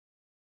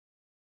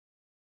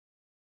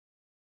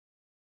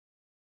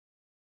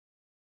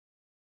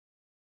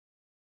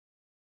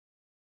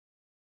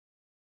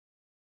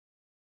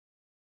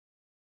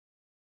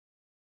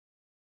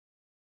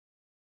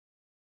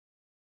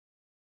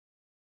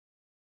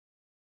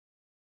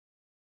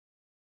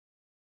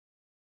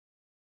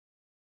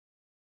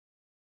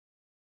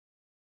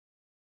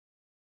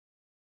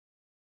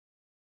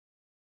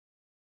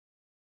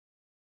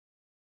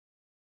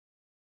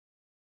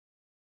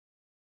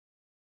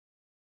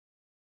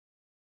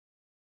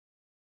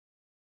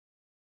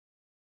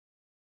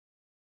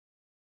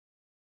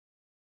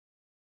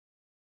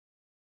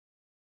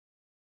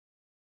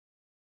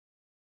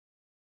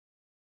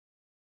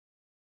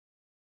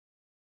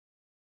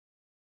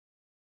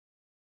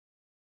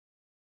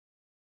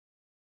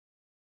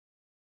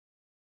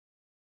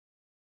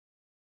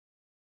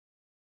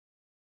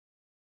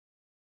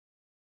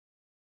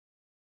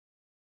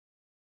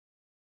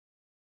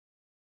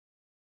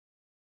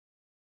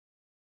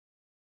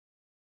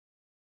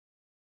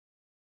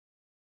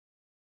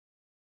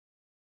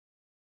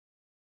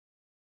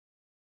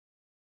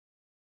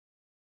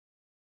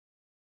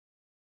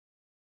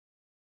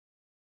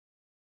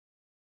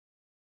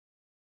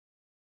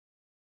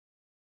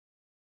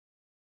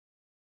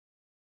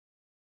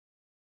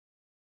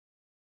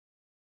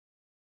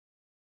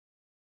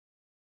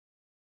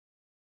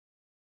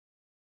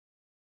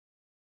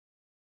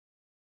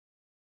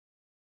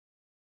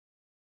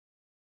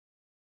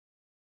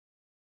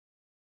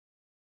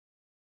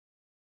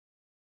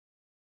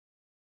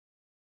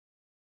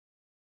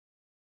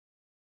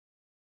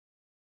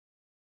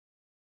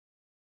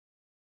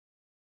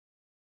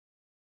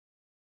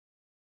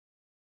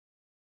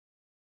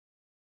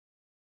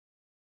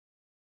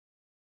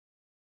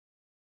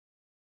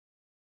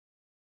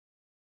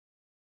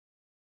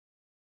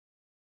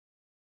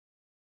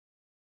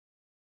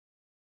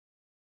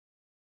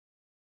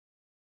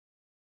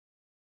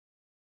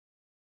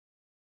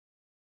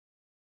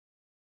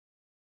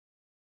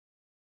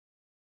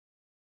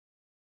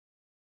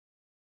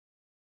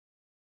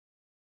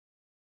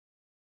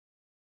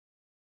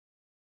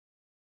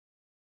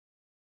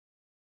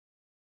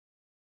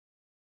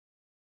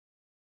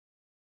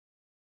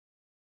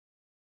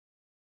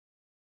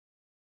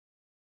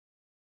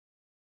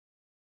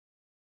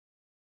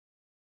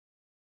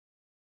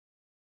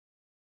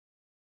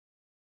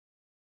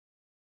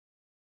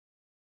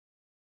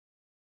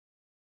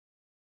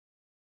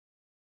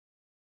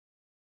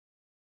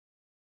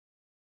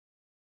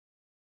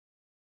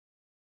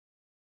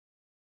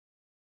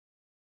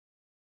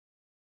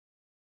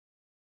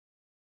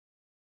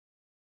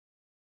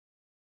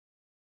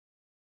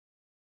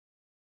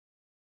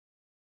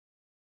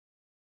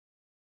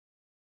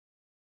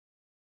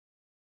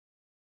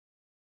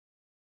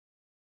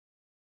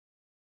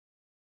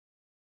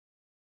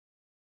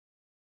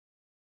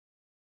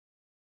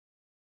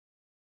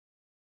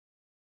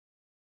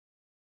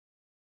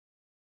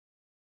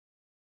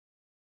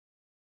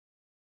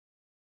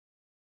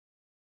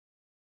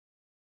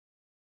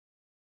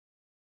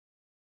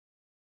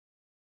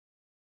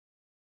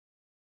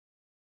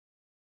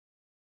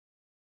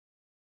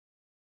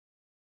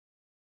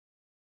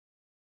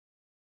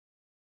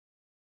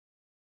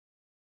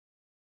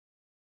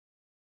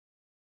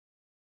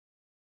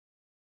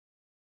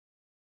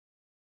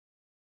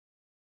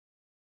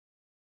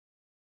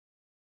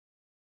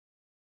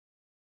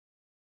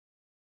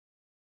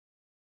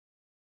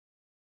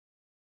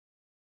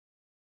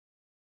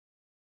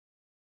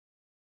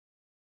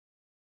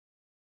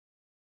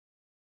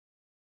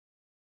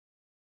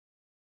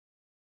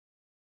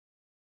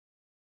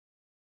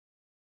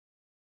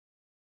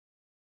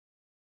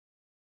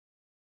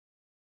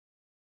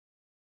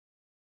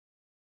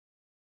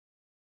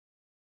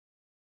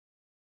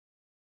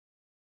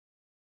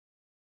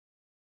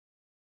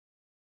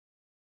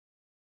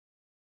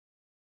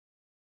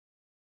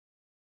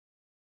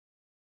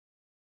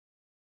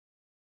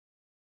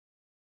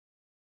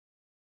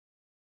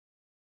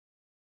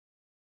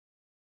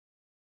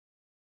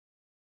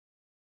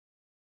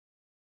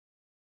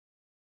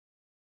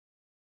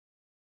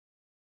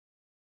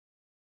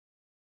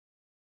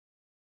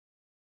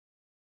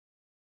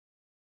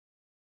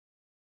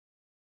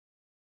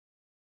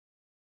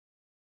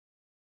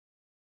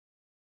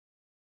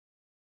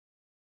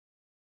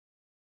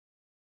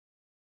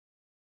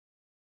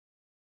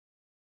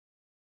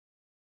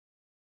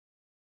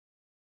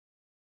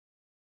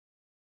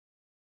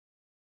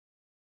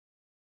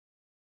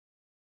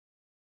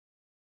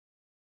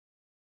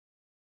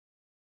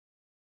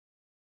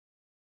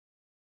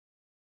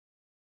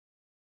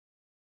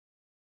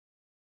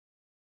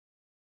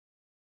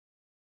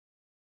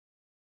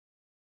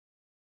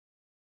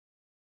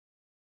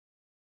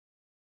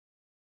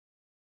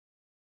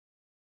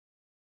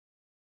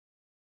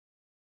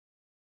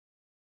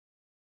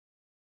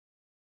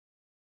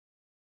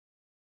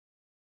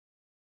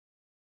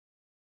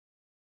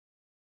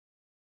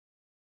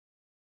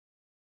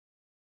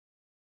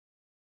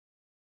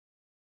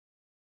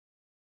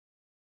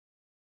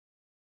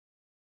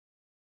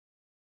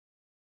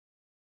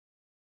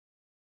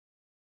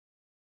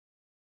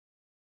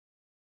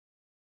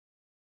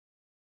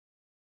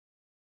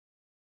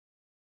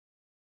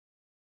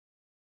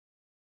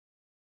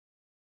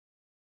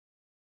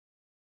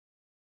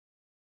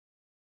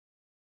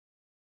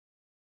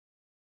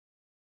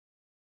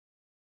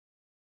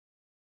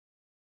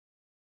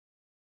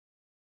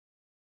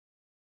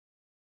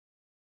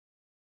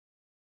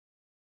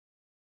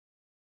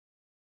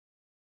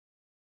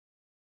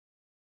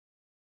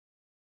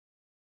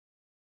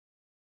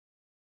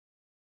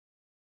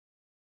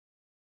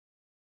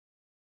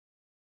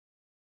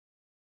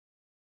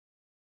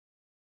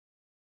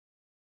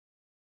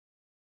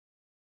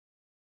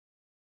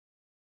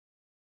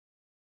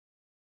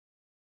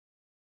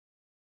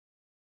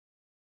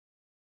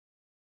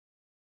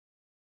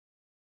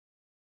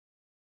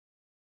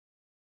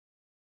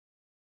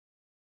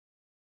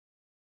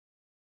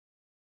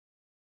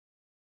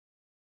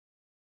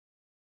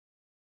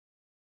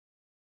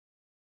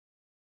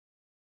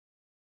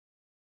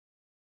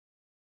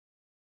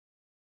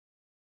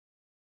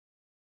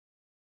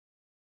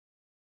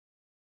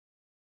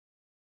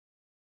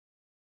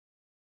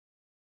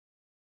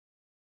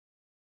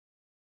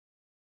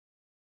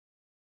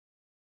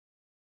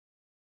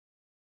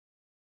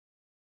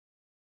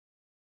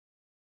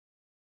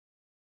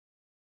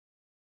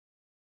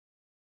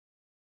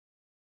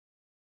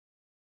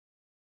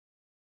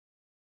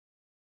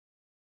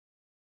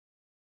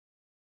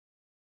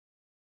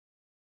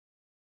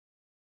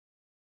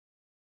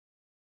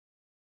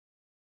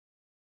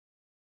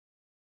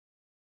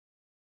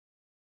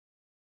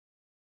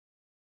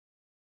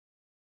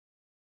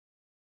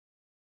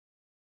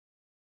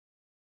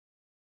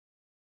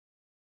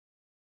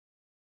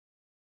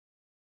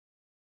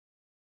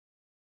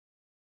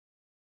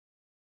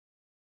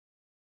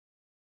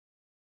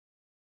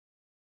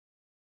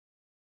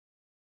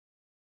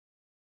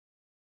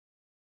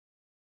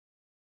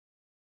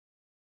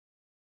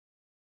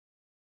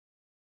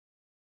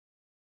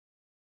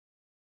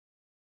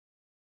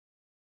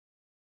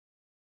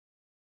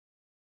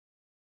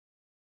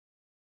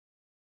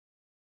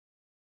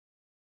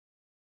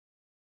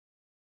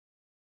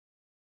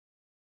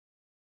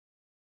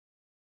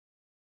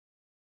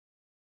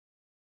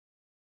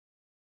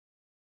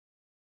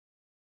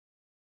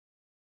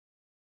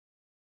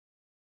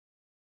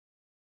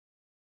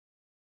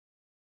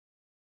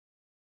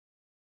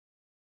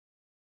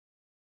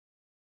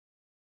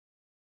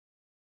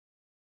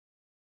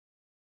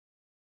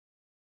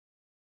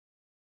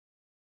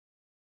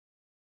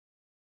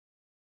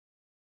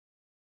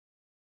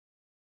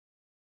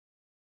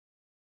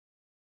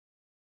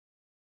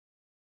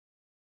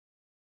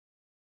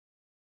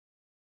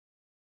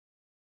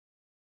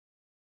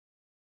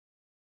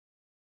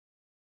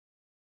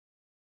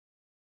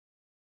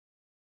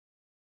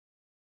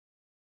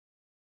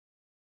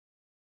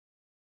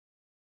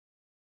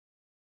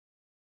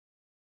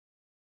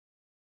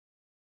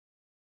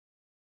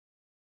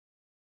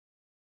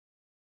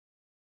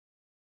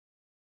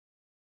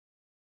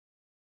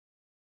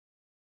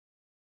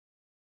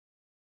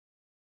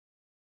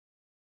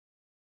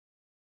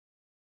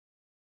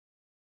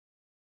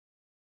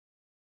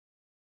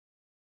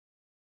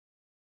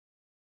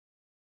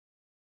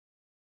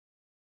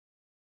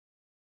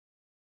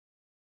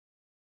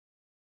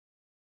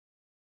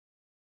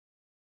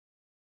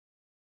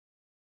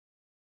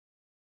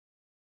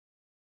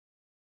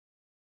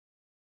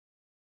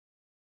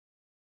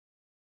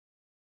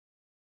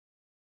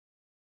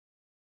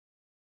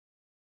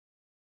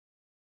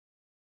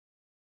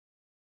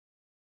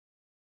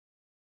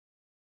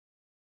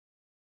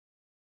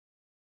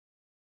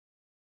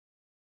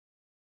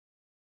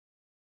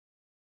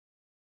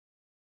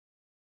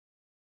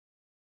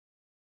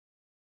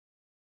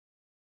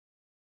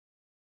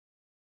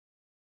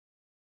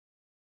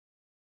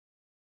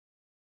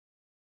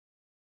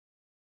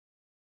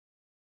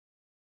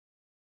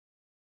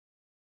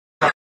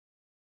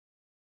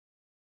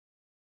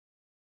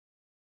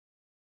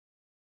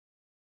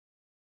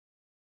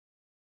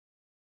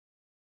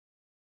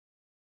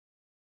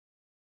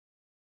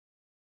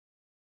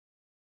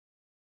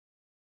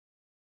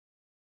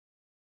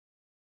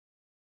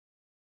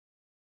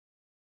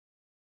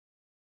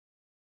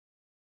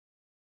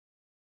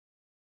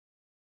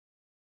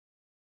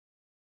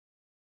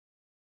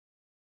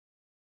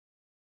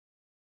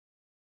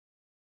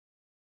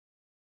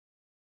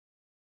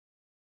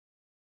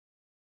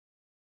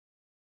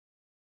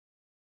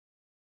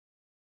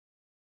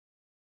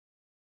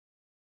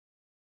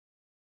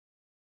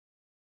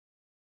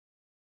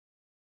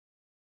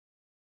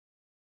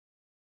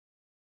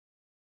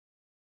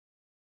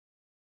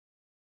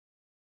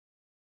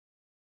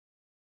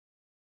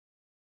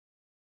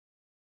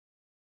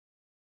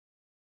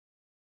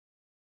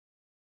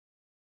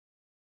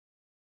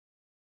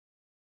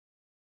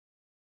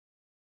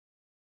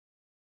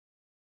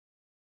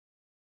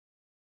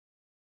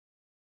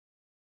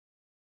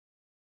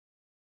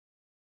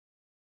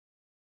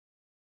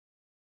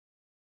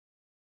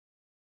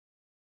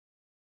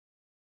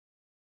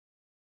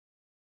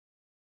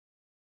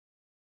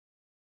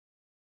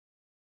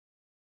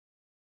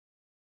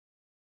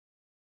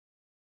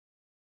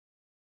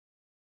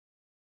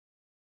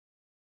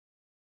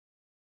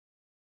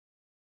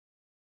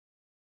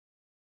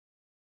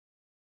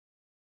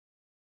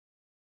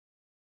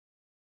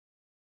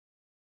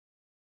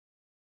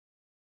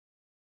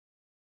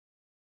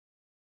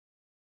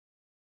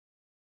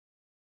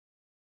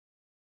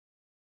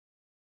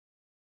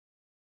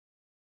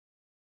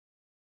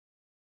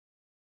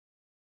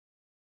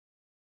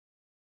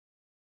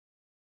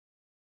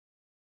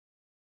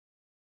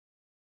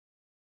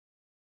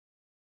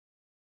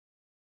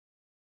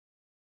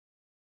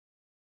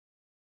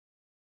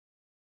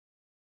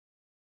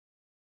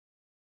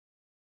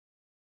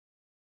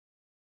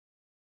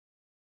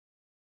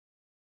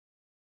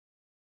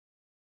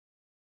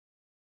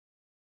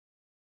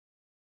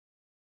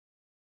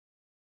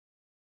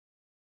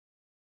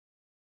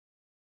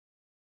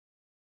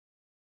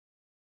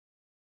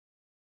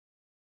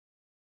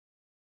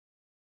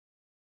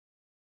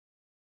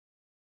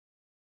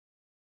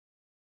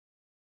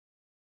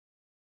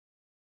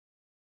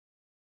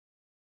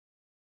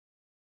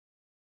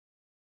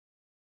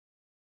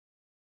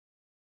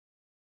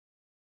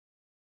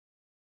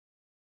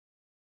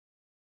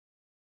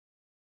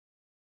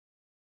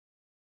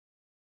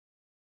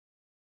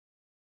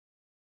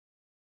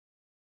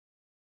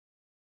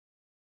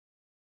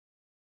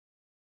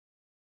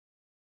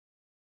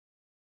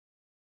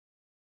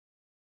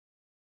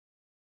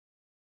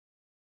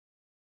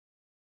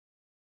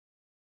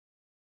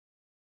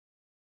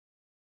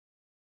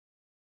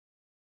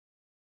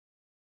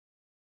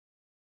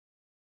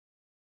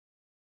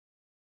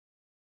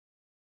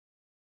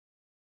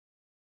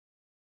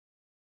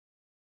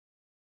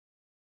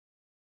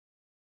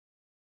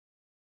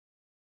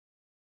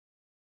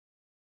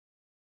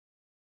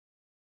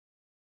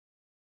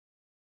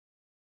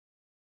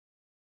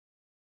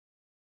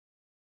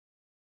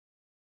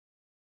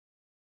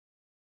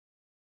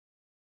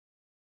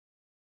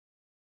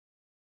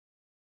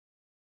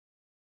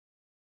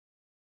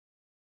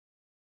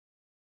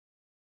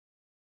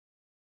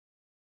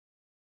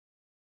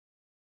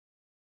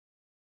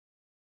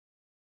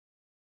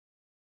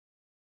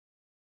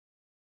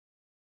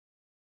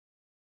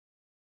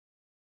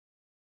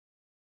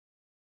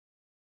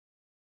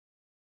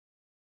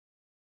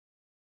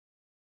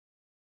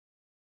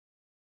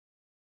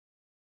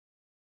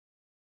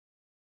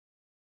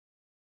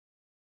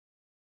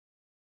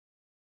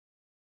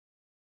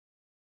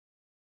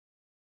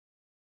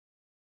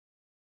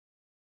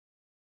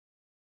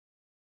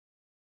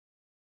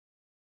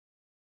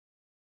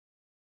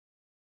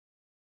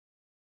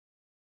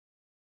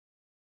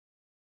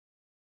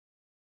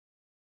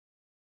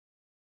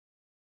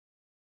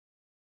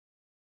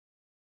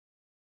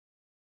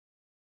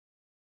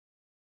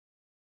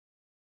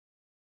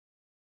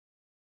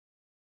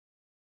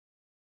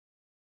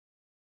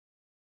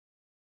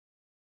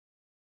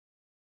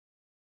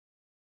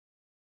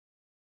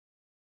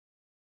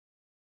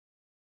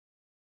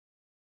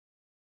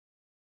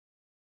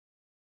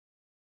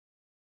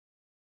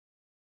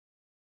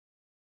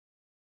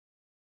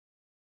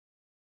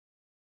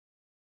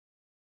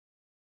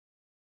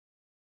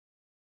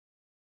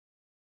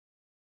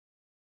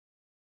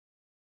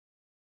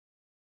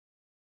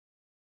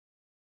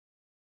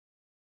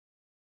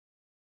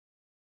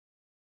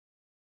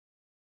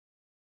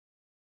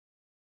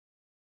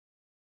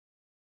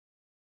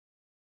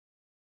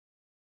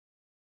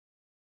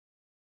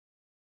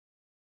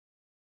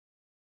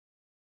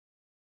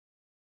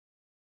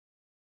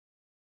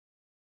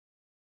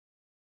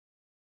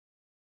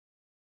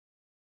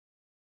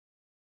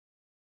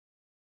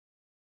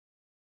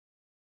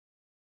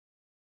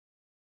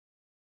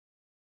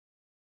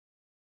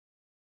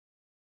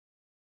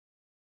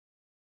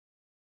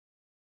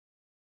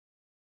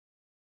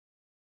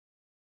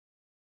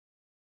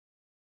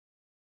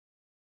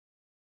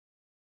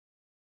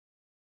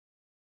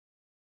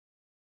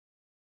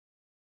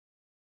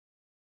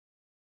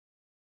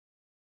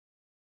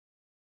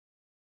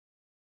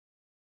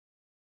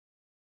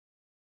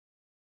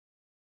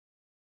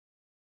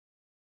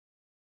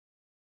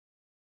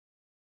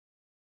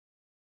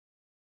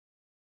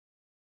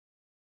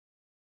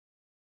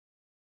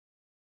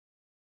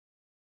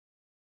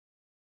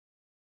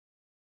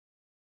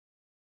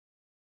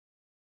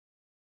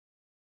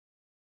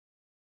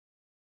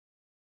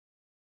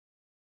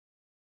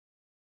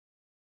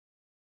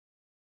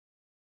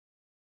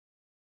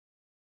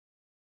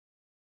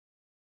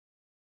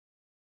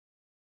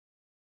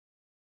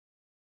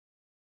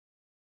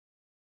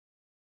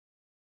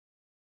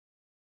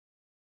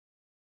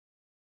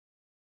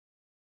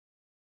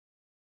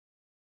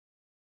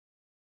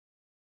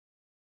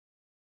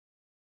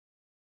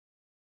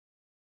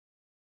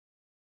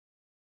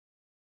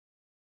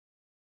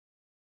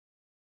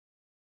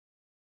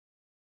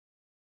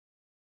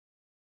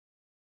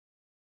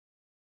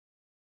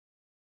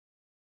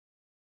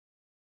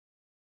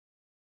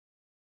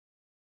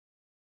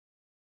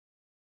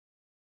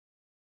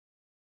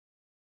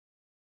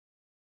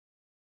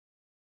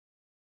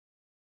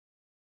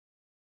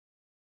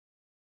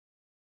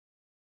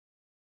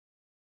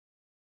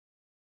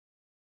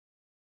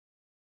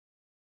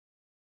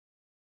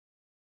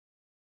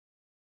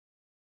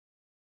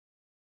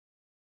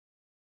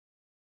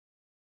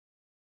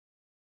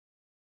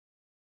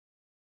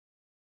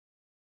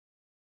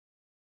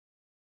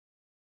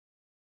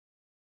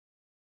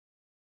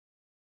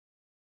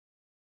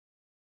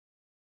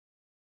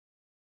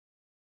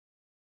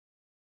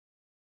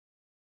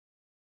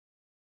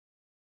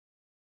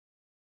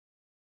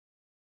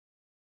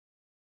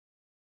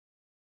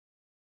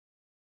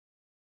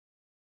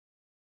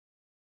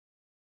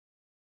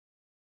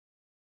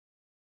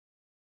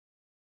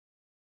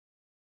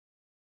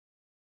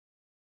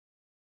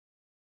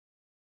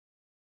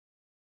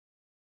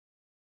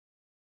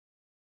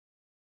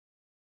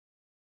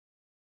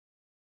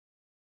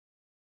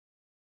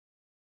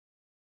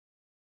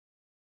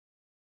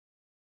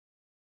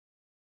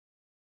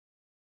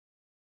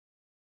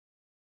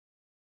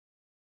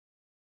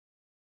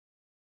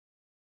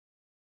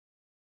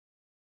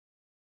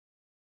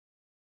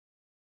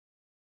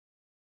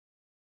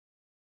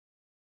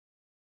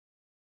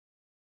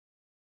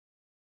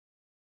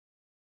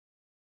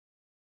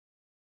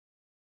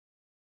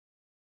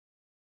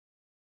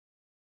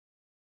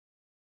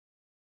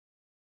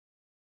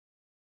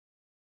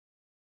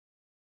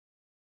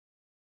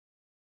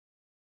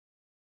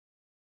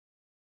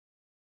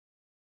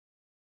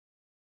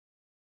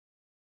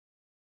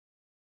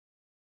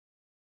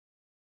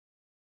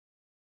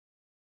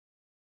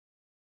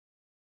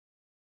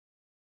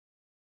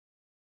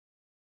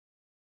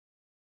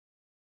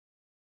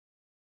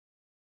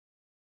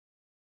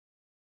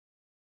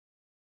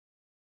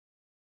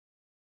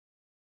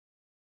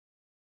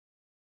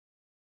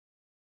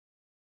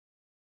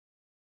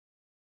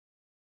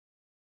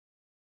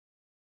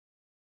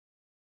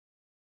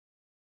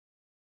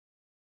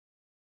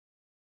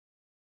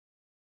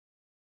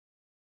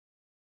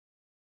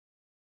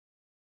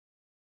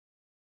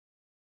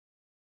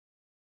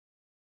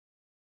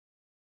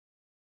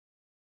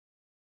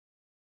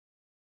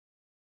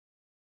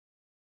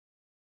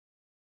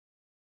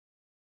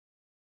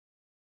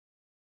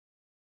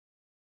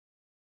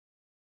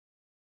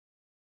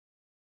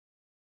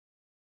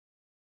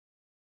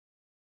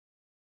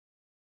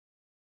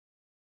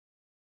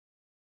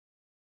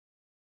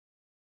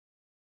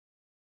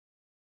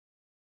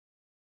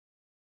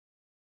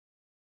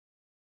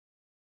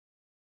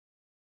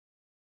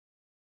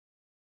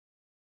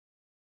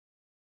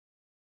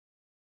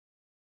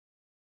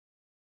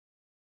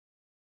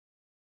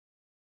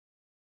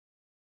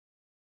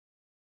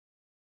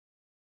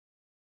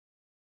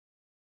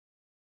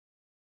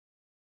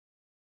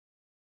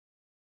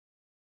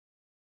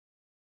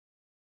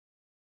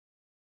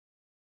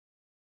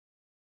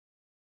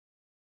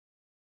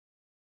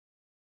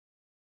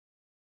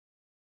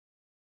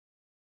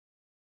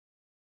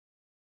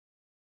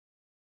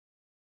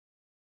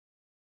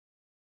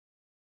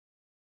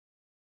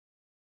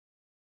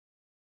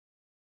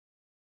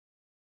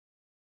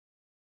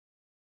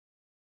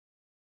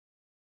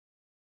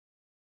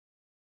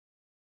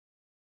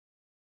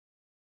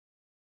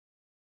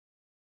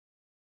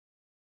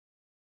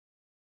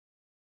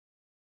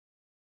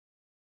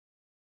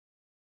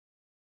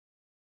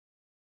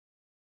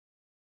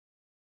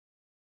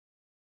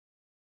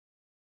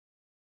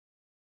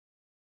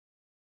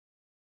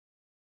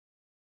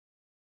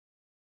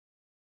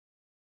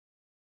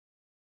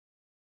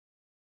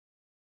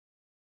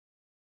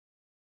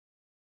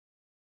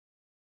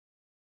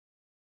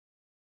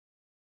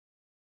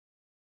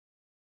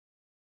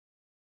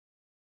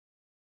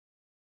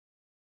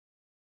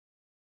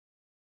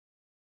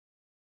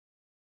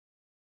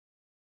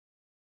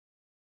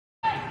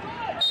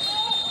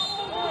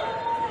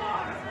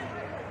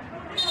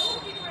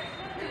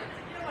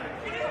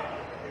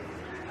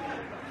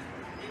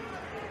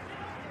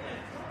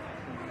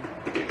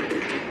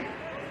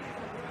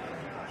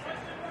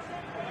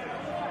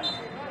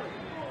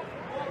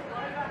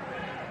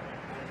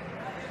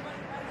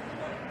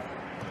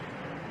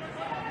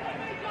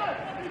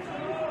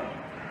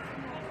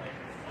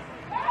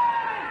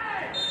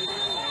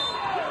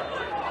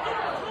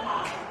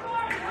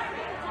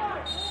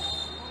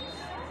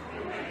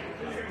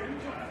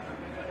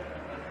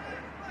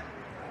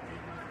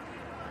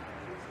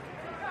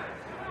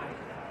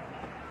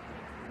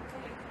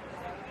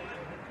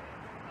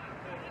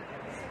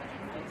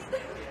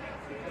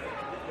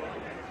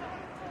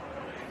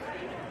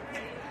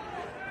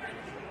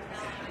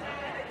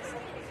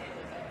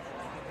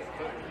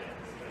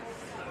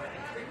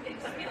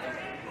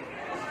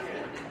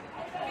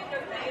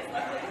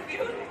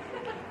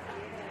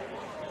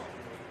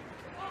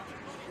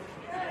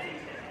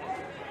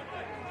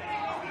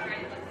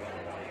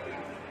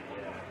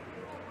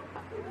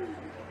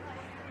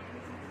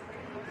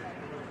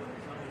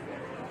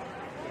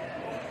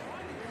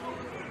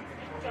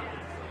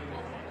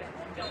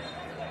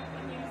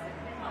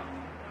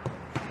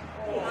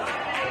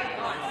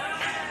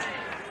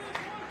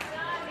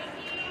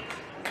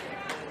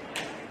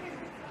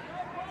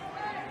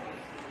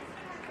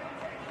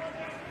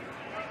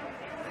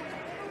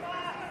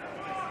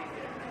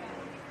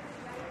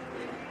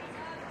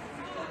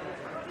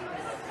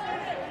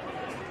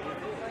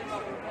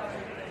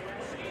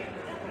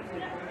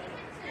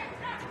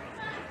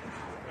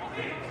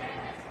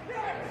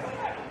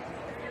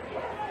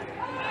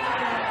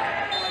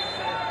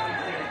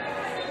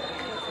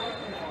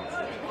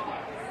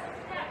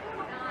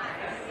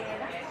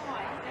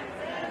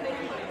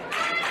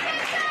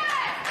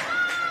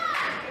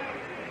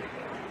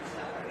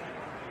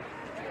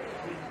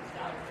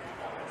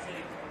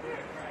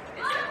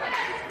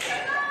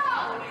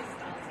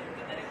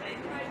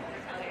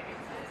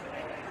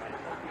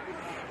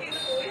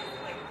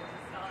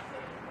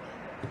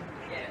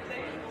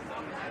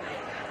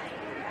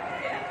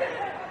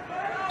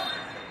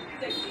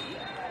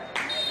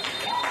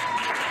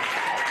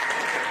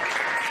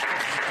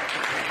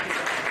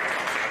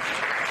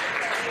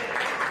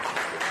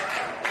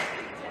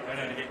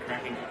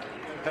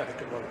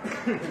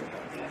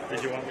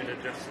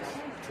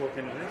look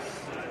into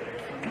this.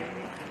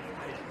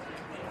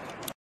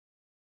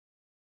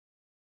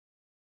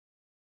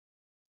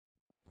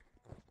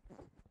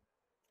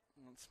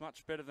 It's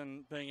much better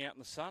than being out in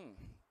the sun.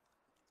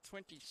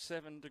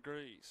 27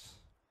 degrees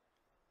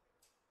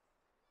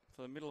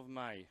for the middle of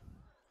May.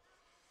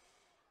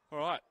 All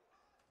right.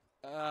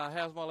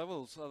 How's my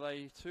levels? Are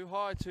they too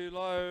high, too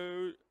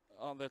low?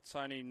 Oh, that's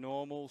only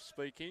normal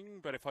speaking.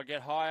 But if I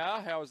get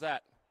higher, how is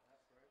that?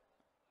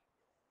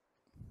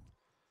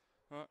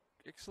 All right.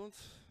 Excellent.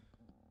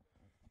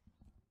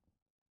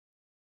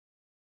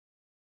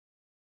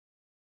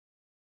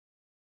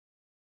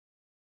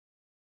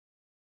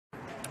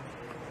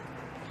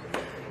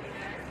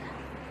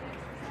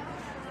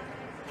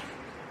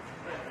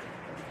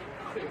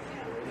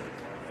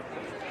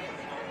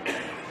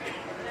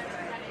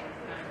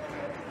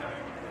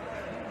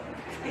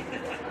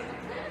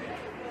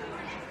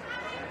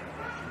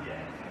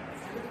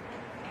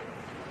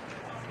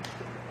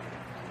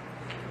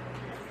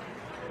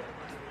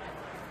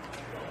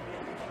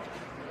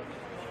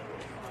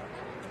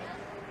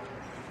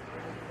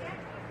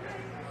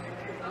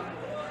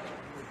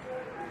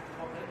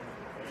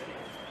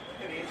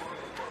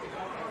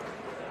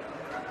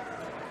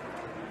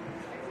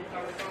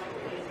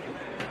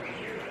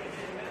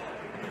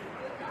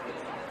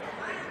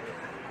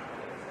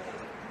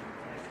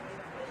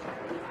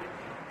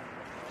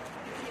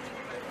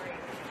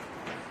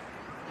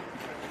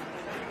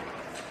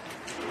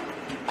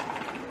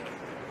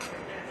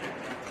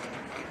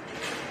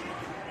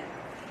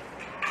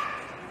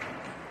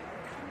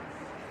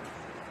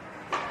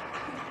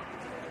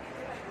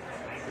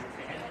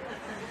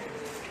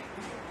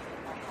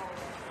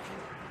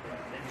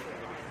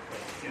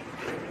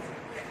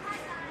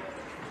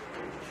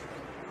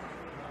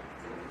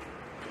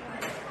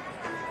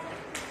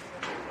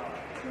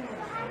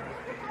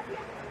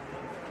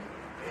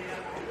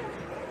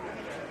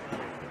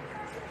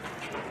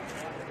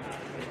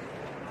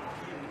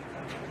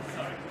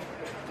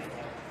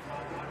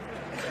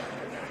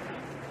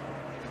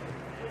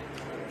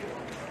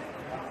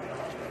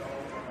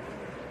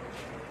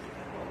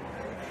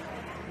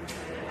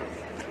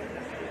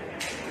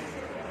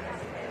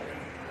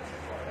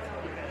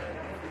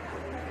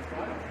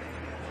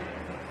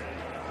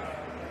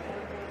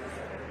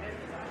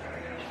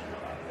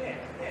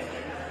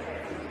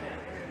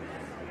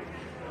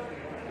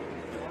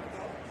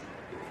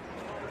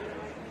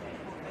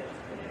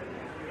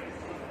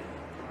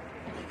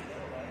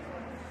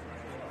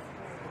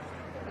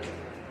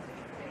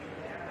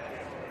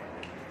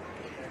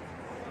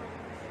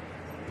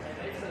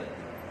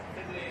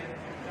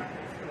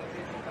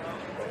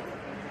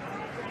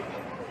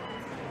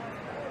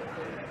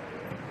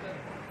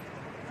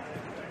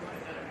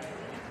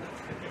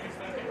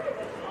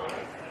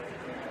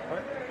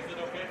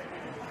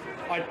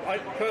 I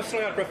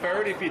personally, I'd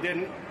prefer it if you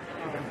didn't.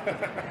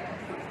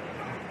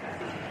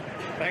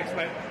 Thanks,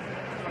 mate.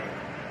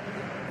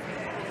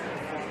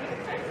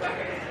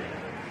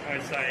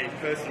 I'd say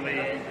personally,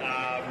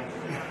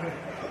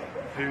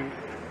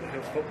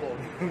 who's football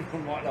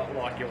might not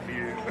like your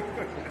view.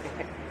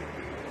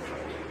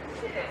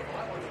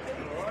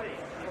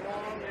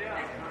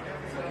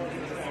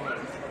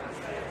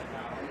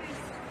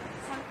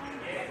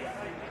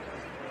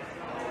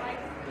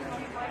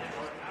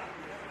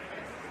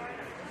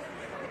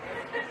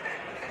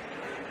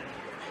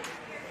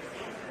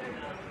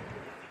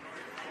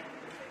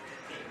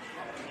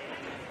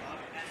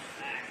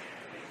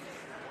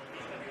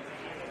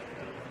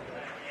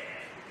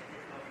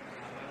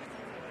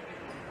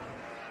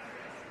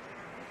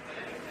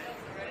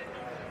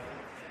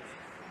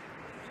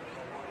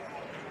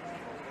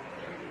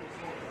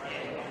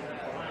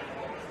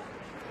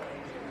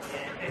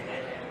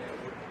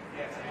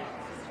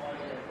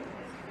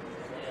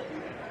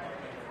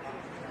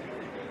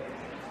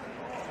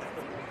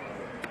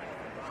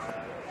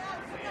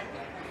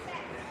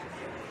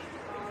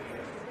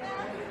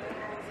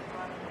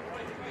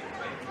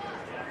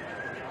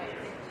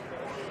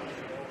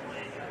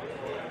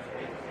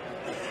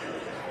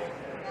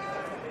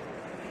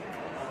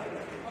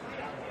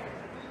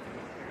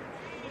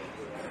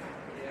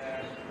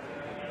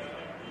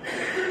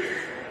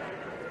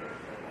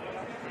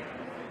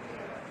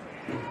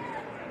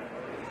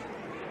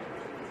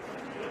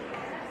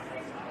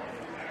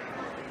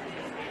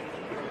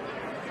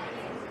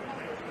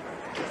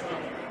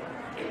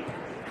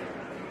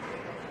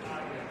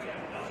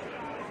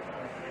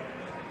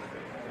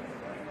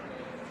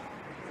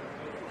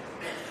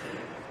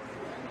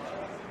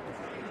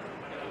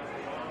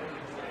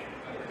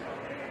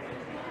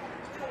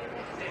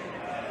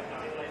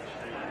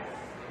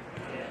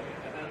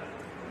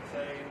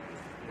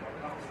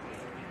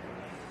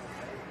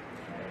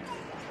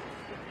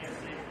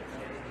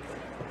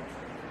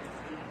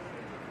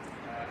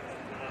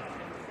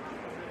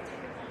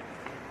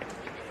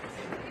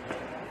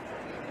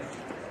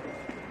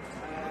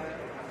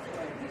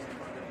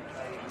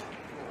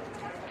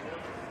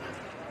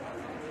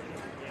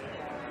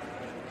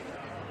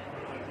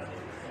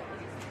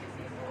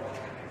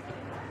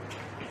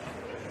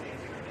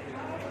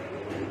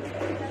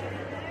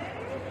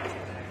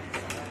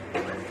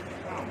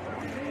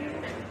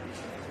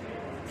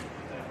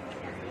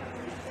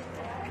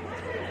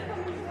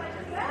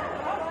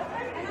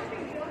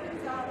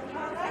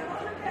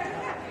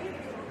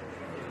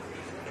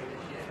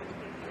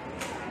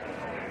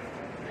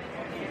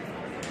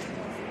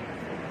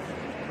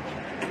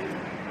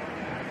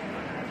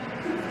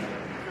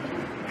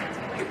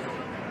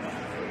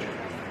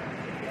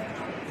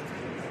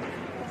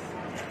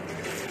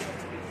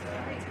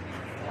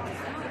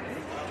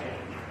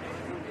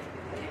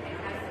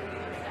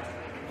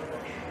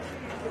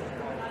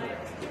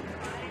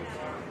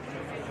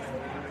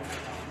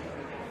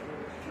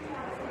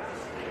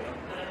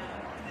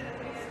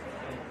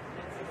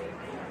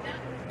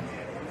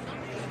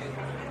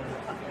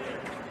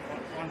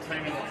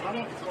 team in the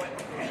tunnel.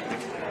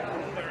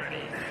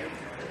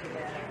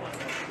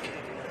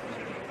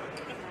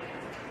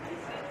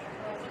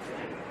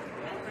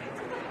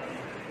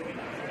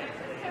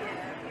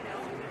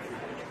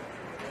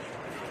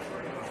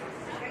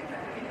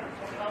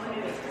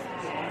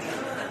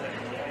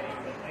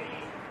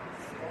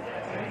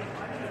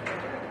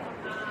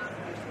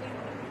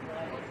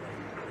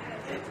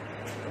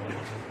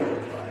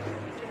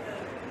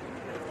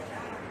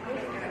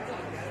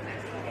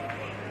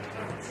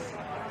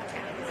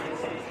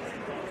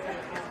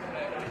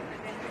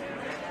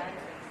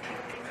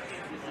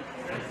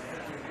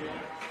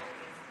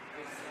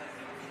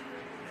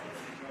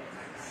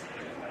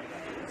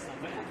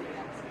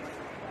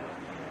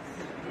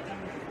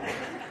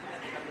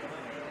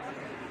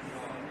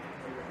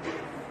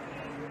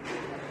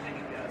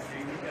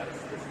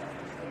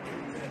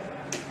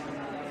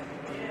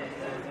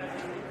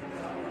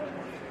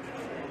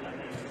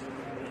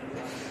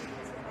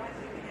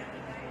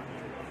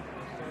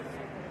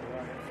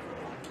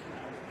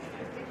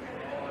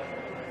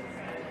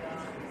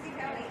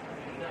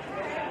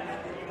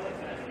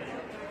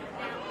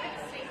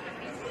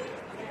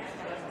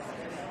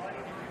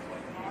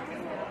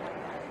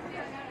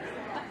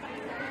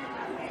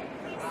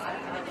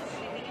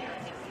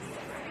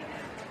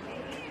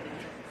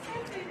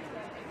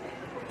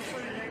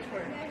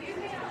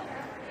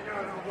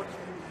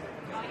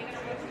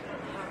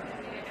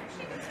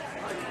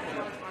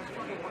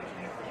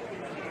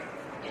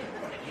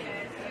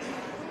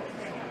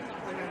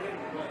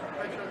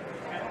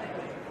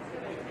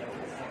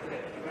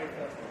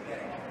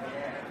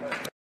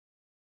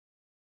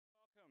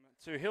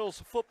 To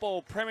Hills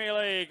Football Premier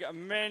League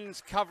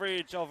men's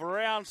coverage of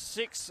round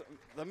 6.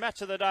 The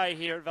match of the day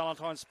here at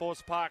Valentine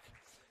Sports Park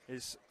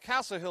is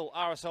Castle Hill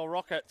RSL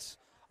Rockets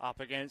up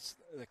against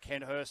the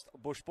Kenthurst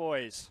Bush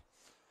Boys.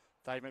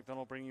 Dave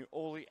McDonald bringing you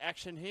all the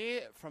action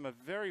here from a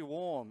very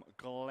warm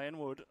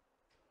Glenwood.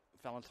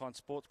 Valentine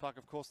Sports Park,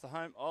 of course, the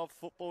home of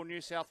Football New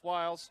South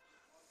Wales.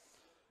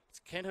 It's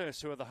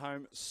Kenthurst who are the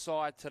home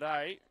side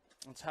today.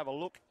 Let's have a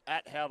look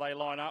at how they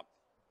line up.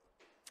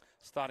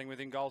 Starting with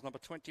in goals, number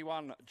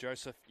 21,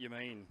 Joseph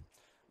Yamin.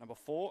 Number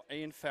 4,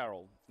 Ian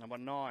Farrell. Number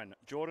 9,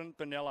 Jordan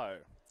Bonello.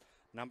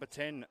 Number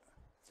 10,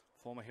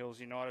 former Hills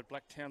United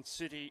Blacktown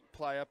City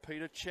player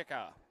Peter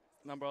Checker.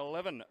 Number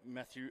 11,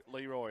 Matthew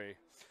Leroy.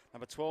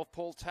 Number 12,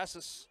 Paul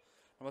Tassis.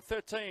 Number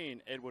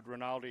 13, Edward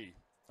Rinaldi.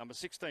 Number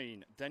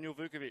 16, Daniel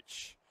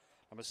Vukovic.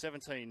 Number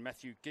 17,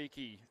 Matthew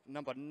Geeky.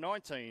 Number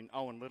 19,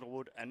 Owen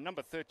Littlewood. And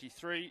number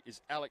 33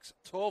 is Alex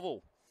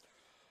Torval.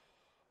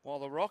 While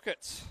the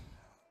Rockets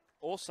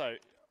also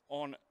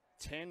on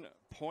 10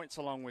 points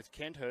along with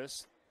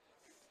Kenthurst.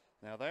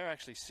 Now they're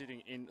actually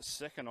sitting in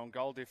second on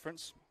goal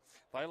difference.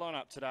 They line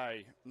up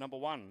today. Number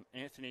 1,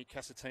 Anthony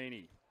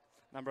Casatini.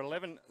 Number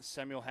 11,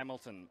 Samuel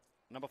Hamilton.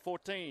 Number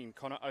 14,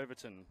 Connor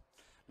Overton.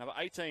 Number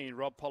 18,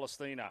 Rob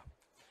Polistina.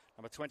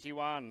 Number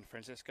 21,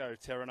 Francesco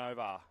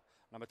Terranova.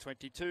 Number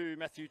 22,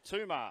 Matthew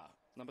Tuma.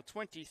 Number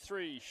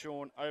 23,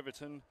 Sean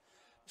Overton.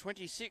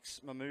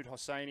 26, Mahmood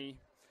Hosseini.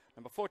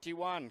 Number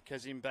 41,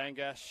 Kazim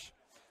Bangash.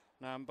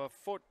 Number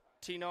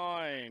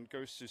 49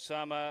 goes to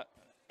Sama,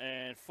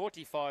 and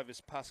 45 is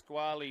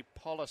Pasquale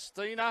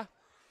Polistina.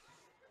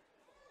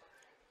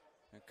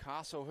 And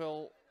Castle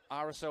Hill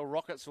RSL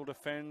Rockets will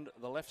defend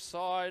the left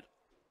side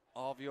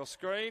of your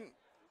screen.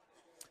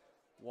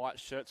 White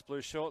shirts,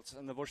 blue shorts,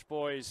 and the Bush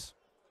Boys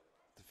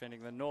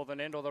defending the northern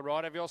end or the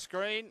right of your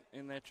screen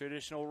in their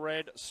traditional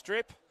red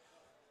strip.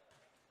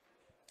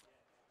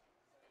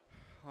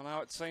 I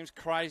know it seems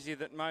crazy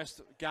that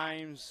most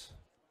games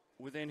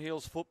within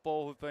Hills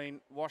football have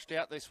been washed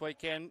out this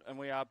weekend, and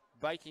we are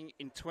baking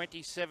in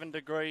 27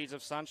 degrees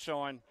of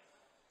sunshine.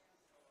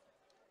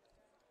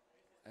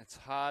 It's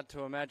hard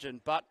to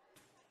imagine, but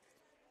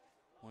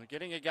we're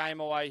getting a game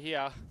away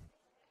here.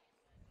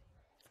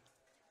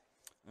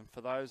 And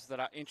for those that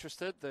are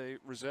interested, the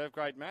reserve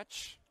grade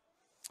match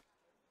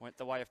went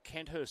the way of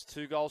Kenthurst,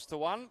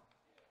 2-1.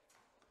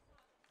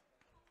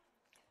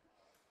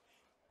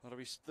 That'll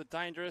be the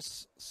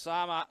dangerous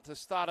Sama to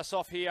start us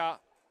off here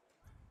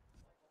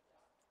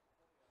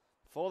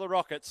for the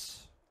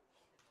Rockets.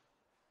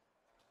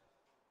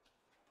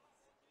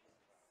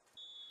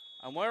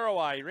 And we're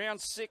away. Round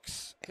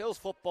 6, Hills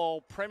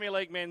Football Premier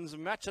League men's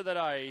match of the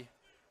day.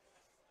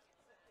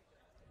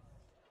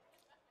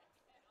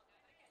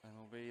 And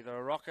it'll be the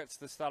Rockets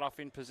to start off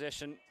in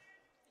possession.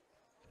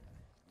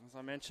 As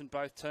I mentioned,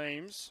 both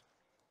teams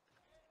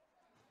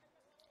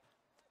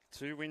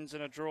 2 wins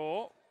and a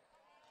draw,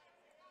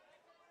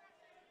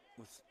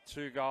 with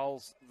 2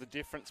 goals the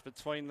difference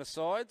between the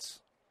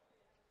sides.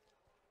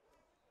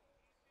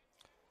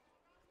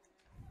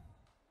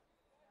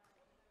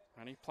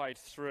 And he played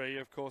 3.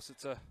 Of course,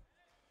 it's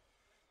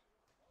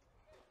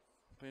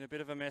been a bit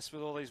of a mess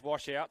with all these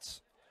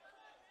washouts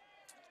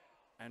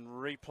and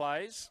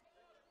replays.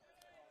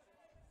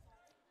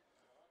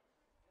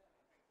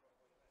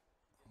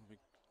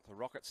 The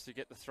Rockets to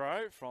get the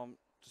throw from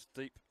just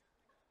deep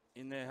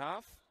in their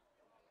half.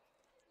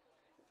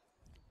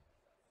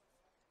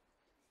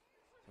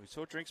 We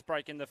saw drinks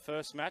break in the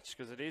first match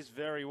because it is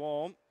very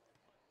warm.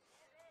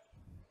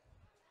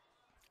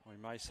 We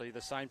may see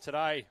the same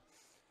today.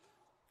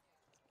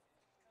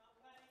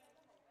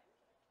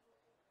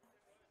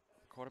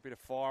 Quite a bit of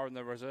fire in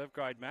the reserve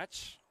grade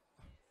match.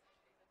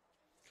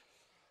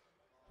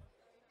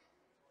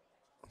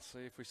 Let's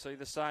see if we see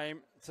the same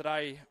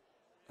today.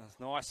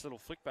 A nice little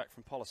flick back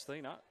from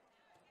Palestina.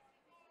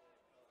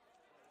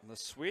 And the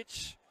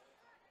switch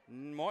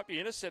might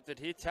be intercepted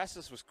here.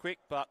 Tassis was quick,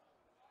 but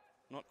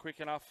not quick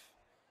enough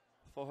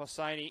for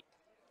Hosseini.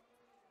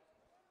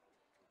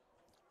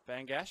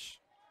 Bangash.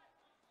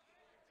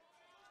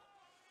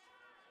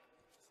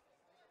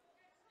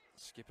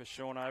 Skipper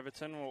Sean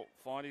Overton will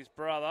find his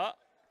brother,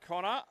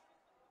 Connor.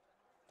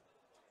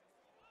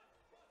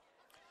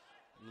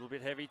 A little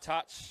bit heavy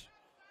touch.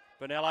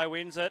 Bonello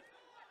wins it.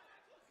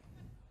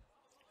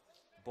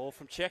 Ball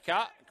from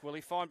Checker. Will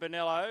he find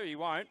Bonello? He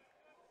won't.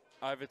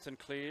 Overton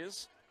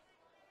clears.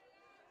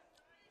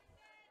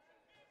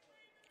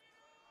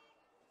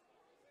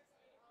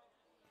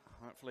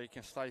 Hopefully he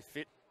can stay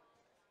fit.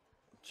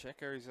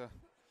 Checker is a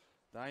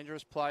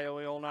dangerous player,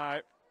 we all know.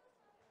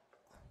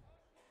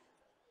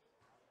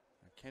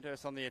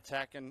 Kenthurst on the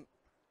attack, and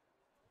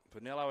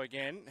Bonello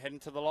again heading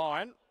to the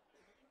line.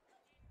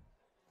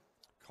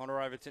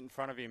 Connor Overton in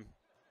front of him,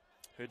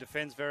 who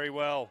defends very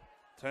well.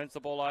 Turns the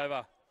ball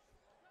over.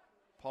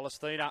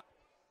 Palestina.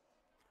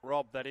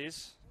 Rob, that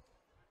is.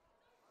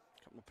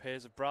 A couple of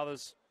pairs of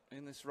brothers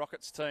in this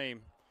Rockets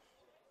team.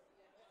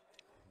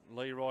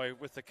 Leroy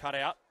with the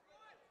cutout.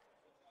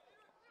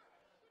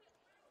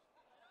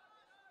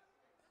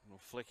 Little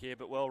flick here,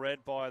 but well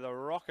read by the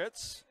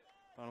Rockets.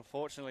 But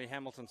unfortunately,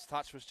 Hamilton's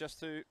touch was just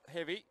too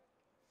heavy.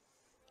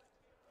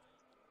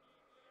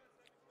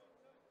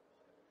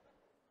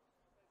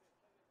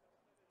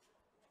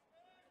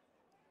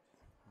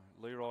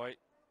 Leroy.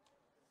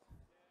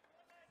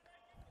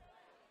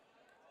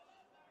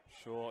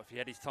 Sure, if he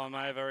had his time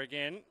over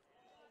again,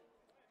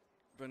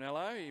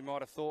 Bonello, he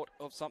might have thought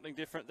of something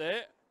different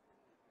there.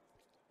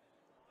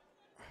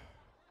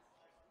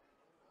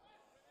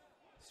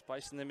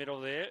 Space in the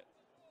middle there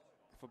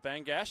for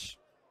Bangash.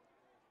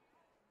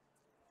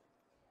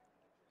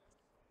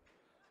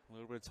 A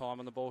little bit of time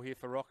on the ball here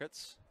for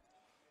Rockets.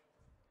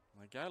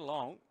 They go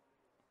long.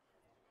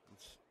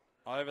 It's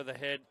over the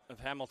head of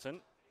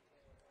Hamilton.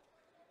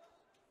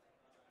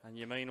 And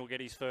Yamin will get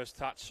his first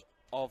touch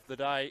of the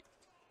day.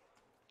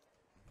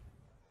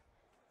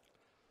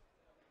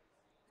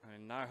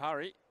 In no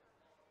hurry,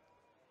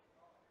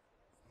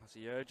 as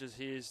he urges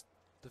his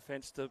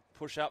defence to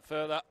push up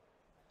further.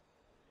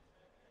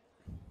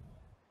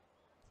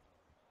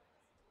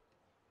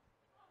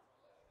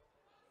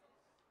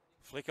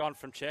 Flick on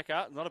from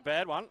Checker, not a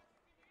bad one.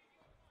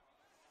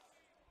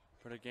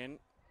 But again,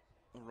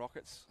 the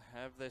Rockets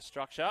have their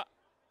structure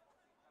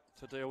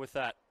to deal with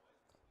that.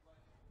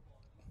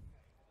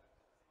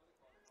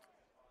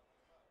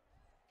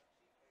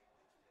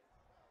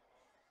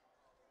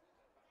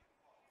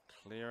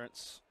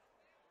 Clearance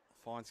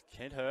finds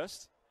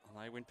Kenthurst,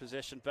 and they win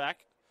possession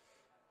back.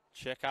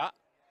 Checker,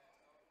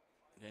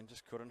 again,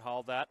 just couldn't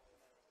hold that.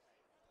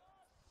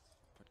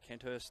 But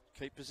Kenthurst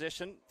keep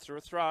possession through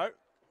a throw.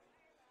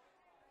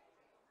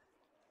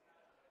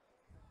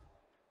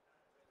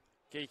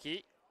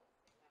 Geeky.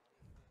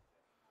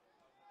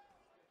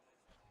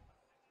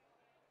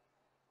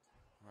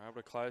 We're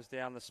able to close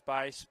down the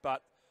space,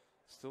 but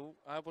still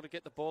able to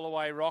get the ball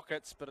away,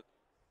 Rockets, but,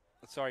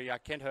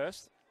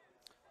 Kenthurst.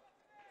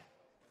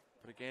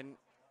 But again,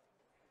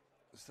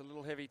 just a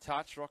little heavy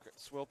touch.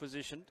 Rockets well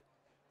positioned.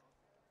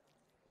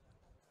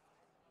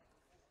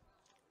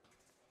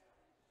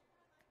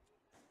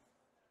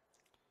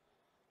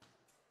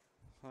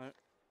 So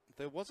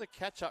there was a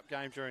catch-up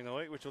game during the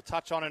week, which we'll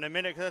touch on in a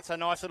minute, because that's a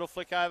nice little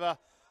flick over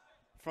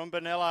from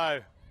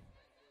Bonello.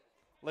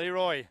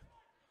 Leroy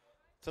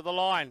to the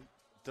line.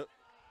 The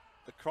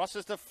cross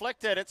is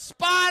deflected. It's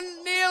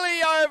spun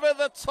nearly over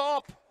the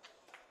top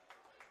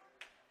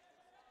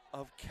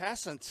of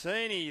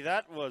Casantini.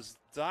 That was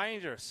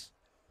dangerous.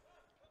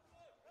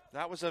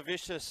 That was a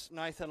vicious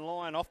Nathan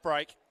Lyon off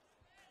break.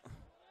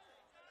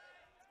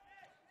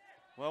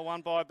 Well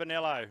won by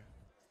Bonello.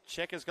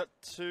 Checker's got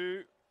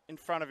two in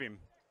front of him.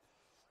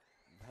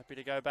 Happy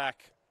to go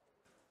back.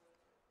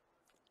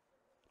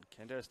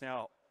 Kenthurst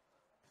now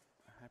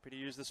happy to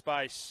use the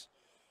space.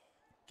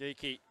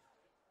 Geeky.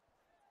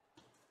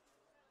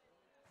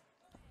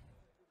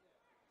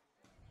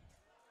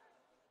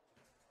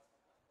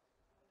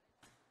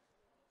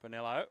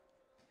 Bonello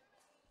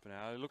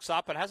looks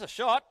up and has a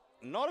shot.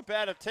 Not a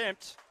bad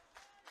attempt.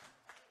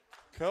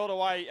 Curled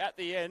away at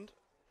the end.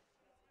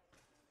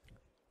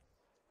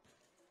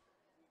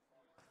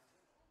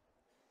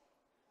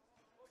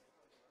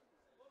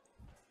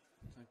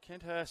 So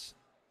Kenthurst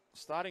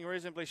starting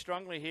reasonably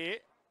strongly here.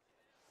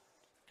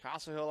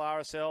 Castle Hill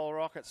RSL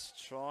Rockets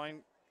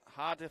trying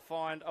hard to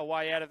find a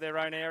way out of their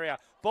own area.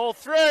 Ball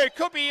through,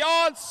 could be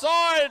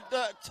onside.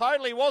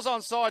 Totally was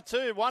onside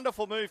too.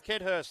 Wonderful move,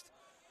 Kenthurst.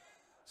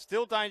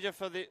 Still danger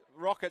for the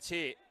Rockets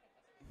here.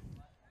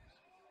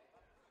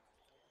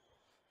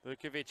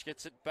 Vukovic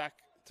gets it back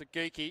to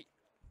Geeky.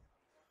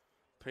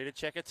 Peter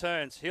Checker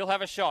turns. He'll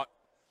have a shot.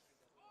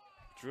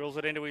 Drills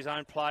it into his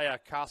own player.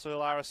 Castle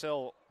Hill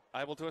RSL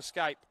able to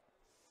escape.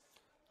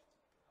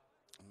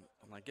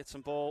 And they get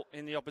some ball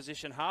in the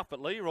opposition half,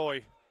 but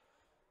Leroy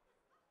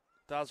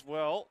does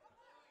well.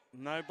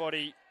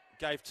 Nobody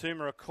gave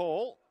Toomer a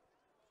call.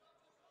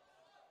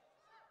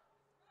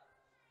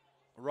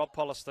 Rob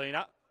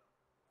Polestina.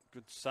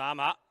 Good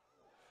Sama.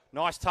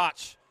 Nice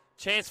touch.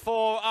 Chance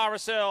for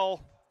RSL.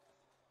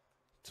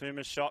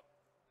 Toomer's shot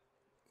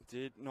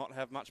did not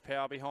have much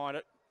power behind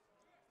it.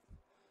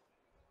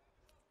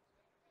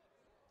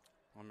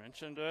 I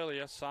mentioned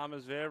earlier,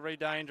 Sama's very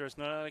dangerous.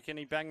 Not only can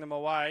he bang them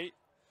away,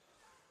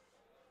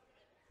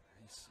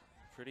 he's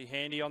pretty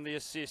handy on the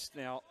assist.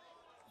 Now,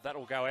 that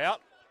will go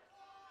out.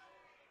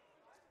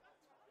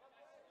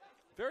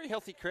 Very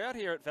healthy crowd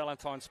here at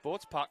Valentine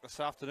Sports Park this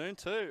afternoon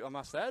too, I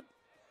must add.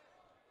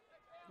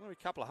 Only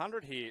a couple of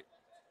hundred here.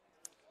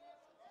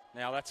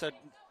 Now that's a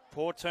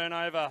poor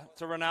turnover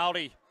to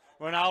Rinaldi.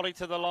 Rinaldi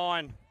to the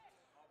line.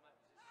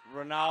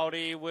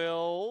 Rinaldi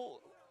will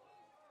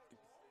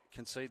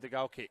concede the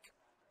goal kick.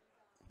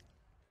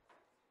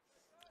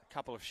 A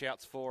couple of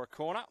shouts for a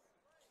corner.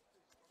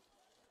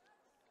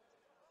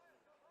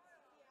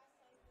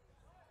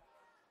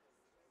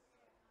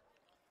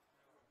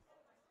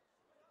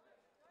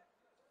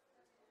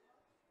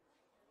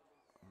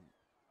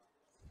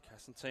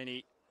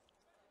 Casantini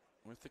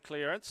with the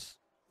clearance.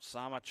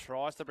 Sama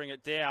tries to bring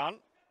it down.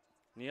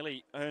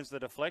 Nearly earns the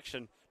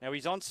deflection. Now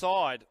he's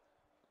onside.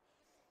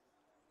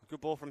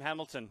 Good ball from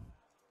Hamilton.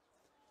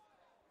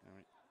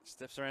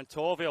 Steps around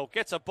Torville.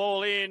 Gets a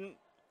ball in.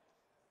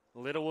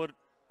 Littlewood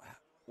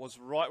was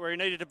right where he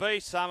needed to be.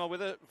 Sama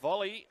with a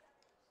volley.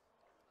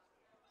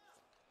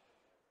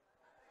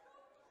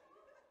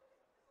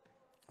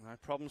 No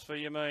problems for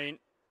Yamin.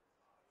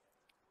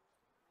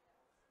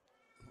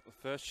 The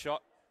first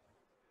shot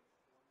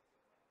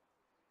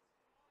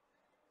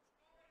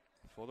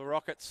for the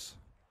Rockets.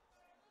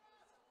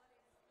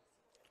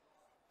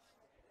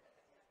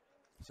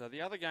 So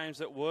the other games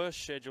that were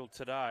scheduled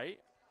today,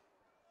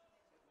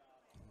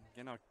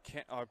 again,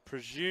 I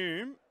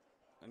presume,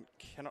 and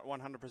cannot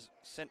 100%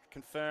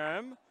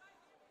 confirm,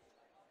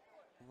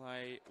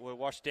 they were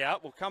washed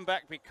out. We'll come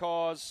back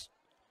because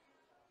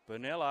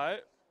Bonello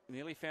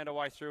nearly found a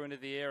way through into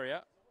the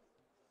area.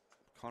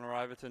 Connor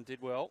Overton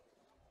did well.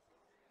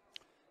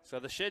 So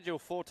the schedule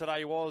for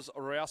today was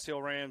Rouse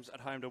Hill Rams at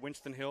home to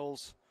Winston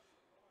Hills,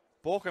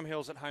 Borkham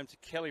Hills at home to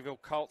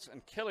Kellyville Colts,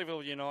 and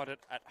Kellyville United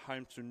at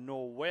home to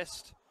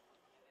Norwest,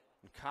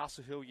 and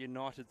Castle Hill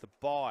United the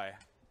bye.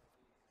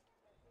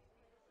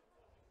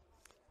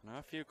 Now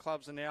a few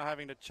clubs are now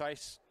having to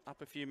chase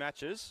up a few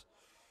matches.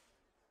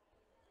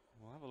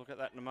 We'll have a look at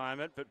that in a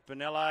moment, but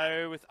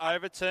Bonello with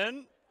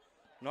Overton,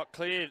 not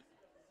cleared.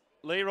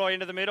 Leroy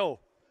into the middle.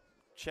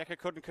 Checker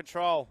couldn't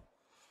control.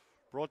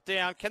 Brought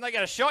down. Can they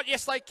get a shot?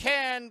 Yes, they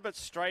can, but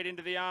straight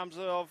into the arms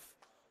of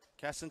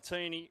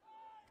Casantini. It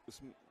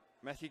was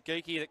Matthew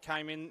Geeky that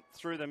came in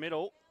through the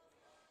middle.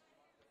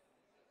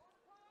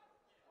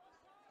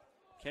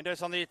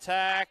 Kenthurst on the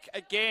attack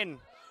again.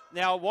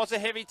 Now, it was a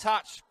heavy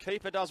touch.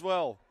 Keeper does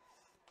well.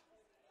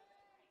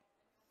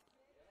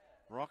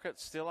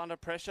 Rockets still under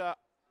pressure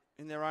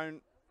in their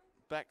own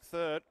back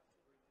third.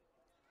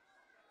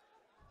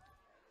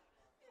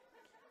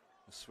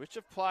 The switch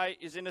of play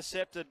is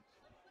intercepted.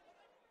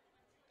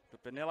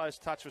 But Bonello's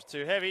touch was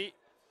too heavy.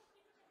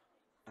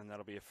 And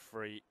that'll be a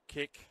free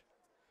kick.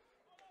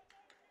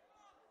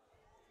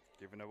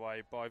 Given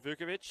away by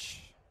Vukovic.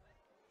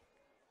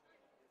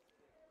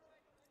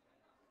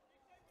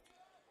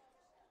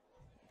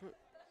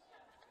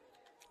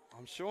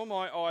 I'm sure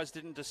my eyes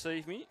didn't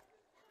deceive me,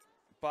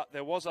 but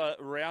there was a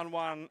round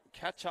one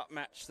catch-up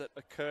match that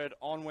occurred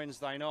on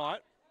Wednesday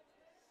night.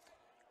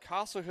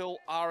 Castle Hill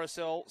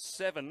RSL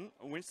 7,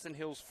 Winston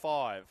Hills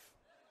 5.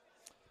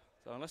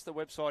 So unless the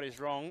website is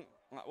wrong,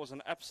 that was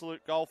an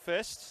absolute goal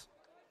fest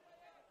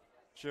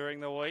during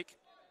the week.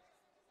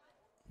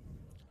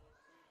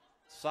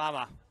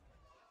 Sama.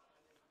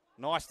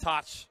 Nice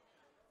touch.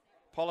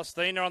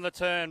 Polestina on the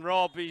turn.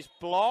 Rob, he's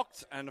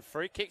blocked and a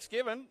free kick's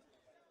given.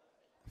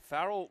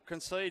 Farrell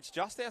concedes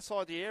just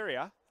outside the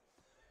area.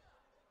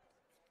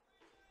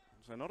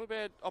 So not a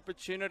bad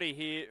opportunity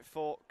here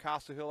for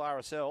Castle Hill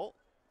RSL.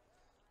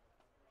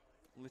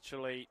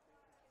 Literally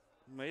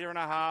a metre and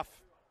a half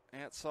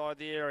outside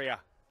the area.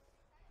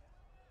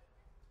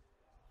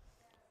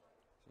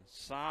 So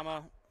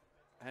Sama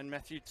and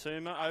Matthew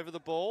Toomer over the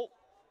ball.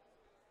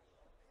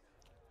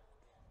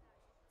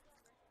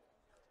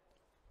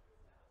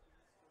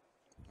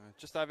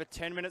 Just over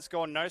 10 minutes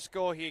gone. No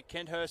score here.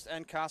 Kenthurst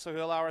and Castle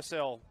Hill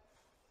RSL.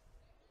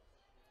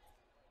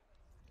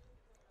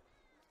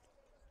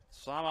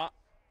 Sama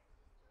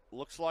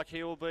looks like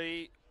he will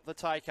be the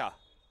taker.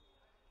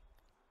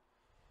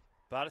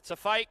 But it's a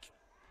fake.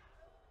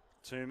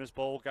 Toomer's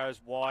ball goes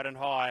wide and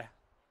high.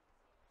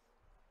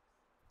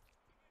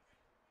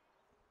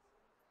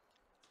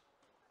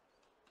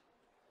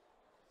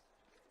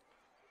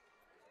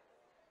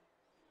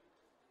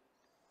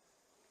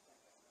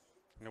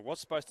 There was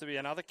supposed to be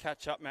another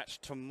catch-up match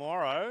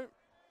tomorrow.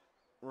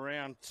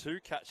 Round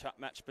 2 catch-up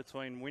match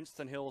between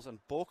Winston Hills and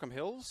Borkham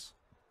Hills.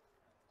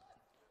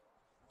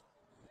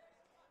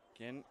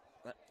 Again,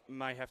 that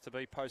may have to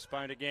be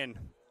postponed again.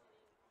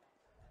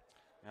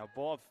 Now,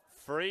 ball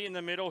free in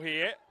the middle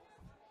here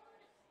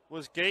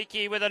was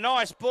Geeky with a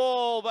nice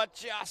ball, but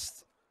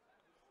just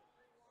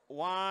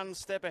one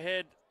step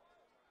ahead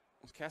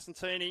was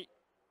Casantini.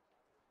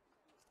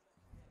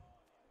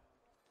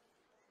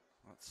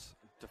 That's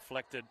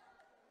deflected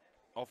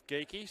off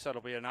Geeky, so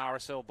it'll be an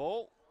RSL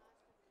ball.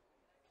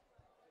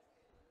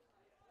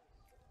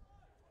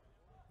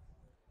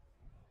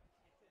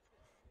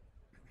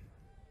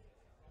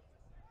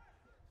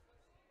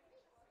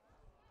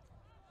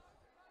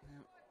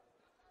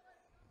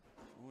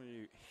 All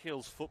you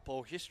Hills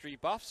football history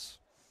buffs,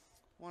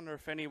 wonder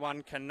if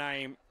anyone can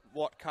name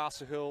what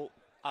Castle Hill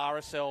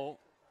RSL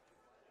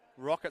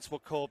Rockets were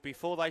called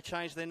before they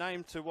changed their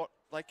name to what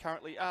they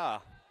currently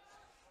are.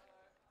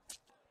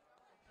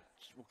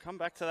 We'll come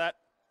back to that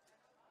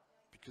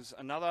because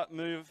another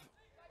move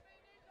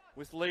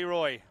with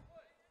Leroy.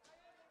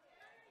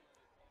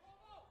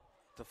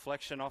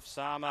 Deflection off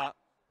Sama.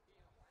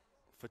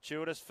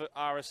 Fortuitous for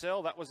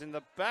RSL. That was in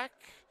the back.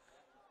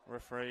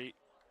 Referee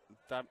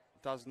that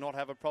does not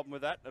have a problem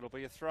with that. It'll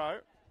be a throw.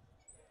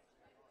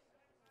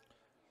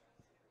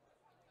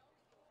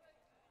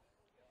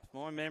 If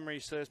my memory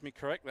serves me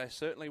correct, they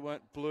certainly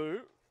weren't blue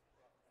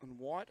and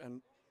white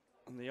and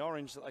the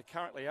orange that they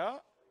currently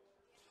are.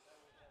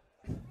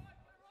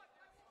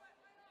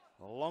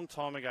 A long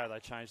time ago they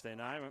changed their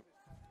name.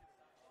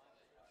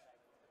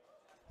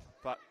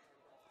 But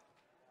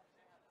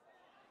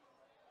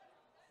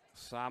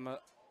Sama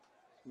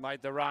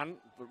made the run,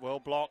 but well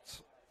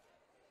blocked.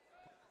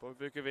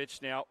 Vukovic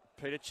now,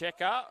 Peter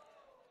Checker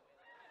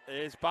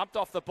is bumped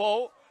off the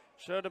ball.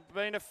 Should have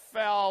been a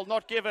foul,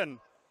 not given.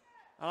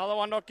 Another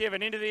one not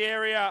given. Into the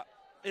area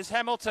is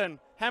Hamilton.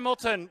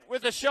 Hamilton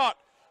with the shot.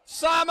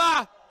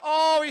 Sama!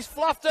 Oh, he's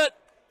fluffed it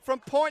from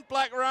point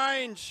blank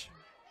range.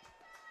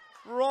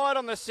 Right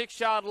on the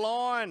 6-yard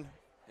line.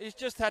 He's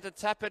just had to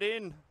tap it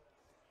in.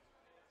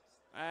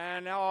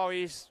 And now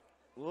he's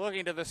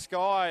looking to the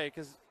sky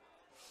because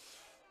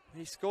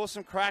he scores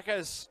some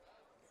crackers.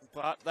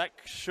 But that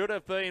should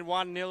have been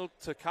 1-0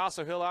 to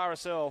Castle Hill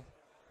RSL.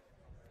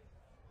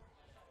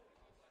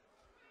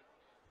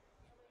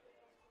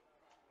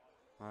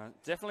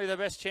 Definitely the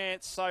best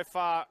chance so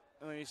far.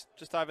 He's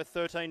just over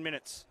 13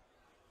 minutes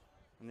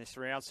in this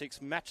round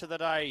 6 match of the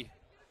day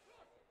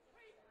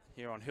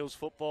here on Hills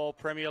Football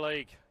Premier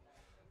League.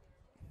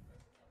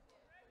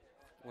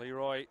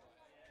 Leroy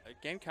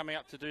again coming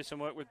up to do some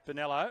work with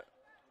Bonello.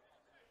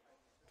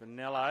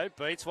 Bonello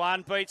beats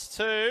one, beats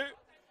two,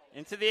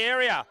 into the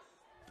area.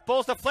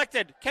 Ball's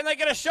deflected. Can they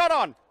get a shot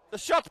on? The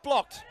shot's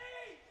blocked.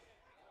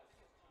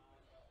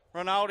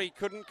 Rinaldi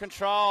couldn't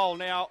control.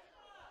 Now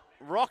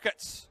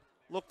Rockets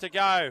look to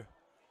go.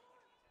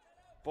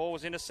 Ball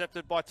was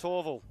intercepted by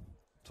Torval.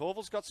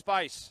 Torval's got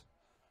space.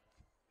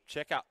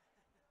 Check up.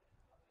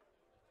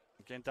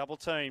 Again, double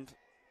teamed.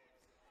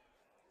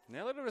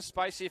 Now a little bit of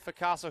space here for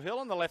Castle Hill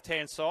on the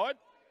left-hand side.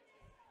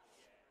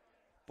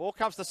 Ball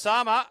comes to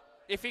Sama.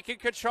 If he can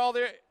control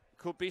there,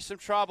 could be some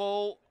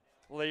trouble.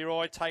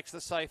 Leroy takes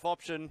the safe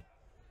option.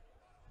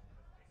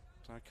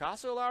 So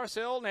Castle Hill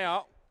RSL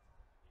now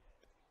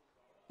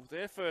with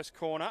their first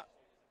corner.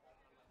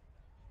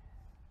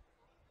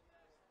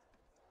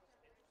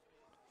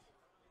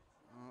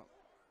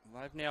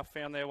 They've now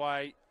found their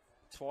way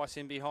twice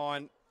in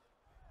behind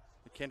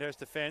the Kenthurst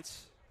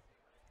defence.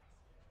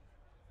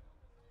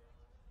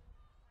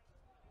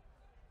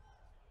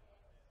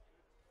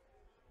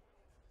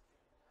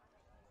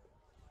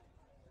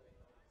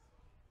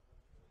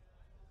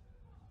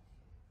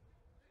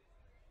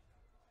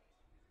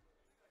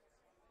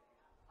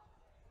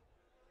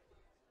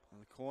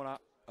 And the corner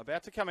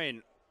about to come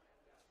in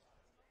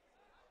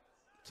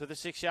to the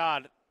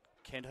 6-yard.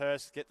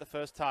 Kenthurst get the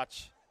first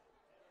touch.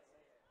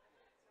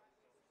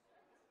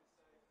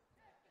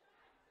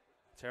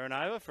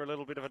 Terranova for a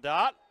little bit of a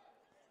dart.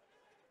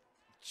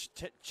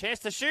 Chance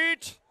to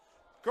shoot.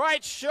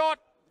 Great shot.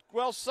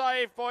 Well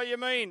saved by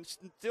Yamin.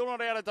 Still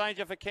not out of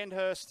danger for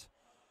Kenthurst.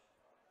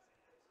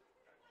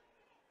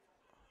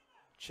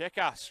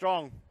 Checker,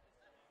 strong.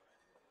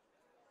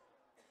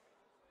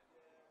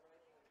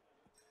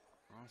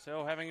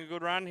 RSL having a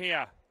good run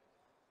here.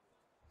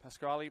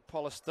 Pasquale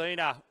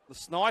Polestina, the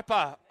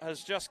sniper,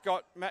 has just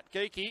got Matt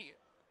Geeky.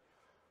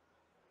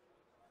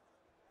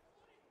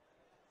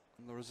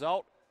 And the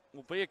result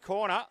will be a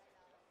corner.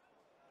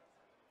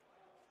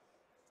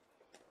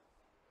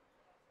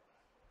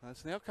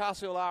 It's now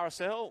Castle Hill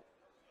RSL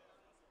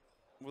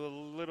with a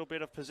little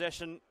bit of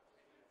possession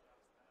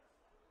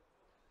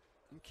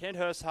in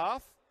Kenthurst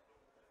half.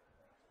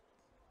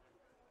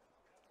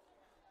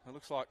 It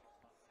looks like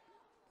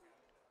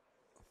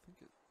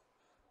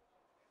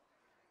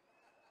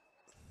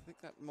I think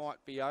that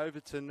might be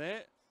Overton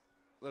there.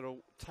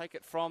 That'll take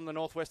it from the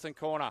northwestern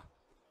corner.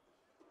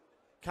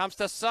 Comes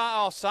to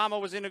Sama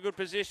was in a good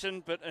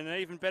position, but an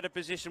even better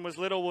position was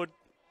Littlewood.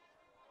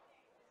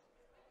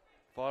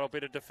 Vital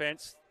bit of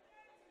defence.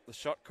 The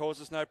shot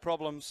causes no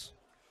problems.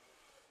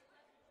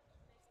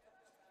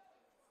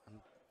 And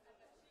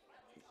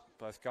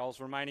both goals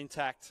remain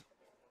intact.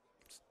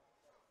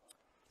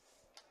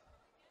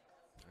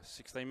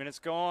 16 minutes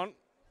gone.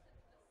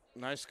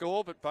 No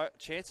score, but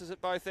chances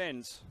at both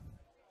ends.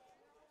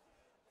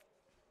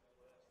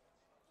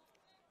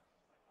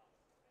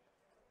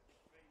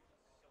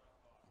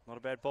 Not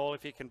a bad ball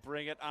if he can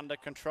bring it under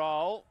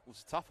control. It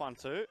was a tough one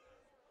too.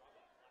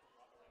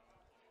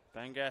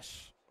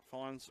 Bangash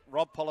finds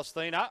Rob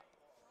Polestina.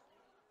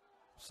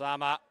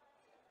 Sama.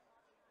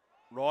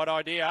 Right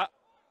idea.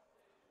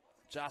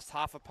 Just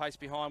half a pace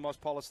behind was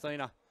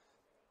Polestina.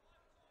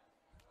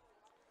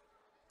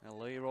 Now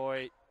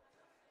Leroy.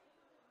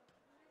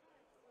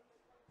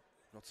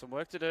 Got some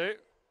work to do.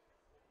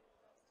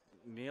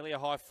 Nearly a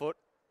high foot.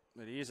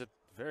 But he is a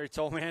very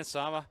tall man,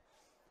 Sama.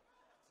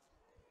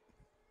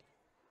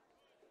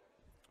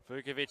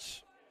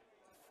 Vukovic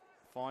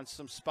finds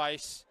some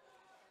space.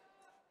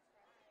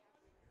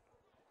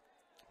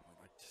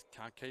 Just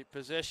can't keep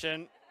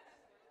possession.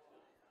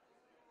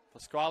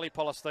 Pasquale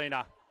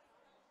Polestina.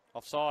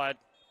 Offside.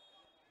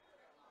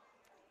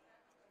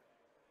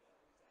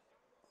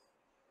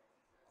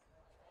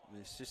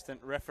 The assistant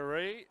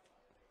referee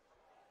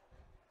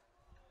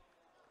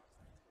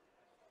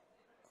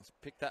has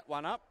picked that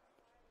one up.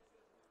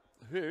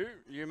 Who,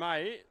 you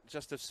may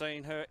just have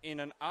seen her in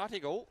an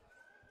article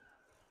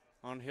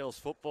on Hills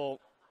Football.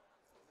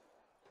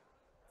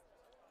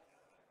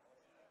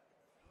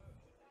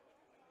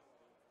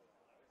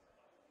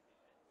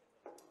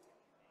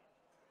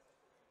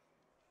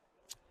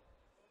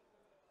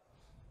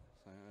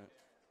 So,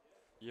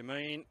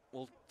 Yamin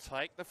will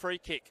take the free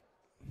kick.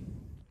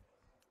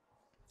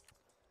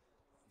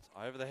 It's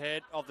over the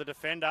head of the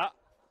defender.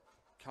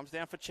 Comes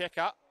down for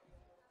Checker.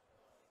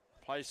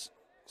 Plays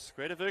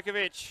square to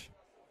Vukovic.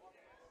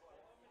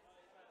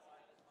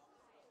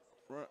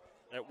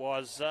 It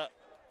was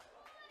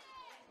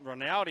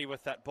Ronaldo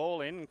with that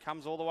ball in and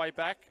comes all the way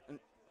back and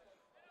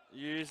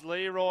used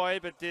Leroy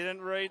but didn't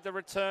read the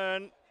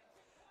return.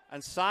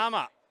 And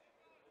Sama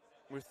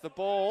with the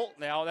ball.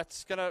 Now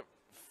that's going to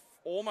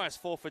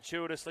almost fall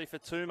fortuitously for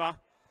Tuma.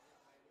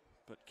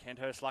 But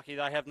Kenthurst lucky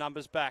they have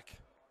numbers back.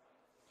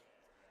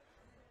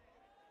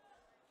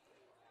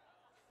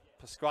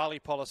 Pasquale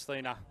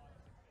Polestina.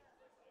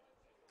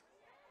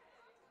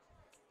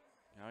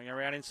 Going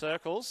around in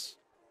circles.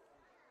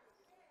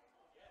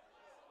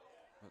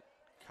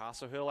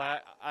 Castle Hill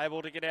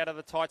able to get out of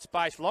the tight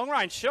space. Long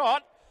range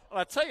shot. And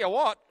I tell you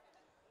what,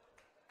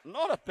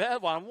 not a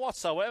bad one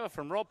whatsoever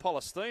from Rob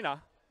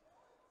Polestina.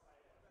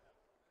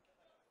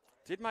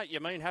 Did make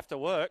Yamin have to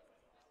work.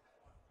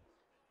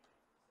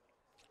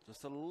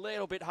 Just a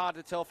little bit hard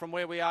to tell from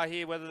where we are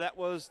here whether that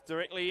was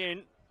directly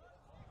in.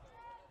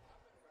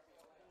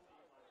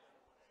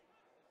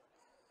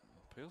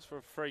 Appeals for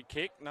a free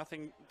kick.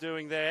 Nothing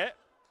doing there.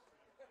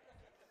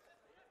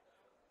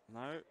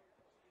 No.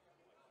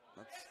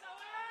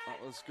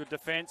 That was good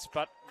defence,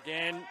 but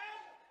again,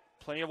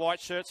 plenty of white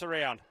shirts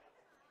around.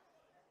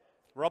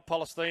 Rob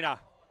Polestina.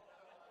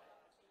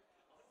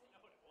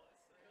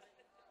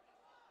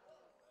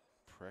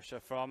 Pressure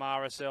from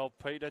RSL.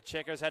 Peter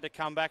Checkers had to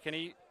come back and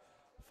he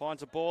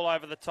finds a ball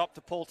over the top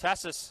to Paul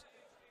Tassis,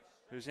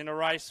 who's in a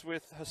race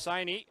with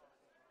Hosseini.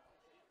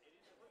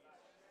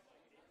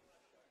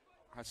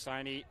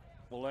 Hosseini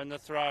will earn the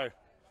throw.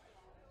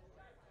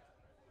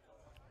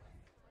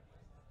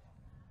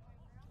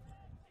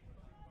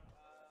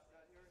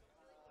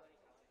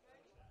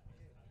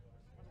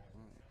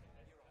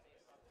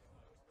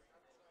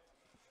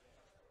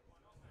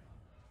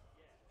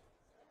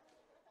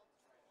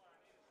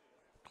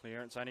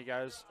 Clearance only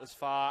goes as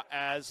far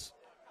as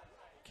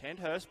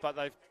Kenthurst, but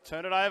they've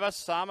turned it over.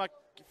 Sama,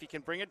 if he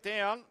can bring it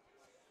down,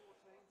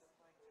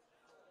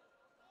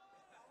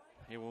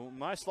 he will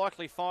most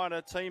likely find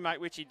a teammate,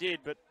 which he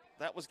did, but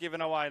that was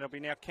given away. It'll be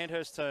now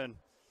Kenthurst's turn.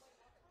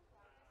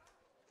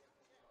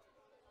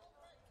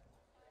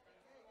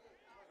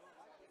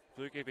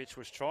 Vukovic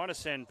was trying to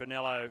send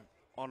Bonello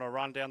on a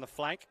run down the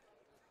flank.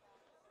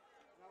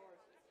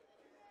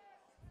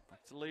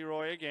 Back to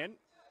Leroy again.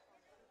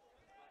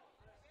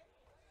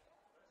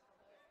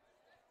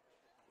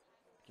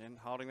 Again,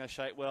 holding their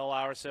shape well,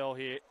 RSL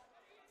here.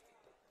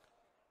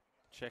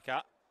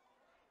 Checker.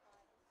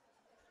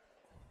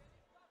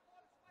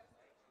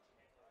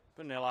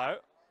 Bonello.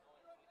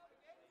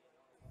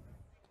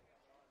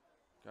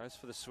 Goes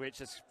for the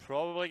switch. It's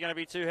probably going to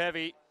be too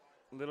heavy.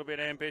 A little bit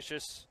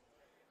ambitious.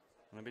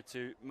 A bit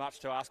too much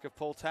to ask of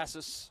Paul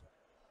Tassis.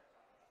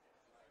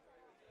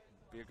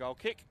 Be a goal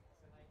kick.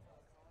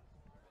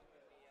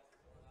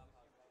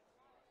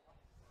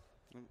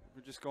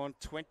 We've just gone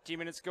 20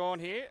 minutes gone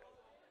here.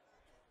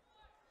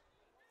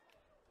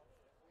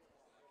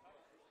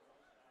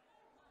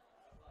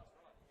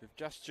 If you've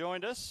just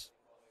joined us,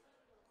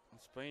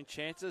 it's been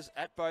chances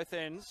at both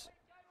ends.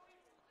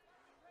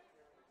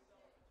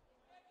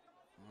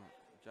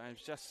 James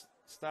just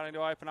starting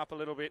to open up a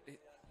little bit.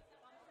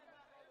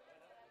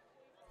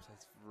 So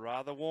it's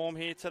rather warm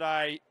here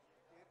today.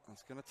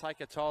 It's going to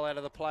take a toll out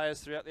of the players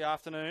throughout the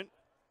afternoon.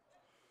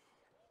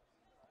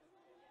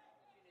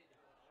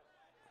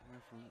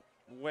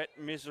 From wet,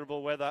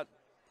 miserable weather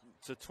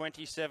to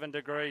 27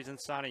 degrees and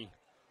sunny.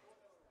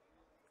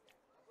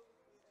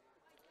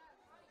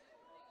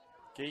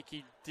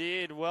 Geeky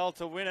did well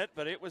to win it,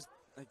 but it was,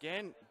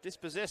 again,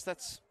 dispossessed.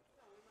 That's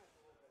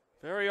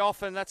very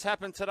often that's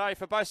happened today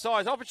for both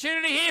sides.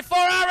 Opportunity here for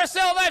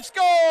RSL. They've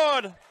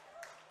scored.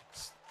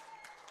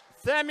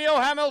 Samuel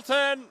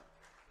Hamilton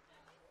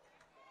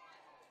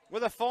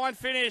with a fine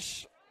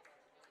finish.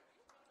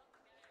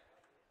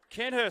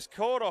 Kenthurst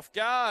caught off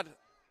guard.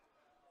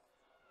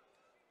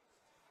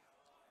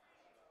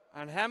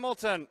 And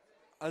Hamilton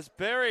has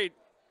buried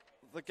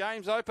the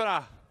game's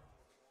opener.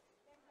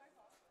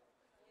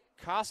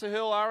 Castle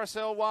Hill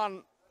RSL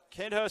 1,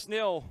 Kenthurst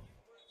 0.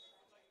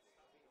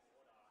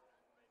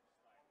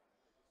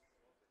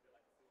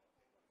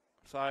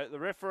 So the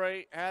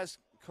referee has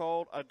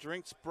called a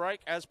drinks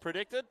break as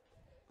predicted.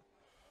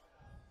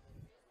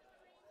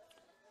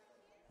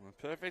 A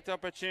perfect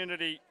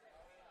opportunity.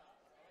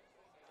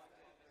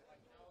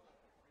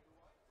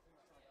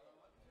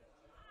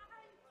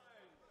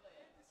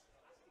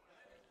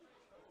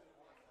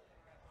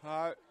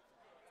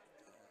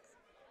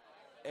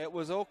 It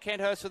was all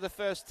Kenthurst for the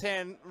first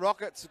 10.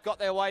 Rockets got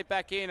their way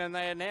back in and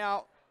they are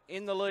now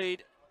in the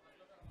lead.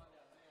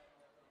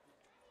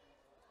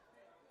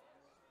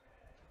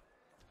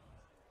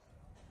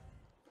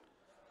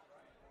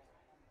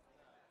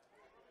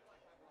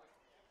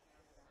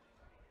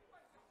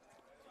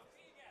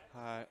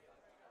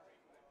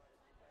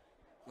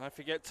 Don't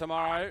forget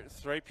tomorrow,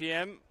 3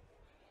 p.m,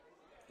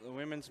 the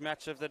women's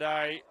match of the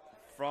day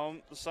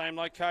from the same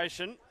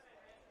location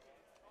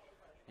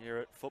here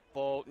at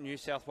Football New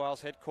South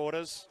Wales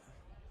headquarters.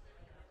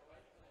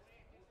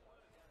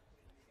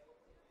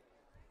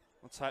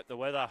 Let's hope the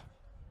weather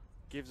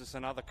gives us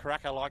another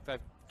cracker like they've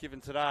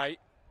given today.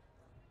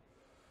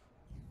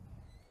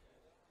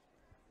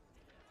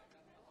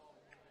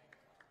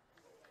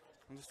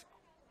 And just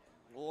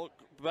look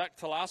back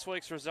to last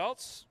week's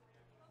results.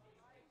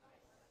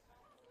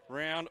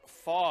 Round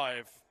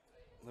 5,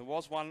 there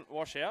was one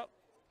washout.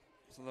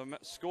 So the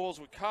scores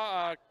were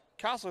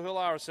Castle Hill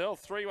RSL,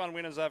 3-1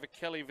 winners over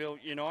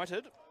Kellyville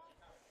United. It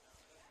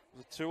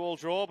was a 2-2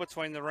 draw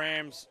between the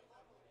Rams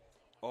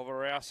of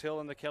Rouse Hill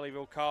and the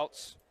Kellyville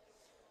Colts.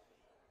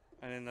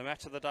 And in the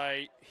match of the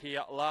day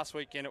here last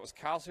weekend, it was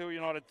Castle Hill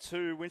United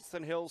 2,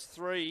 Winston Hills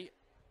 3.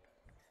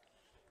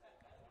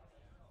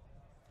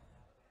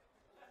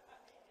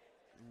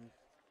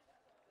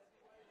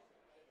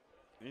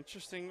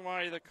 Interesting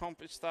way the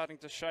comp is starting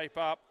to shape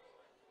up.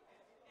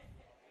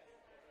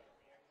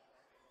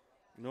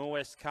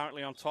 Norwest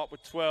currently on top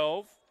with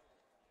 12.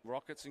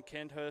 Rockets and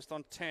Kenthurst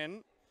on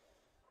 10.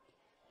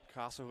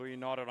 Castle Hill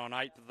United on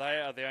 8. They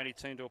are the only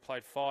team to have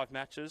played 5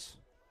 matches.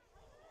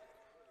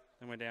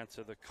 Then we're down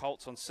to the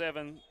Colts on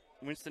 7.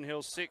 Winston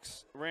Hills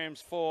 6.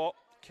 Rams 4.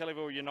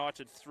 Kellyville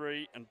United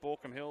 3. And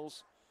Borkham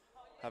Hills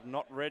have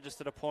not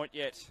registered a point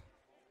yet.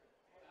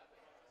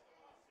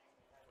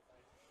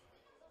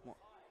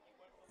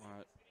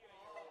 Right.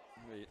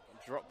 The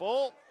drop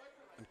ball.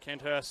 And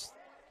Kenthurst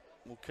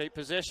will keep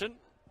possession.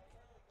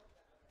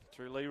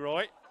 Through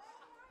Leroy.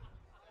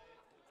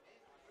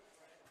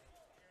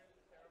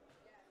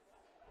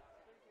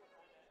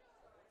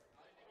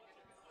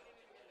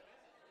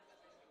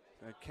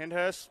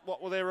 Kenthurst,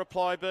 what will their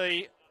reply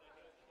be?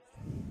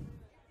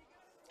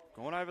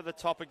 Going over the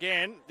top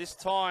again. This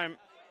time,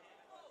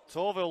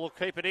 Torville will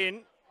keep it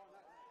in.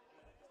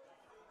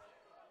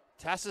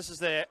 Tassis is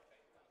there.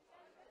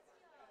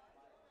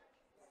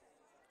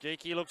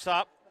 Geeky looks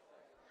up.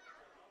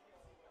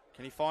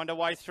 Can he find a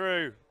way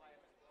through?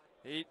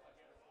 He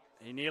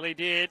nearly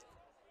did.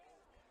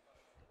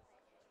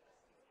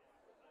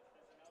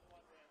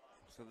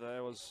 So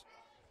there was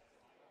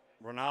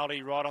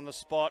Rinaldi right on the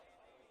spot.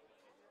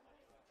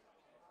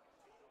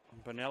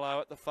 And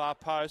Bonello at the far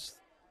post.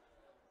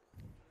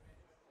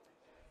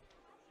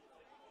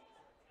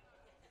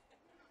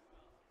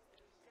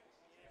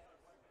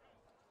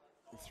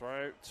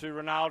 Throw to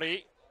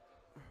Rinaldi.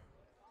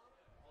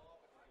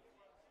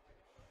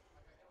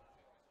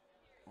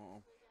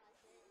 Oh,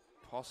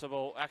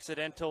 possible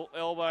accidental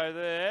elbow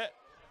there.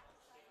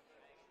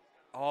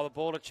 Oh, the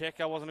ball to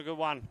Checker wasn't a good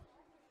one.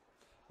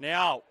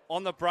 Now,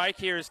 on the break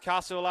here is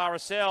Castle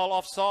RSL.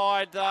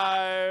 Offside,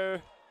 though.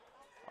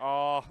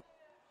 Oh,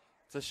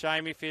 it's a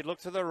shame. If he'd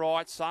looked to the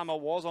right, Summer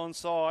was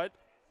onside.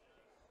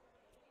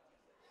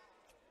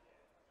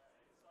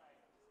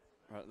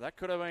 Right, that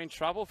could have been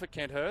trouble for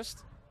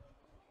Kenthurst.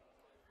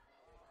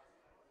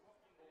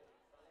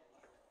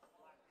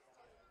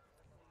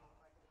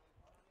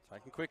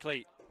 Taken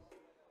quickly.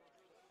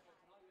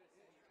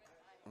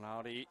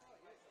 Rinaldi.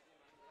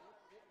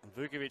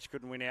 Vukovic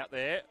couldn't win out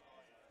there.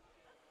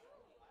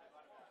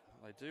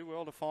 They do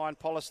well to find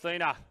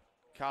Polystina.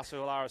 Castle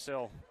Hill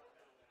RSL.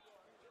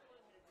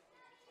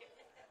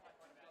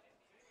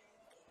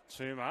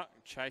 Tuma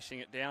chasing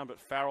it down, but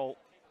Farrell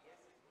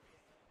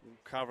will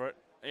cover it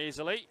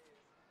easily.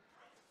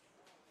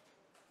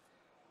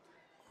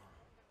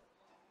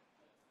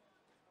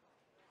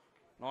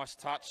 Nice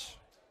touch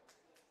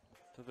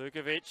to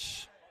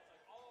Vukovic.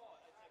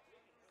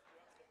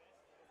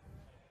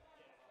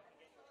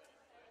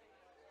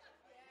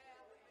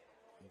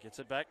 Gets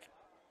it back.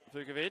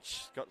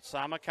 Vukovic got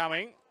Sama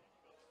coming.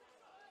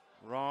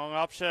 Wrong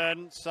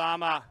option.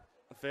 Sama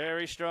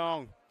very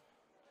strong.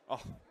 Oh,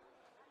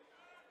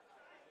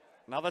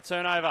 another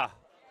turnover.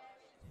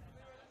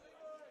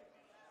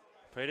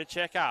 Peter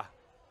Checker.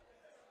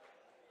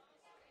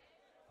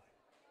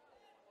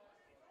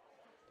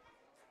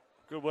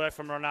 Good work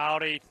from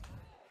Ronaldo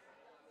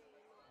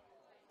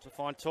to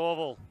find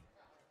Torval.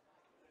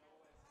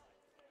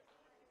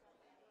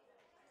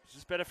 This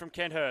is better from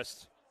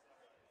Kenthurst.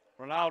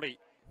 Ronaldo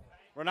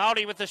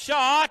with the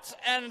shot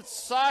and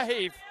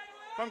save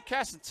from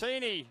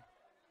Casantini.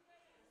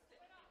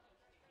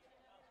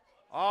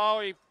 Oh,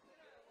 he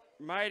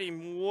made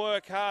him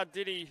work hard,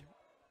 did he?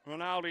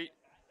 Ronaldo.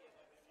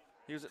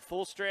 He was at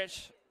full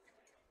stretch.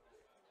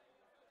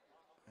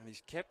 And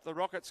he's kept the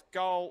Rockets'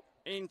 goal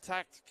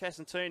intact,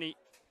 Casantini.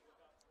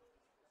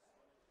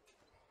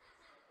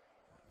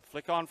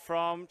 Flick on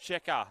from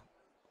Checker.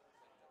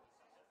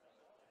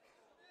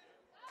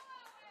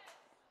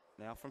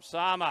 Now from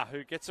Sama,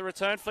 who gets a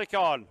return flick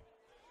on.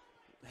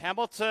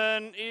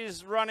 Hamilton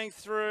is running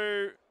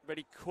through, but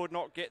he could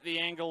not get the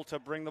angle to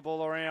bring the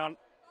ball around.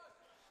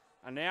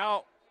 And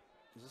now,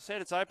 as I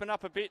said, it's opened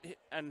up a bit,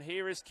 and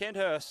here is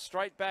Kenthurst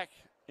straight back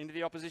into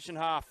the opposition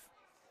half.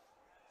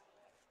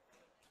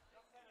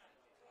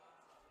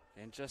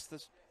 And just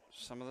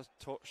some of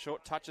the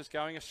short touches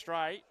going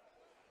astray.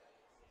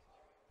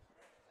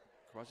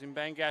 Crossing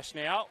Bangash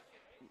now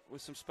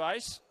with some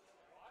space.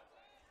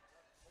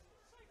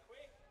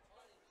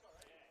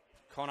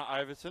 Connor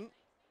Overton.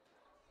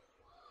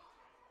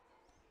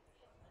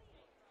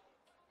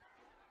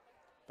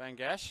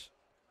 Bangash.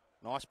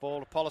 Nice ball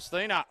to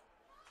Polostina.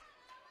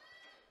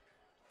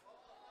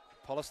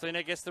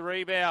 Polostina gets the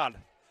rebound.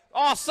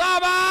 Oh,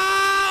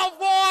 Sama!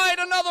 Wide,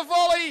 another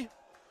volley!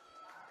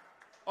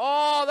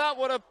 Oh, that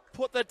would have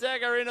put the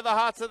dagger into the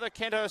hearts of the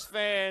Kenthurst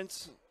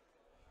fans.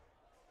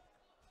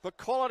 But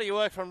quality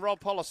work from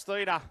Rob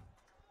Polostina.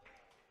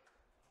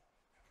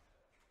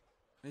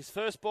 His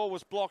first ball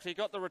was blocked. He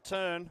got the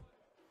return.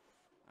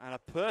 And a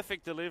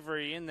perfect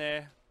delivery in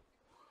there.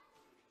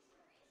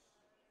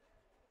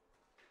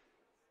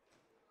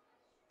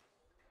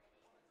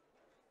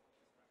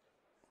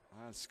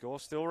 And score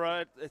still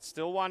right. It's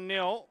still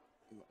 1-0.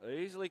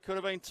 Easily could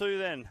have been 2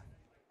 then.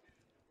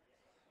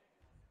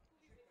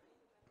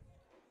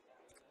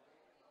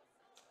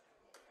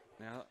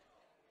 Now,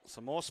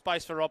 some more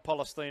space for Rob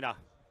Polostina.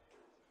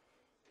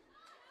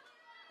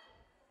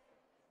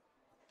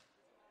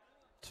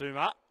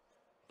 Tuma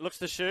looks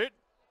to shoot.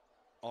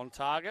 On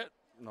target.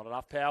 Not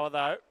enough power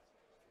though.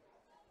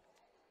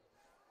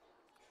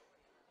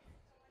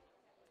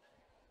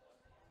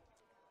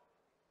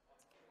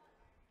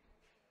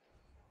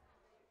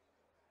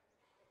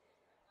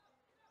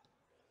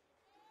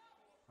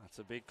 That's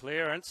a big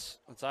clearance.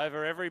 It's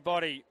over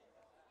everybody.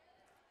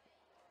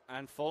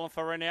 And falling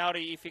for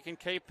Rinaldi if he can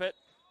keep it.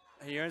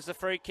 He earns the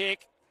free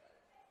kick.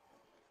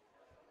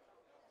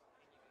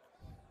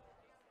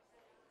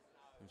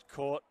 He's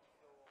caught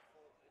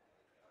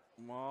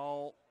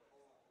while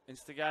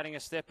instigating a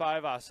step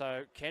over.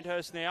 So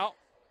Kenthurst now.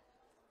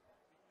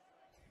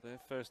 Their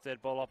first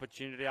dead ball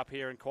opportunity up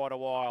here in quite a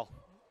while.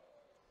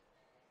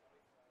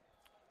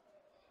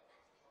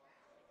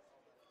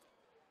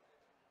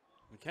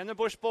 And can the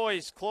Bush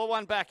boys claw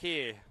one back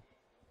here?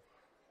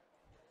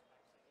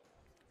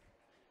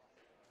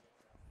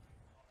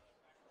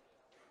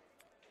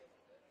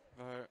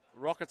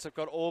 Rockets have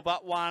got all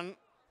but one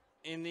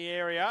in the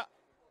area.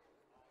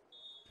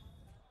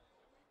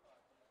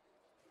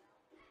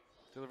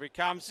 Delivery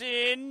comes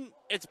in.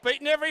 It's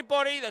beaten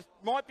everybody. That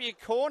might be a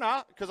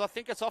corner because I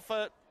think it's off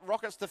a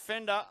Rockets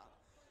defender.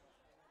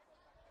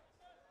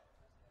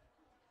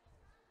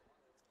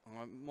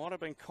 It might have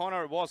been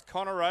Connor. It was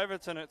Connor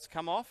Overton. It's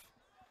come off.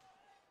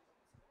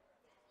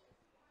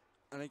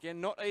 And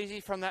again, not easy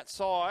from that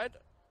side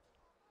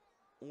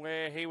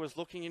where he was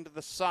looking into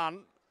the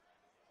sun.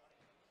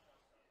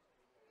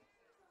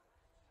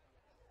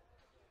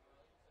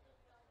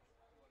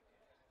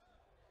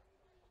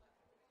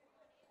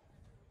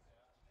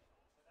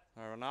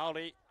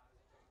 Ronaldo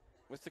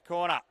with the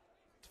corner.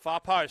 Far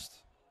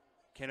post.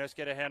 Kenthurst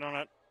get a hand on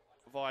it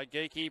via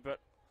Geeky, but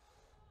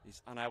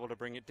he's unable to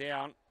bring it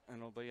down, and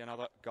it'll be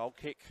another goal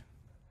kick.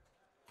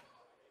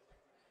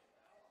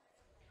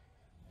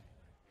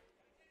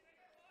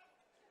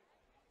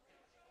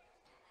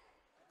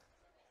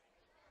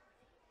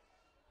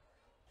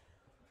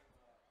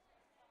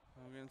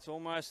 It's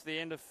almost the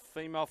end of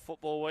Female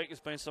Football Week. There's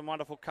been some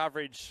wonderful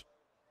coverage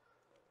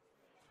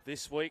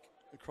this week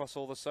across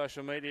all the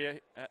social media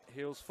at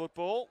Hills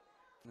Football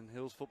and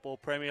Hills Football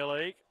Premier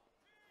League.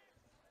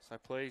 So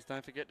please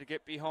don't forget to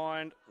get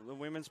behind the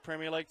Women's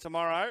Premier League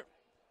tomorrow.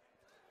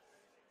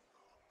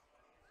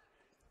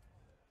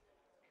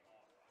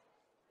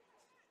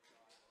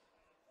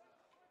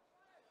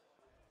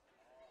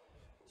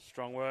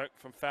 Strong work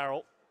from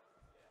Farrell.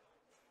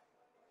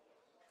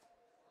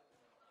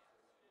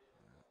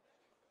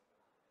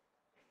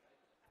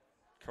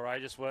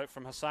 Courageous work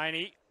from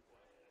Hosseini.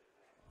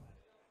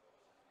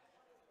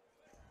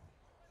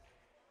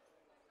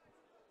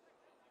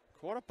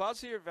 Quite a buzz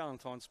here at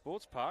Valentine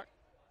Sports Park.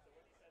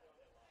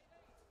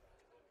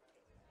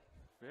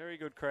 Very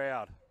good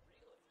crowd.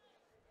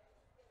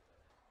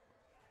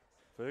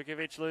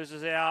 Vukovic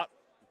loses out.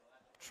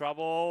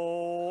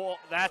 Trouble.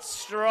 That's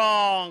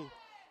strong.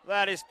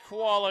 That is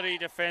quality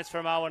defence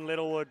from Owen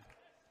Littlewood.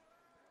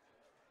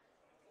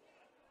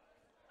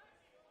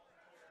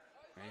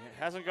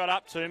 He hasn't got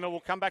up to him, and we'll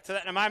come back to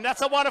that in a moment.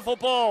 That's a wonderful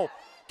ball.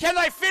 Can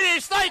they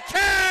finish? They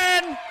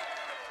can!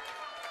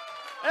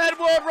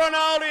 Edward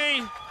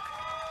Rinaldi.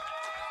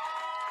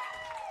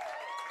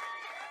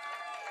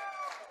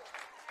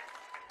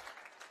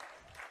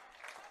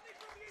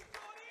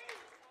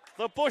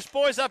 The Bush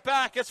boys are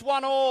back. It's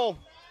 1-1.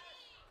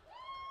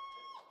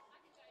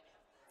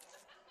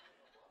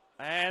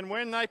 And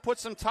when they put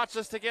some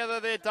touches together,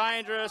 they're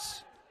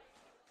dangerous.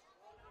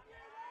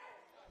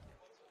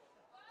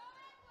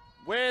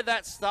 Where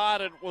that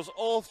started was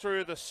all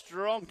through the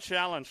strong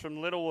challenge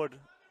from Littlewood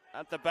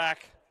at the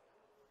back.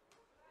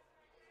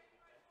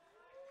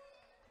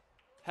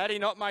 Had he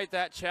not made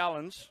that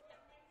challenge,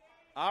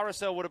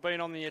 RSL would have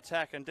been on the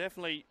attack and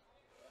definitely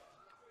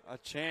a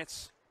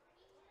chance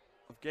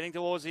of getting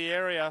towards the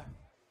area.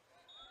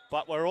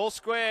 But we're all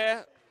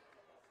square.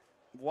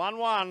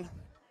 1-1.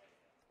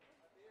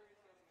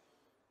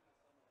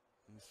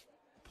 There's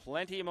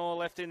plenty more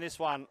left in this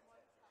one.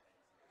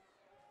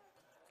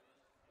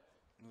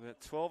 We've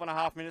got 12 and a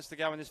half minutes to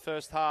go in this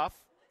first half.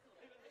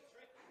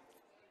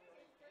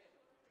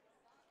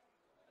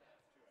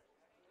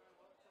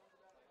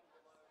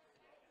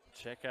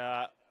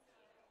 Checker,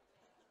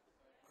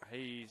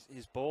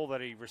 his ball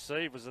that he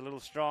received was a little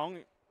strong.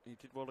 He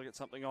did well to get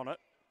something on it.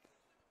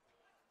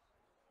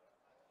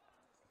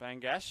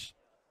 Bangash.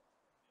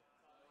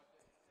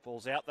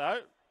 Ball's out though.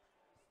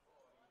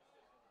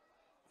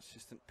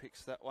 Assistant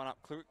picks that one up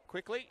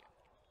quickly.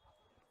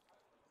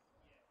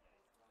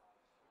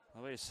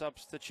 There'll be a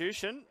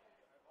substitution.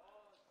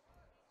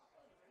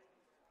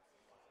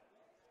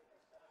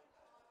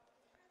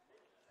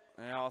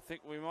 Now I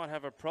think we might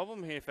have a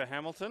problem here for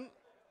Hamilton.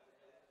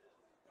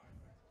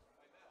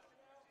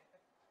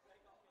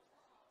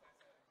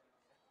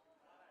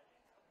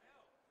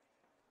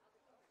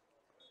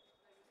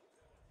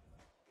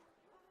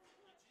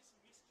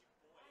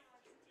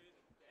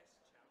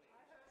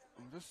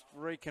 I'll just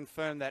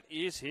reconfirm that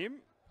is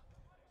him.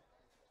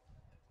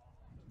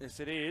 Yes,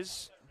 it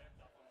is.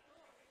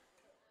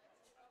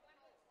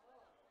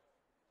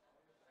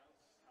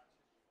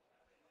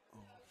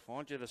 I'll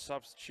find you the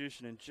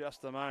substitution in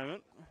just a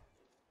moment.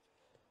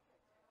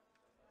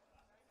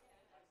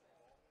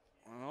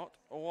 Not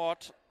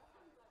what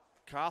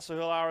Castle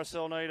Hill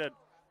RSL needed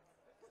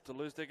to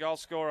lose their goal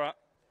scorer.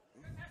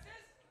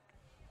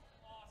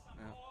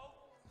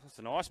 That's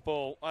a nice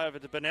ball over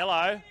to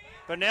Bonello.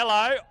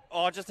 Bonello,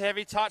 oh, just a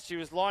heavy touch. He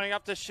was lining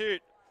up to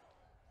shoot.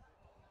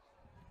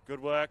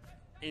 Good work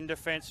in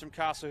defence from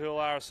Castle Hill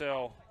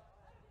RSL.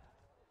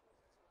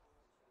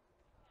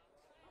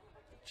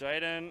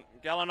 Jaden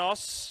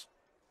Galanos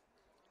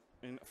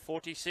in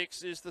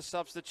 46 is the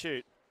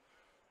substitute.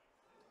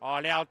 Oh,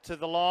 now to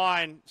the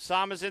line.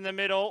 Summers in the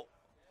middle.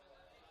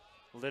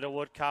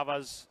 Littlewood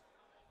covers.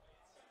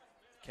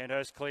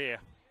 Kenthurst clear.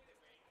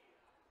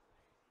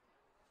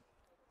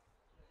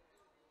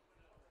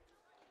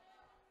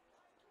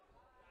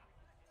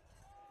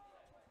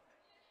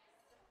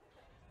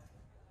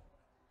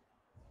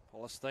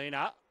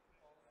 Palestina.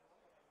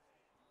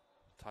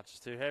 Touch is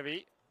too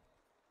heavy.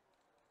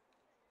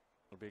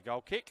 It'll be a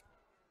goal kick.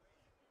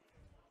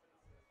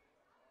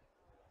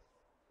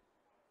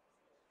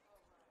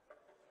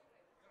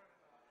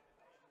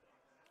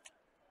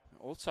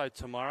 Also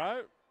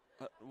tomorrow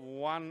at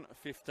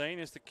 1:15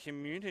 is the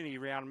community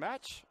round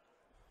match.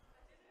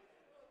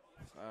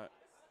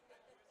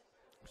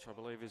 Which I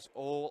believe is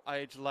all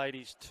age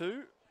ladies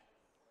too.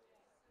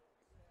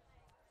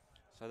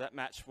 So that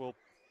match will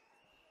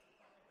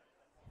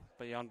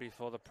be on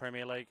before the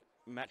Premier League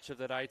match of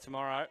the day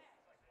tomorrow.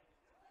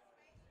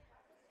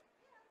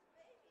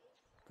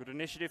 Good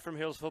initiative from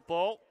Hills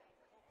Football.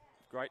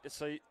 Great to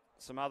see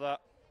some other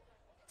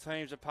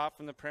teams apart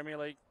from the Premier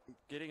League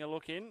getting a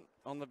look in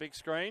on the big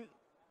screen.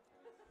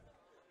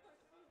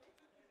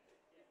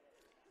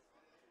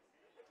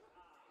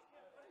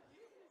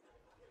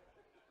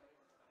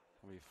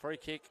 Will be a free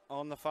kick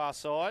on the far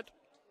side.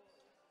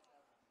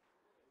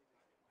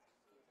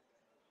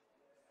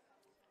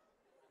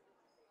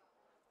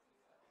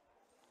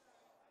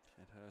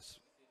 Kenthurst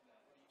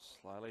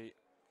slowly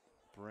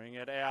bring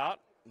it out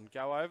and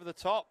go over the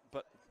top,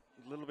 but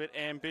a little bit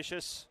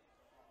ambitious.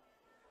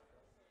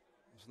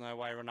 There's no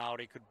way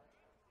Rinaldi could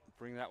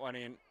bring that one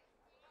in.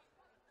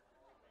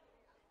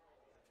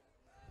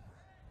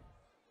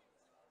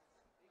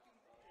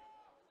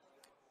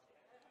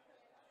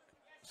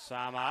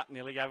 Sama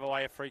nearly gave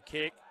away a free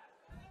kick.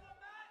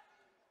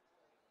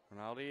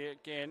 Rinaldi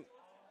again.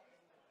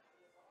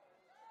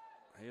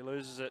 He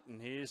loses it, and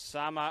here's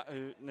Sama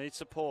who needs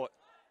support.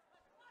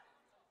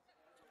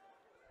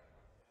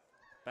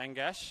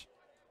 Bangash.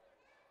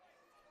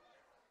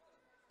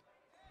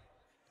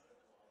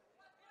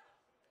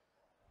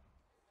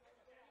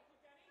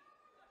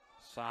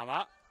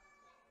 Sama.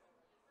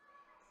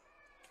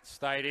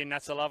 Stayed in.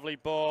 That's a lovely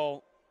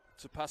ball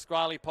to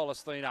Pasquale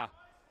Polestina.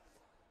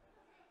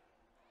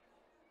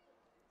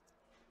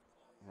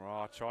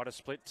 Right, try to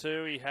split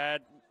two. He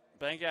had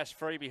Bangash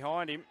free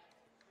behind him.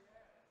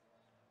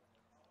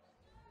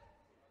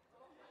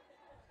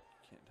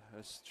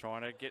 Kenthurst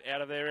trying to get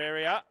out of their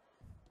area.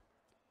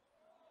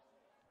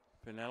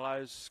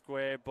 Pinello's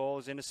square ball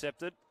is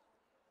intercepted.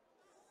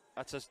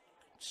 That's a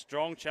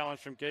strong challenge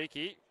from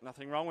Geeky.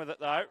 Nothing wrong with it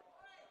though.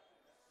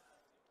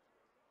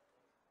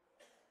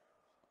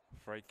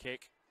 Free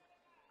kick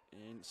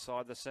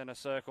inside the centre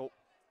circle.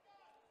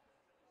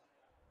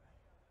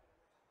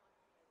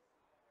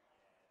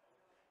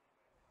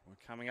 We're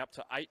coming up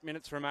to 8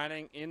 minutes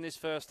remaining in this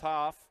first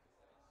half.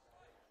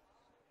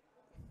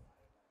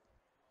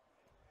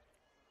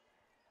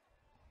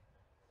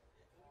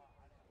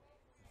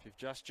 If you've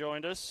just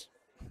joined us,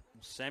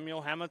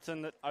 Samuel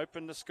Hamilton that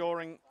opened the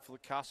scoring for the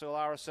Castle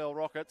RSL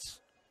Rockets.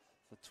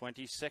 The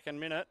 22nd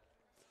minute.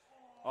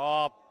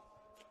 Oh,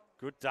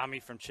 good dummy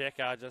from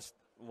Checker, just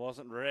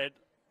wasn't read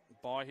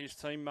by his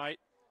teammate.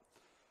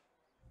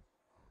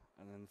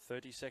 And then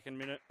 32nd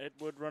minute,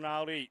 Edward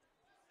Rinaldi.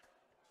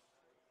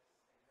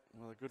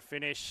 Well, a good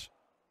finish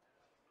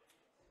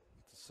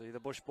to see the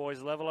Bush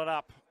boys level it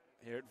up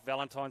here at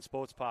Valentine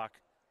Sports Park.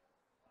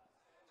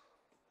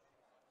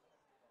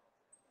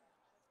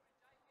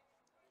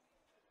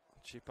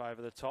 Chip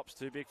over the top's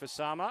too big for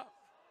Sama.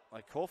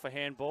 They call for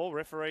handball.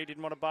 Referee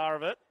didn't want a bar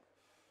of it.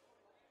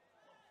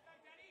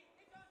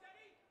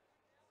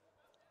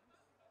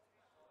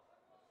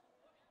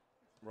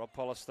 Rob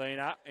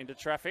Polestina into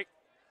traffic.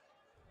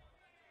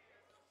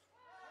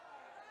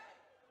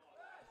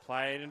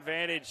 Playing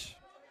advantage,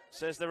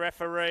 says the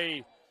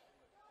referee.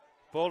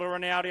 Ball to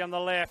Rinaldi on the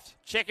left.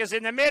 Checkers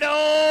in the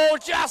middle.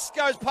 Just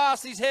goes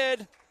past his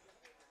head.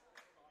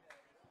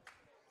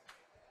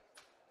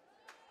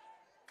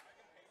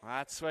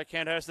 That's where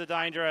Kenthurst are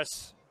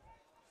dangerous.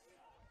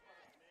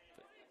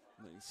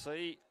 You can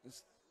see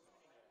this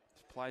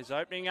play's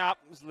opening up.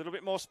 There's a little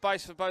bit more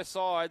space for both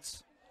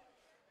sides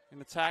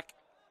in attack.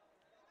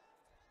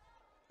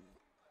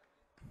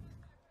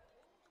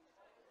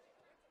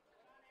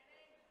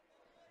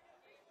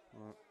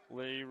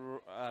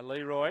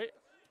 Leroy.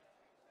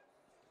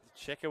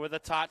 Checker with a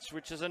touch,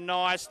 which is a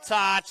nice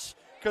touch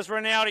because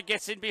Rinaldi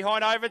gets in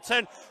behind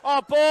Overton.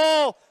 Oh,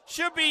 ball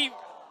should be.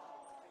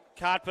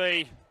 Can't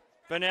be.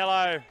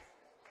 Bonello.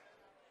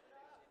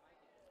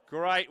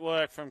 Great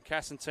work from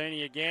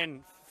Casantini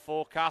again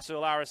for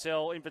Castle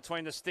RSL in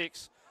between the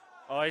sticks.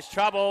 Oh, he's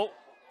trouble.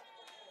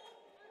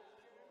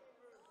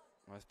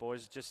 Both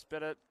boys just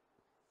better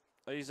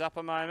ease up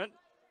a moment.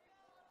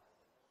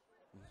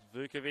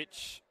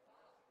 Vukovic.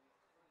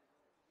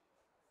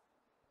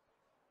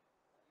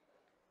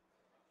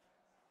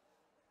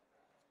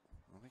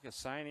 I think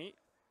Asani.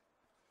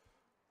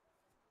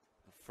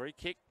 Free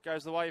kick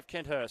goes the way of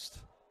Kenthurst.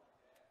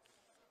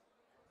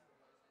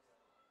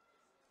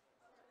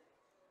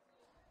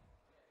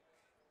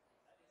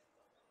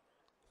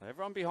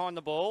 Everyone behind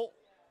the ball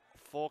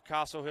for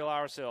Castle Hill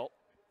RSL.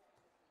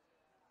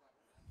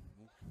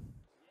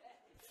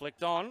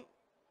 Flicked on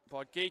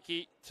by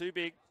Geeky, too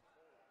big.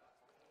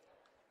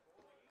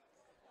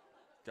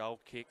 Goal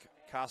kick,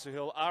 Castle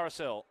Hill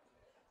RSL.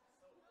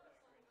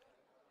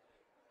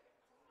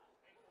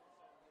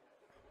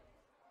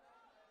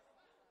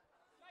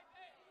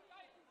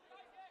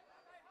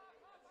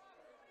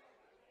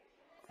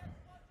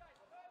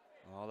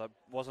 Oh, that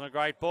wasn't a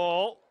great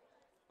ball.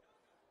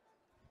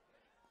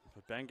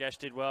 But Bangash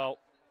did well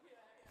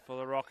for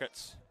the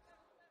Rockets.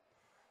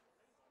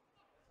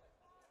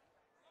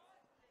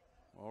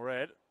 Well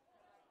read.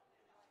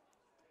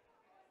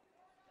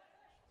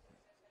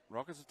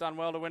 Rockets have done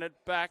well to win it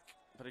back,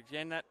 but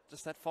again, that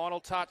final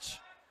touch.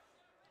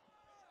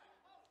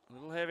 A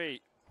little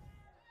heavy.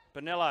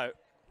 Bonello.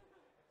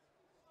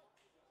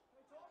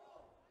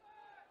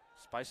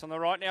 Space on the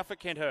right now for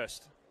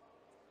Kenthurst.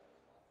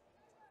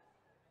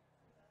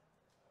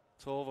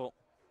 Torval.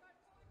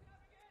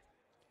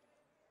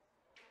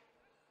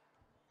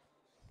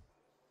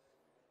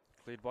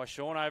 Cleared by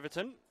Sean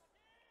Overton.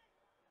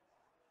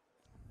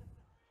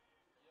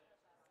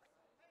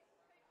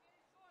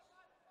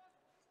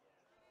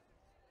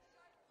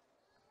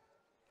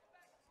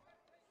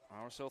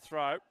 RSL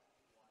throw.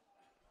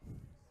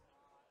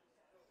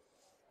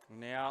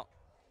 Now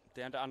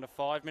down to under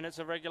 5 minutes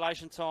of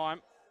regulation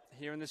time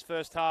here in this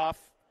first half.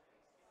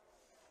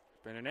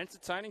 Been an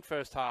entertaining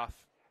first half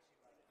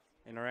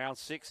in round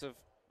 6 of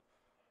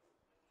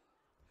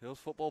Hills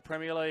Football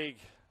Premier League.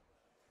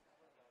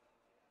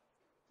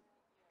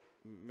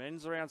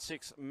 Men's round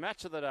 6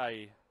 match of the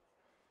day.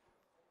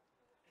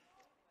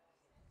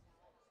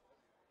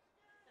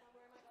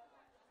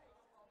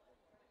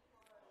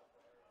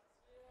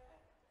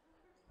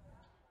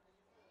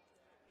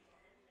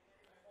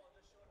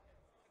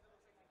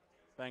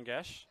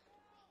 Bangash.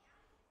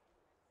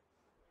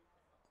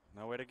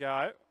 Nowhere to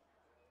go.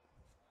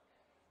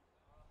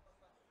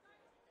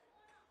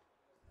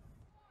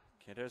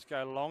 Kenthurst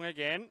go long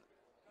again.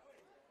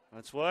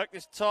 Let's work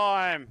this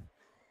time.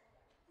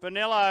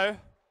 Bonello,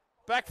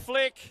 back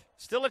flick.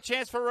 Still a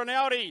chance for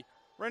Rinaldi.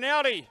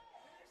 Rinaldi,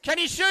 can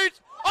he shoot?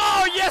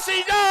 Oh, yes,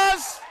 he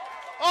does!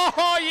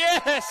 Oh,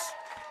 yes!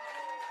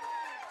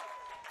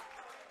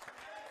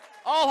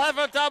 I'll have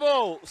a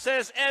double,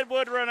 says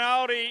Edward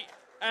Rinaldi.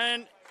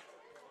 And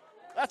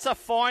that's a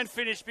fine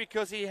finish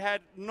because he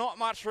had not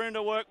much room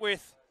to work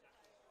with.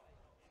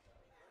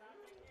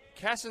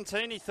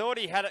 Casantini thought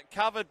he had it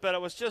covered, but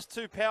it was just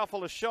too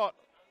powerful a shot.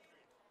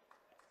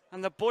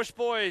 And the Bush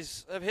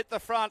boys have hit the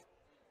front.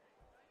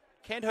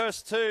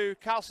 Kenthurst 2,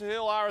 Castle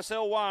Hill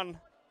RSL 1.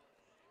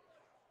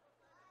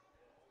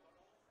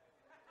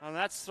 And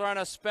that's thrown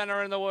a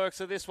spanner in the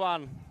works of this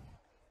one.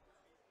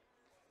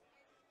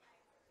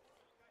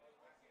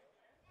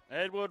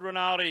 Edward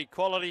Rinaldi,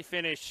 quality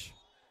finish.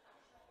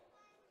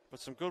 But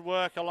some good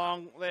work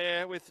along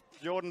there with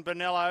Jordan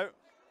Bonello.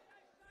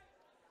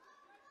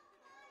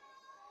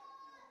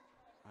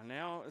 And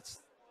now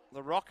it's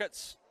the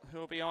Rockets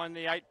who are behind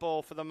the 8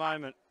 ball for the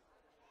moment.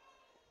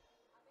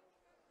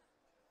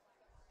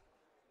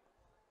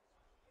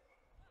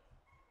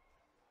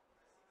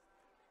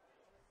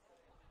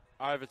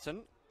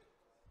 Overton.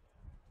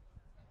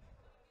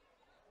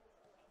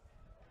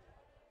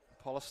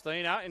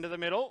 Palestina into the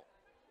middle.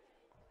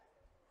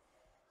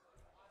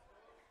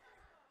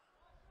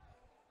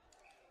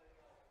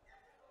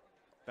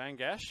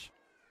 Bangash.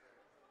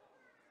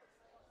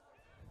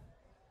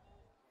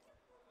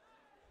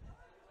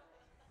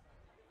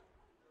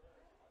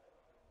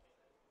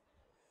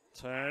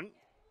 Turn.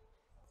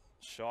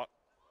 Shot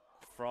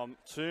from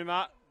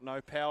Tuma.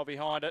 No power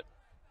behind it.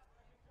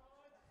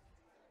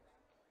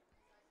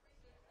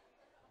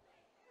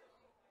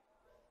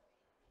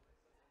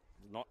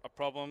 Not a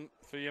problem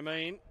for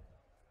Yamin.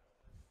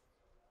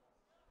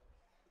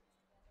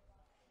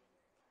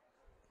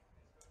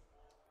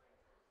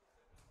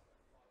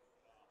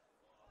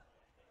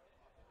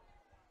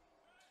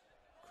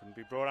 Couldn't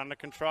be brought under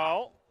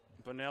control.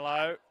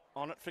 Bonello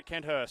on it for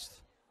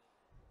Kenthurst.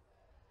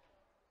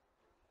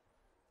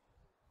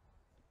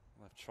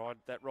 They've tried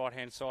that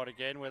right-hand side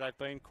again where they've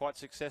been quite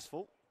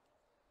successful.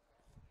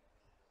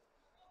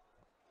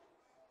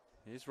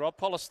 Here's Rob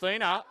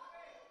Palestina.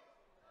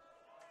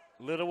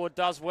 Littlewood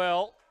does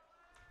well.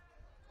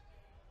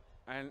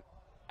 And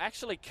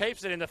actually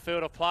keeps it in the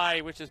field of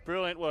play, which is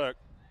brilliant work.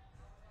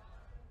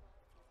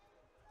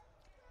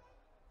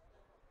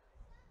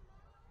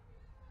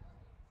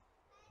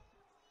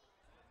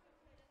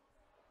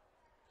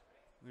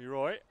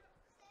 Leroy.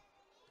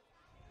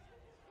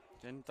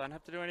 Don't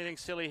have to do anything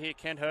silly here,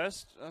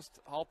 Kenthurst. Just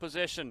hold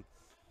possession.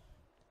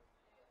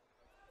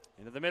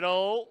 Into the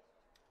middle.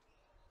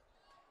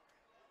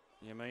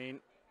 Yamin.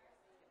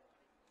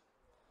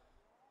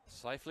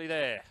 Safely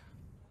there.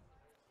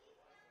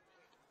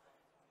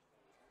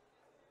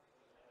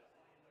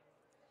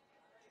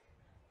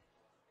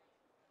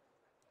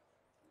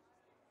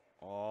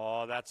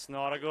 Oh, that's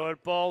not a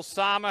good ball.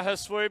 Sama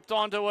has swooped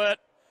onto it.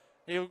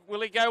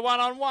 Will he go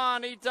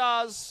one-on-one? He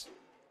does.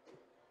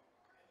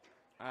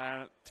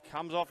 And it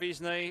comes off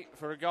his knee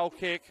for a goal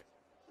kick.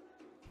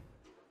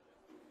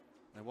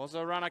 There was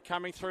a runner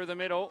coming through the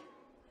middle.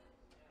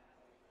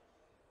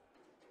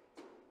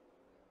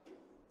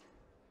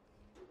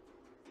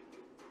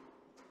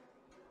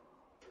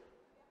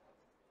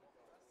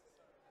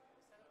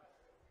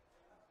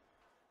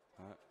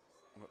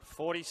 We've got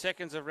 40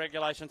 seconds of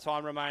regulation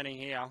time remaining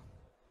here.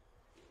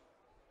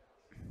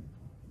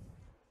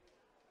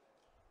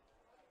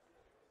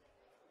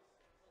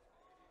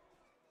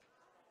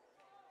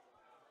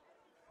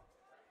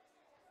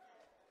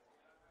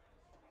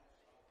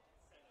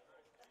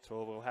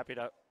 Torville happy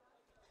to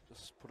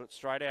just put it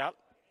straight out.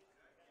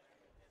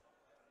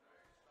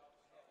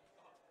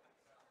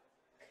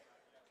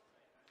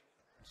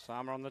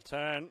 Sama on the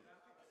turn.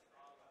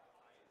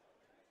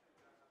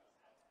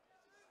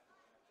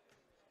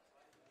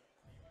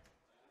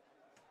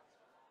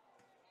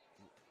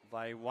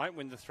 They won't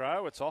win the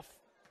throw. It's off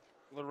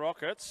the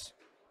Rockets.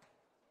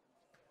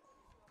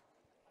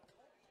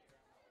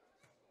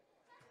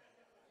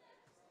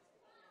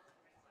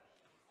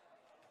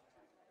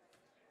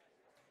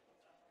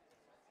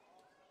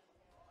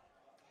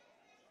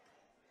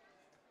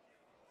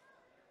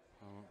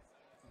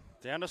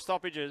 Down to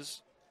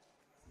stoppages.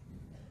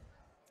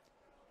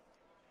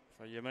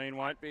 So Yamin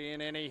won't be in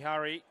any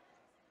hurry.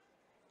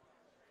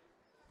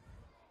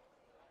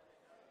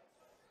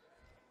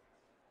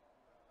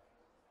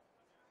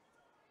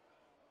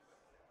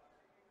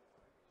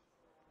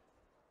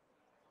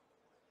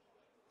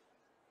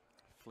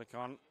 Flick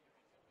on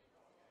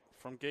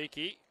from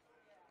Geeky.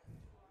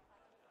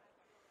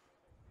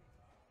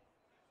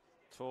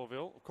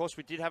 Torville. Of course,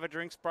 we did have a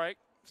drinks break,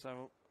 so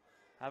we'll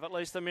have at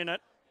least a minute.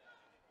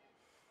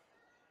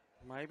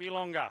 Maybe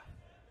longer.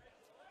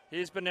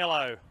 Here's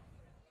Bonello.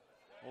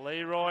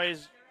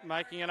 Leroy's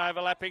making an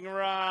overlapping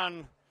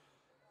run.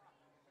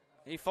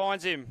 He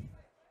finds him.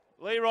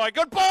 Leroy,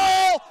 good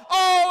ball!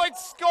 Oh,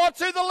 it's gone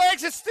to the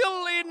legs. It's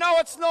still in. No,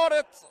 it's not.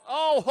 It's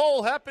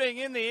all happening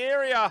in the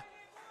area.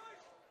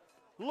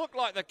 Looked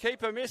like the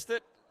keeper missed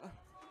it.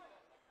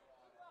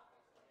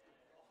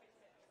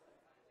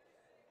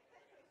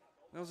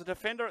 There was a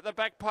defender at the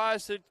back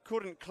post who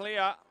couldn't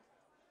clear.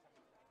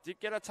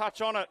 Did get a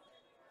touch on it.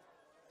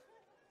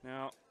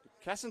 Now,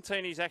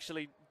 Casantini's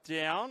actually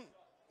down,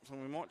 so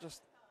we might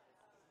just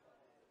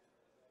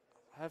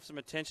have some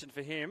attention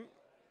for him.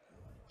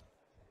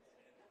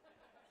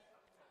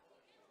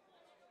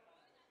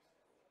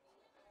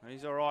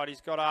 He's all right,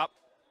 he's got up.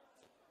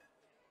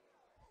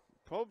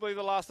 Probably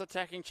the last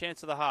attacking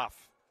chance of the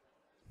half.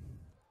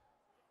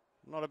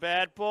 Not a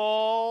bad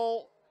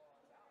ball.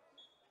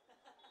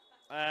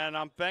 And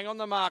I'm bang on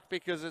the mark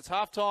because it's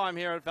half time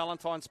here at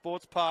Valentine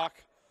Sports Park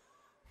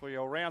for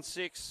your round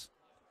 6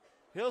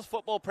 Hills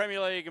Football Premier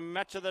League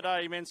Match of the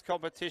Day men's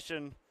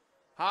competition.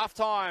 Half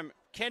time,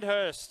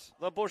 Kenthurst.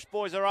 The Bush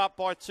boys are up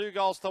by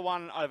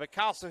 2-1 over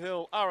Castle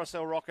Hill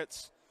RSL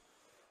Rockets.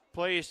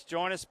 Please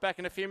join us back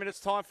in a few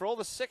minutes' time for all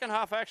the second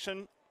half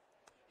action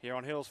here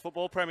on Hills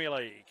Football Premier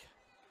League.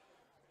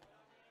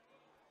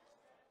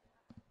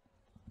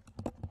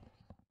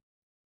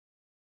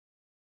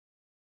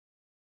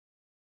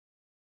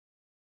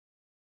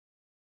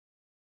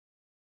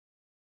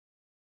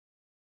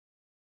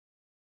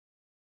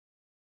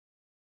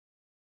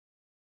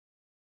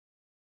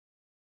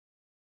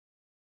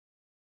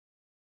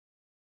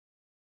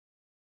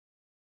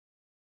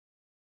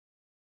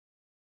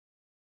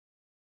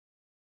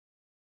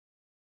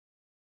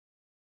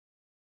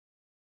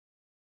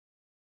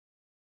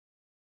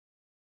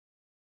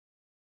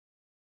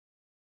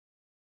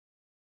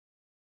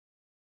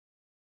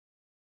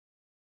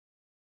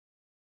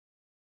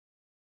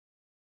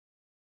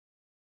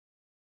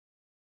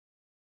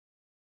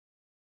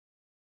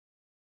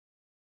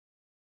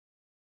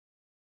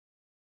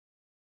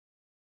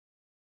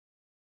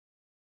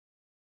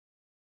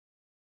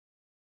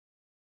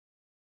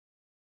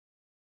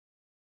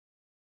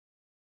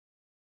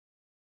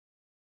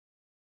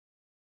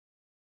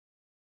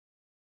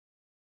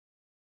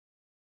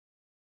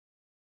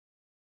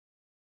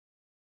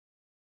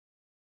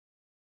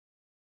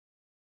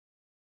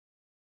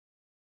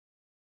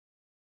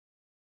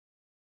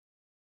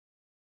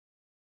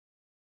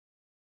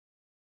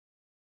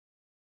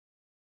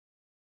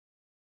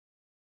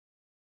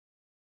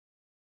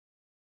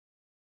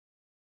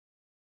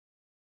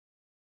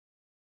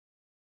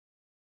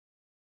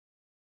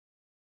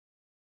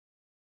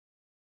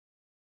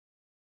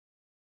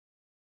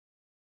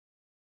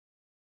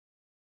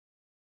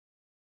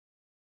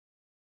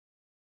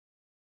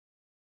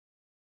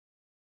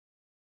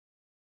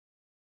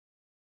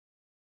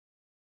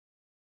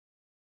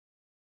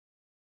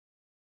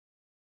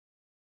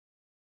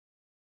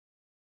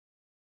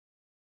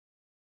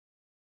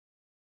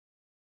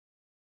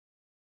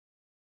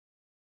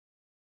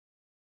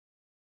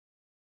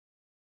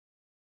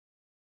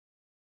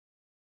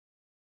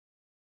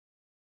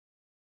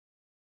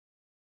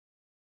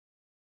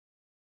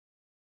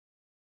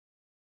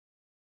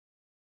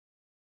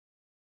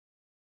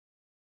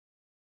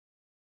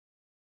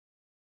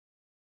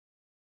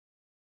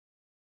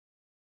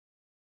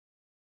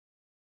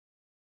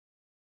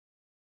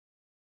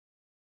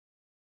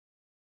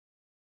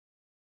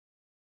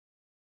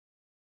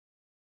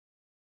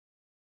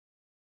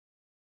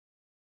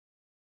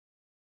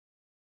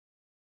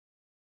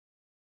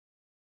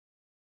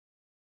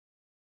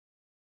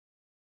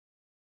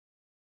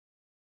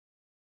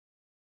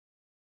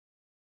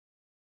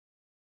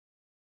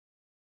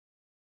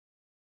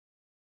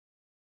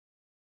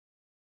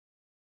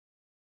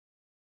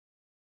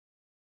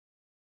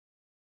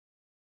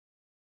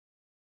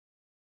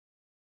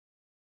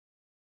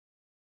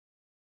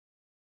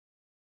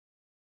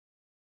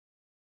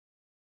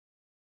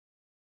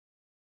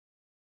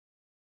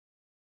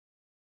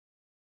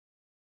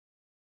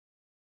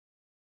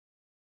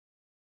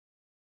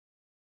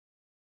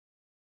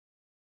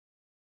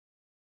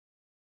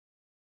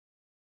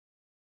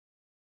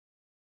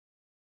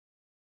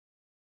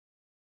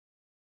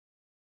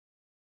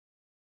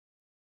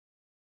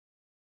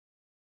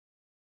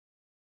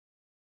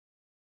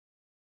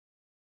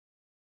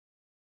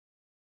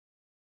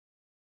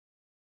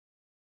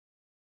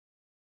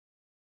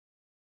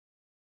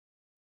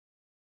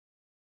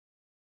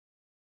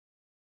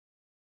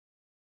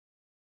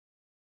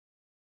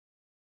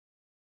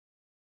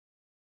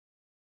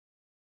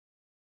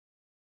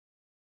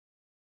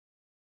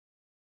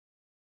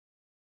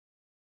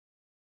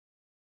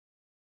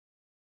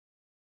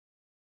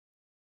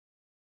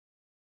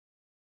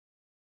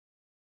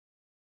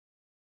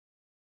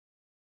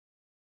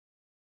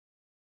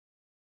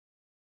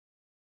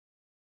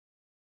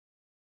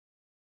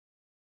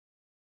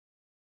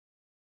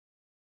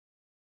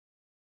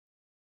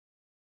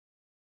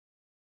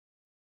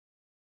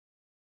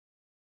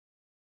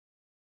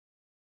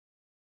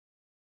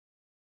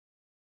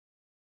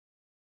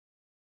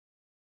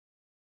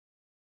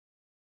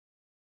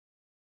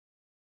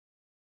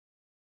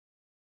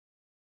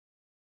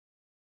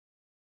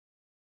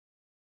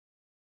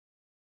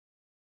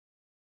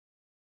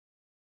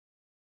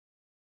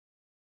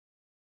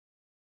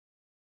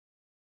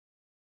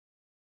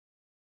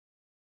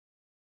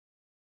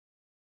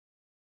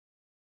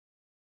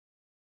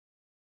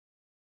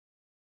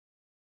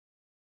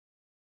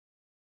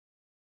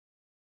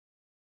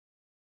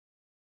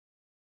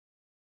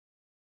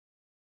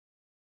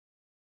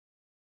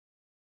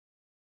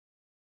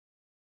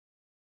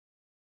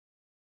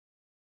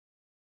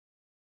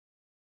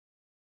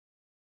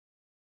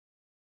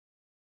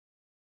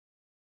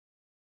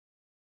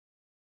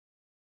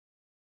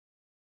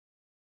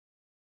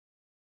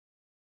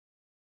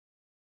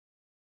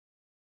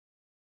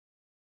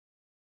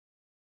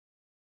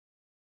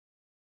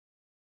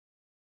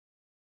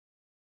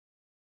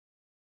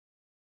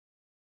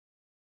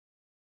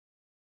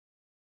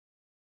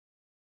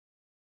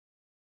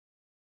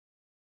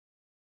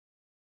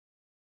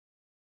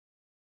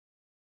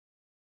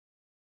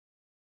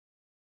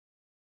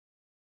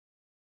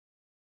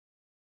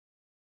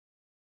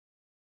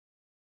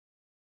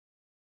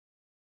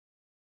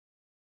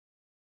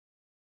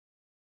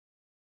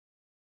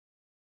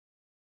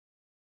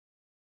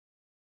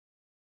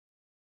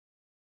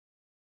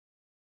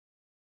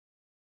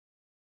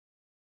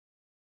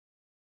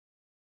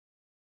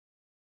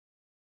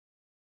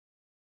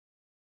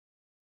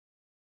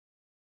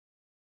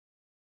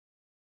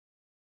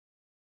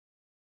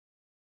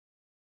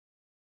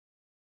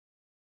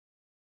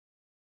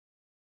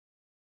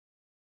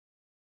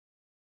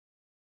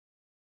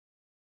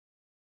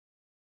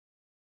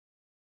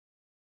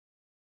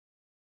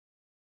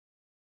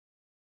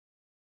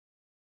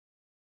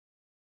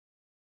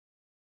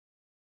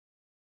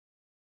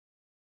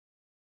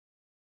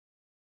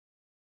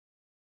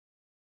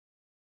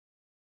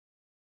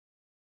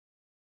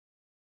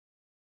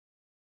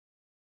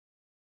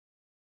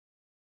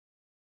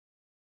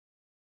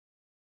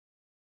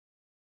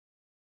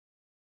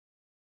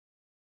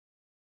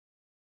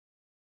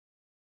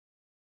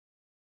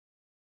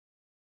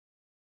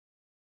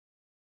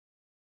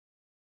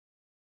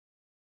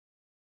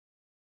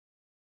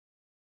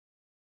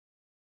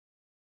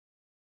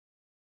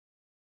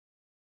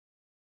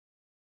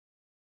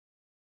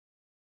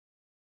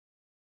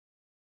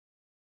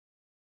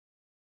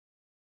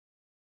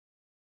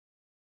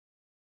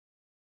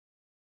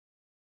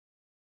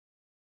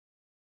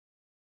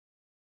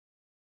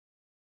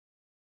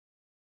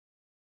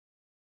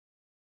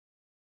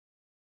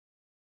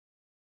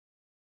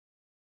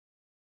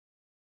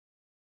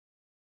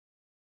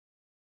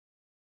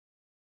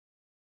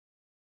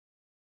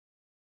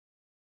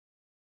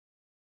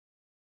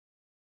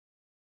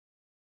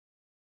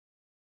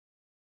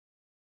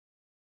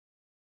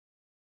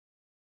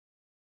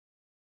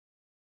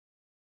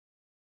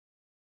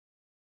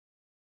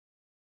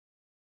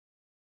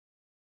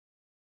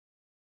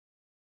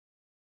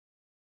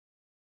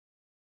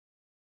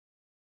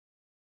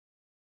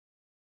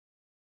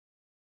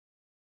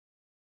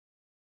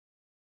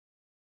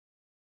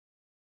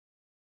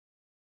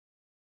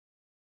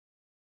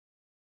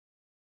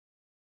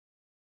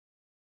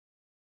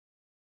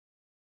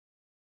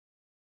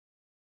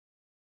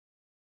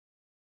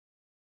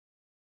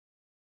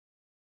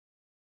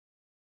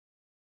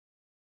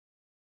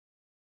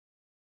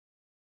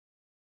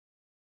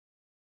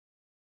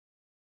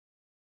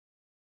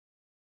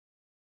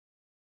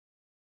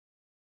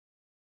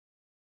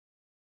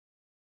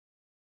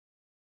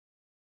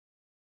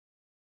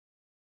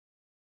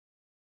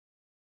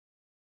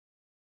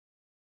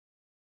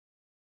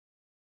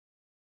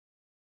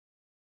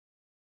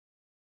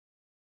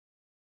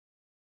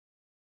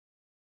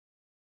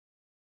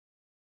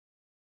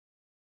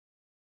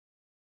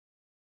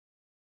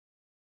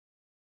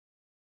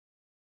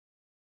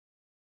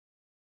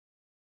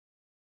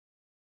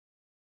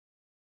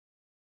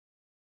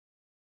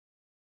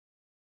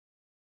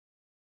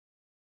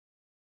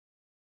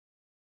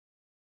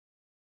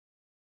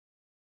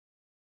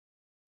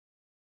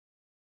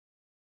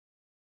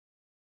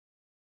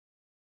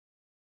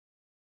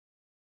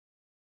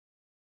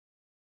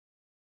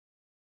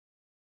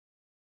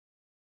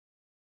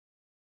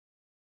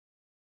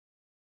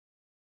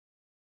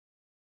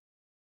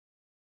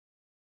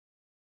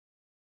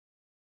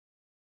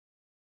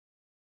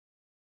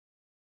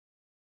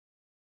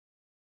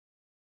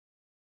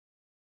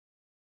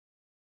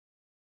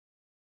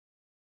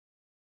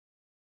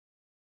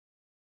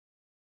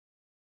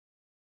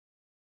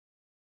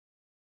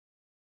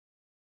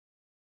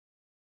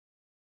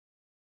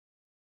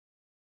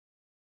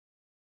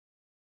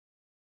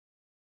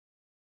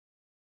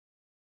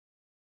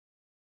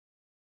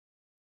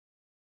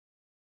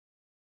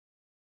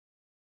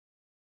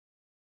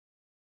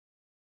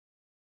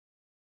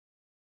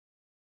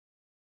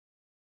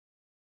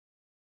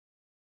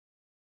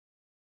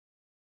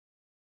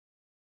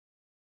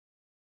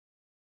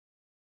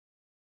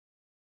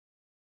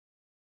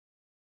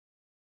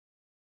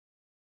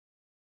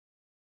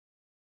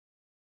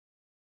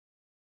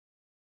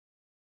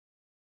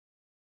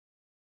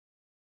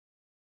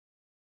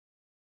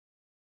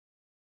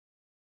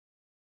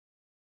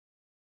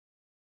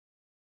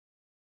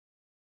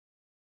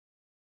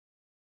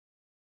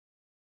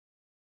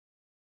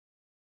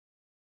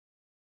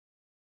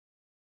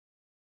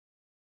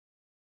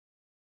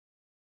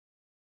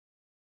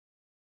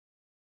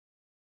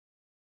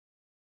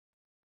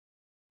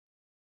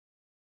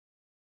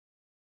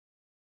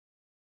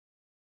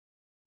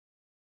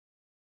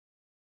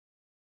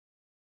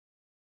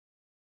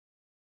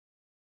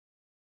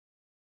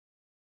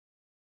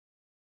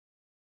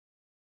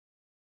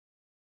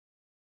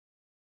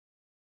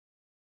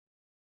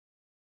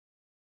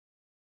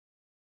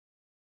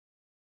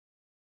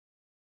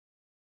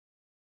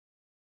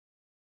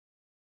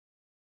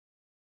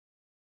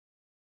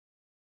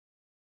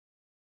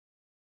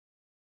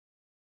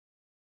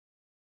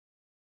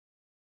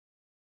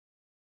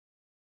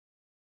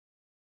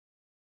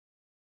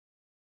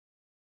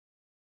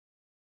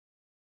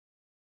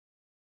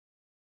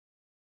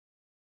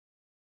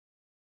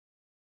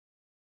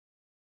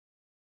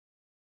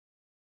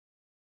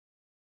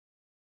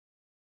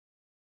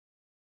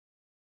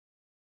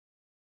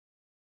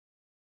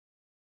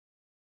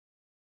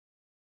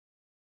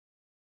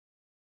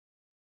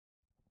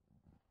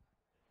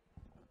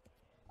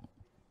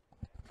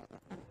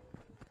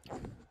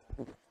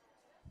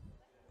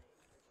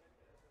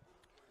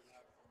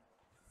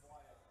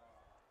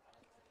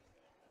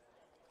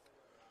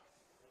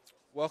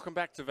 Welcome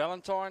back to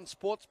Valentine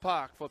Sports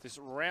Park for this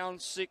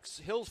round 6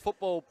 Hills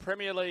Football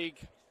Premier League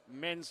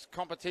men's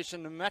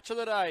competition match of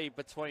the day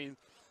between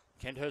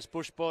Kenthurst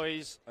Bush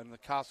Boys and the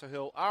Castle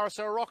Hill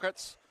RSL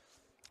Rockets.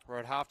 We're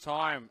at half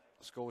time.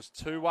 The score was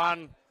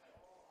 2-1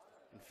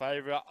 in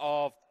favour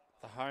of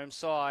the home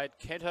side,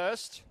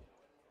 Kenthurst.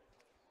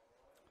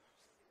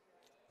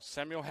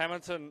 Samuel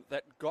Hamilton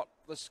that got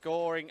the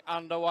scoring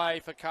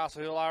underway for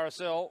Castle Hill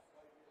RSL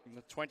in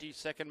the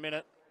 22nd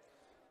minute.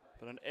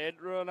 But an Ed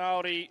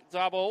Rinaldi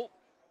double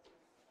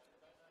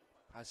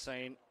has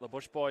seen the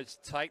Bush Boys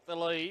take the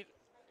lead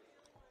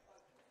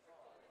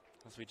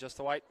as we just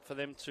wait for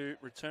them to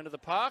return to the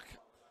park.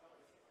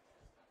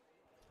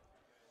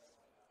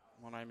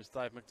 My name is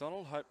Dave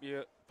McDonald. Hope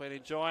you've been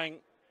enjoying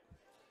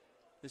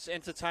this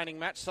entertaining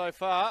match so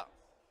far.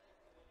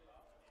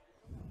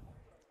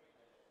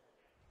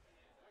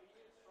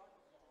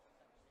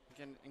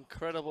 Again,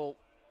 incredible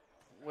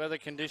weather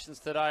conditions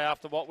today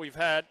after what we've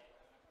had.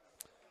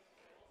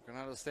 I can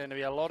understand to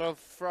be a lot of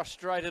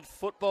frustrated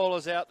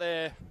footballers out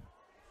there.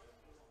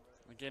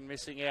 Again,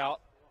 missing out.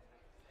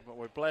 But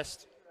we're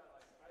blessed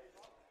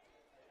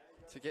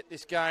to get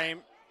this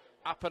game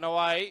up and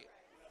away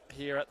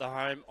here at the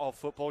home of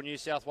Football New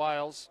South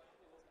Wales.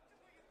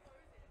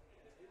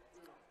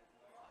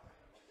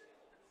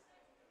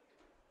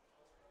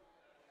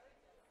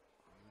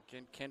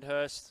 Again,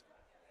 Kenthurst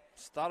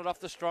started off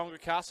the stronger.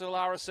 Castle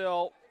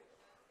RSL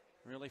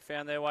really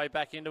found their way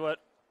back into it.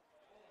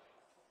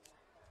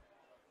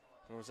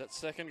 It was that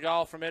second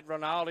goal from Ed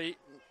Rinaldi,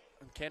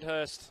 and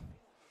Kenthurst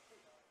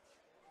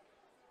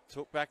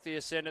took back the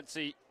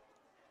ascendancy.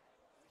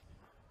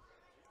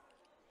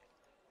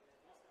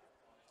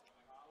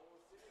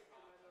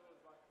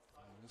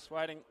 Just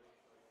waiting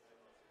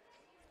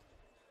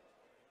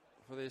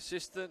for the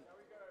assistant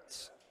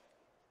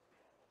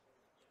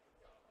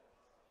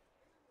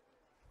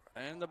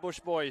and the Bush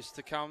Boys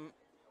to come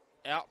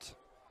out.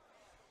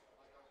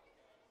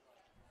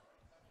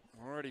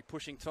 Already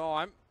pushing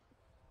time.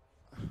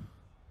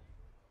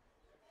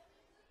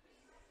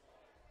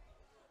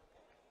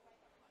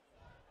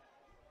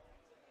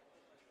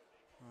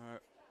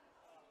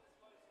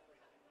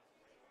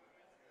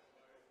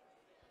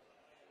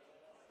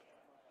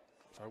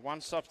 So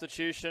one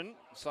substitution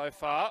so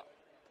far.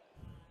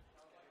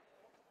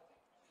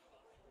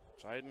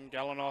 Jaden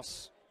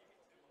Galanos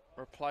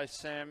replaced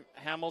Sam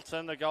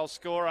Hamilton, the goal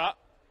scorer.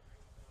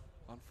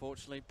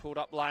 Unfortunately pulled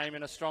up lame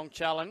in a strong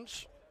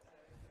challenge.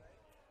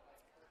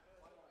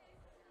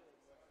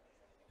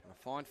 A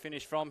fine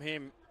finish from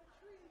him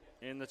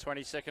in the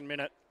 22nd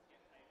minute.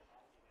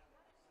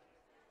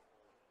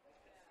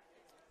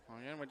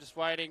 Again, we're just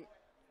waiting,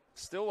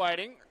 still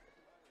waiting.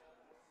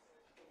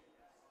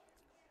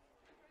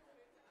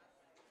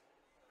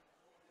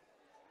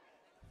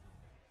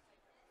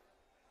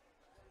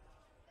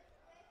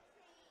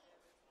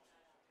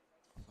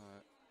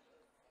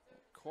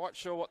 Quite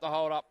sure what the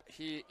hold up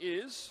here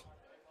is.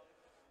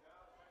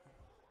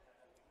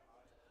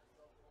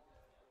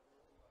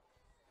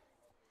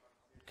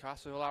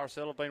 Castle Hill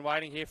RSL have been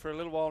waiting here for a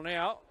little while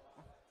now.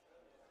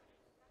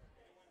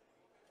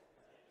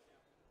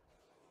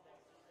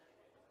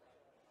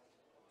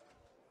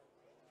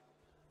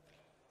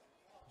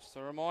 Just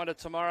a reminder,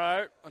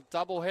 tomorrow, a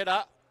double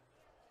header.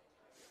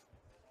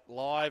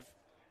 Live,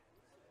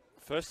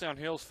 firstly on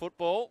Hills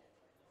Football.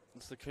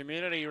 It's the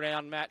community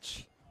round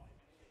match.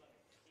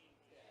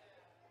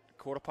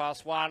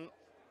 1:15,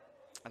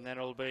 and then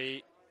it'll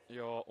be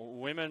your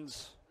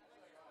women's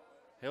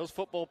Hills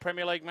Football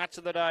Premier League match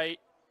of the day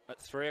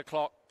at 3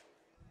 o'clock.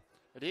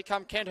 But here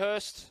come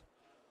Kenthurst.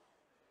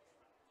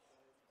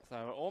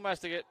 So we're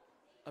almost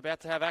about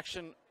to have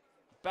action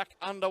back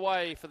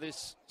underway for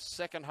this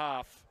second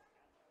half.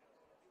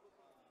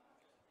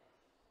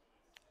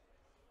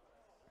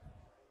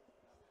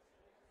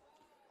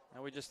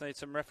 Now we just need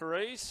some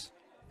referees.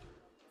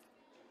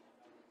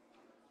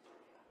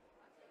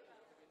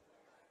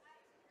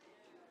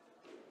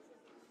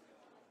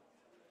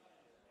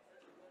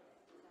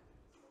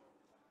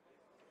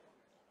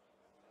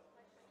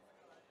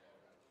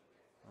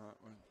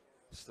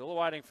 Still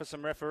waiting for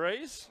some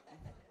referees.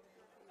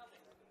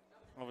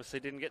 Obviously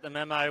didn't get the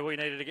memo. We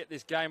needed to get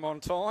this game on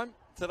time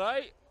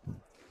today.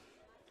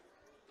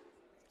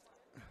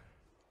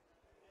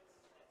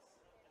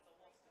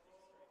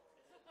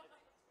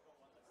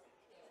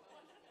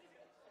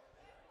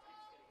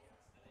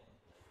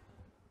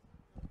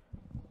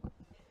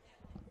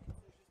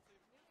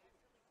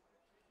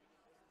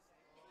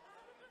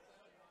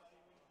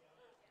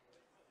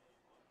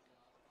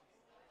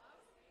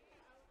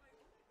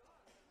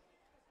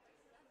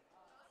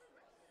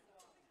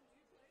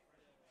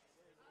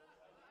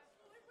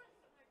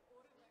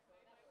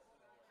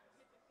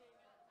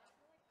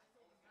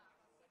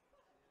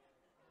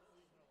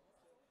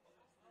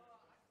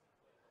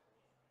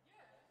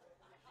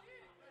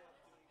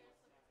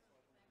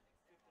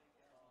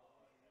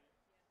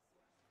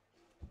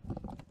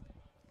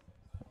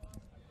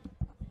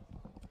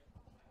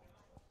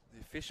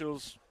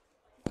 Officials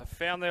have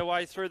found their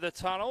way through the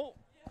tunnel.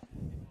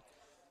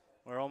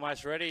 We're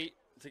almost ready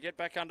to get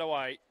back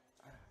underway.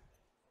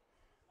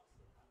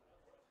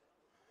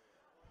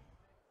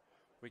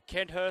 With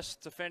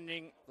Kenthurst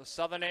defending the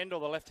southern end or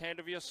the left hand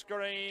of your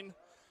screen.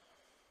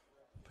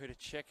 Peter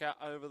Checker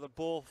over the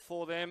ball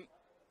for them.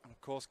 And of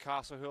course,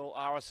 Castle Hill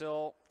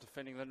RSL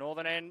defending the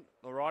northern end,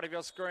 the right of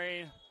your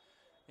screen,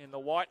 in the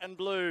white and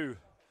blue.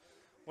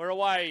 We're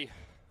away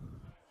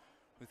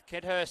with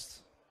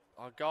Kenthurst.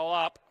 A goal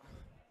up.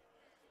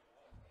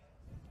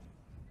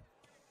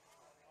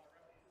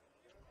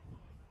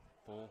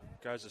 Ball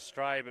goes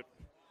astray, but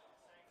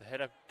the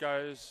header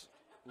goes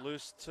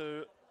loose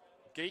to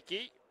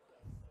Geeky.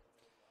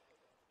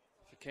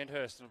 For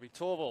Kenthurst, it'll be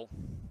Torval.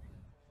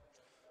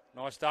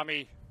 Nice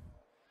dummy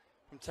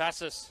from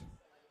Tassis.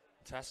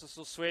 Tassis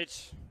will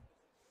switch.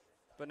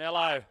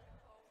 Bonello.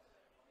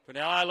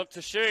 Bonello looked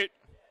to shoot.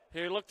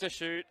 He looked to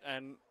shoot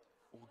and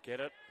will get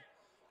it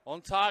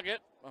on target.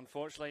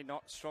 Unfortunately,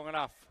 not strong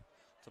enough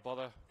to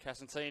bother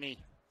Casantini,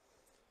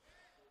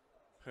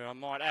 who I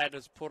might add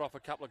has put off a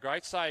couple of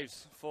great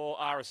saves for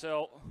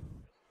RSL.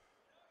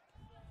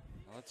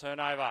 Another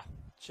turnover.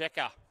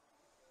 Checker.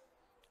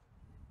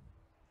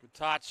 Good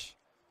touch.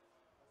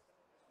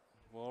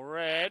 Well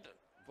read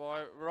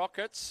by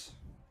Rockets.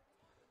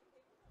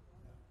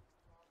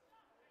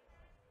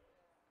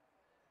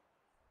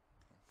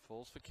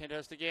 Falls for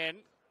Kenthurst again.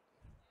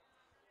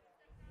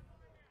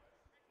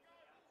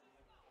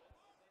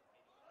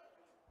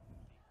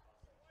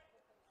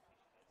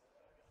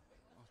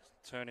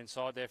 Turn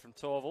inside there from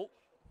Torval.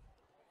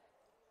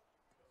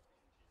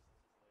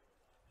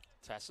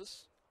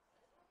 Tassis.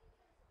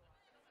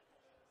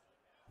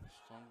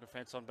 Strong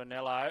defence on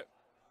Bonello.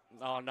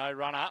 Oh, no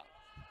runner.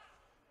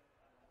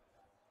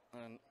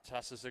 And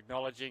Tassis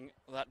acknowledging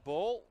that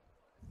ball.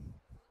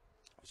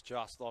 Was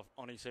just off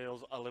on his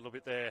heels a little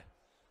bit there.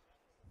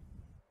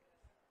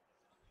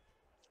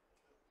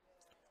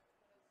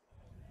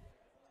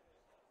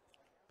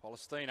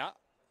 Palestina.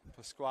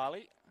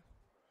 Pasquale.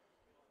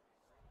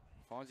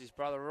 Finds his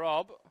brother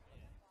Rob.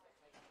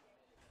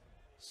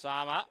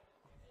 Sama.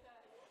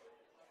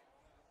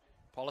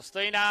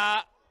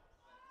 Palestina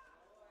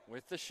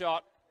with the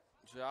shot.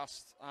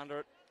 Just under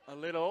it a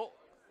little.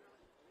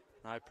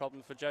 No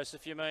problem for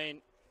Joseph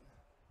Yamin.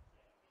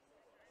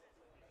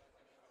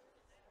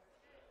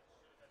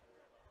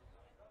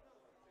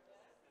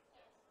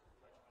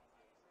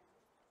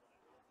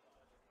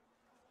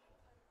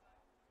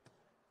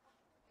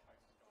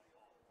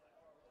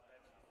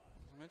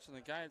 I mentioned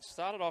the game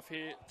started off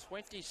here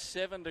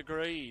 27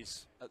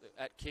 degrees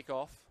at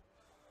kickoff.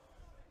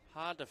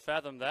 Hard to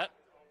fathom that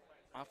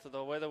after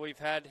the weather we've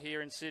had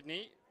here in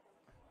Sydney.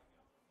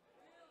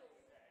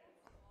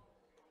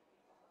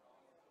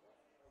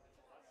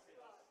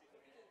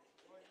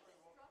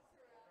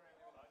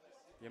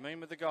 You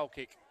mean with the goal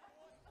kick?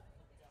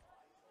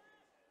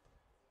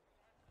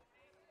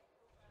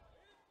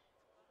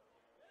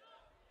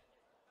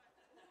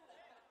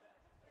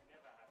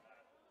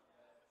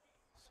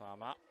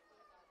 Sama.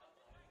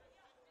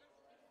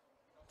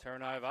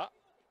 Terranova.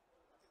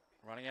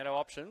 Running out of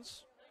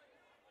options.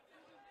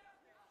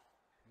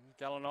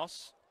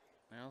 Galanos.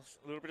 Now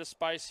a little bit of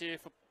space here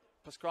for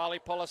Pasquale.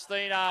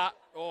 Palestina.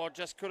 Oh,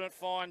 just couldn't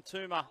find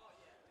Tuma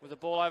with the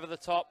ball over the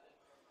top.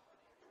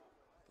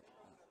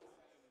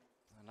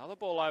 Another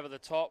ball over the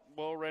top.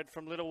 Well read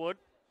from Littlewood.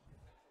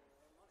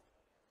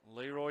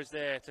 Leroy's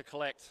there to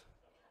collect.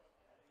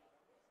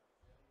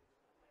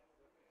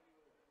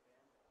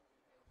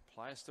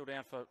 Player still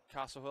down for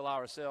Castle Hill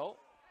RSL.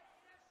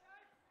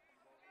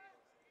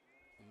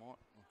 We'll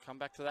come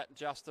back to that in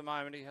just a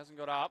moment. He hasn't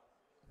got up.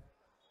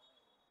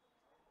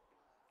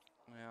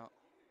 Now,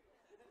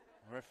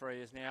 the referee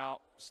has now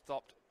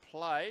stopped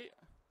play.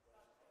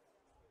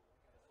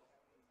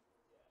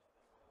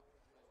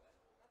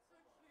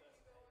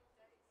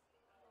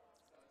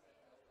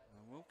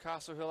 And will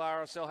Castle Hill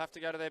RSL have to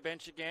go to their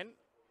bench again?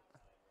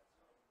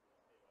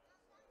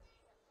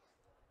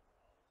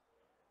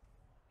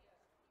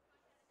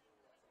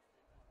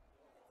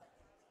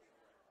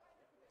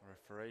 The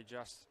referee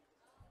just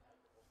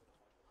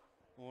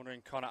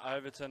ordering Connor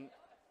Overton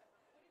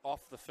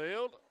off the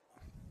field.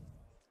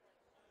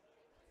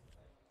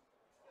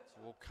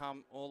 So we'll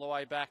come all the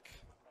way back.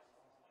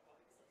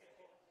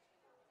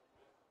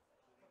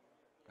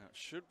 Now it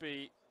should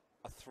be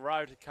a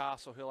throw to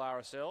Castle Hill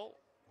RSL,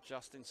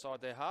 just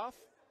inside their half.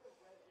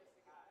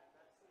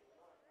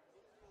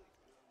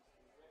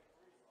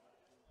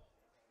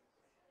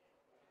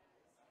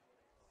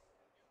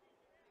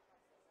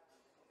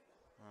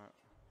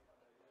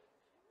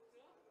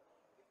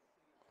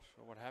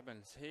 What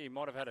happens? He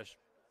might have had a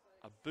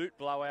boot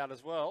blowout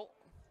as well.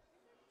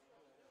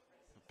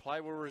 The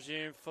play will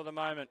resume for the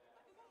moment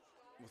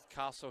with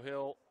Castle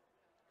Hill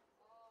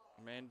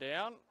man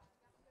down.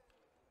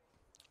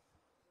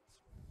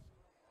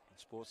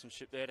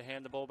 Sportsmanship there to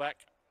hand the ball back.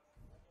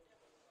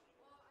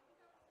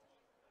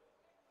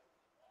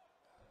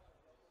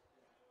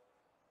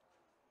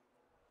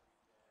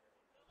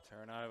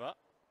 Terranova.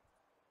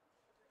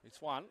 It's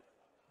one.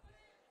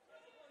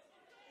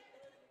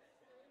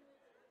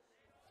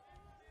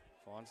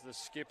 Finds the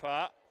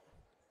skipper.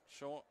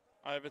 Short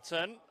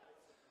Overton.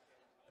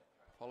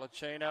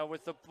 Policino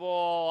with the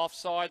ball.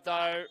 Offside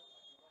though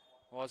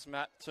was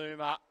Matt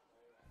Tuma.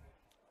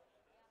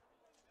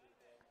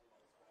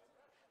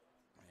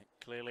 He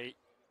clearly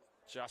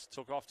just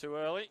took off too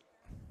early.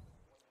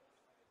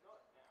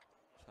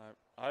 So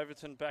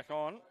Overton back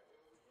on,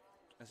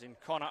 as in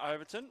Connor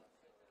Overton.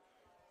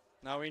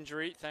 No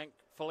injury,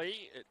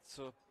 thankfully. It's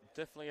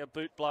definitely a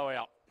boot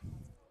blowout.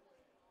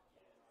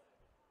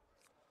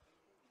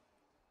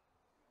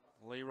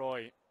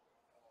 Leroy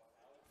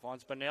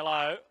finds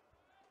Bonello.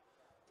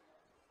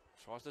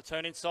 Tries to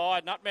turn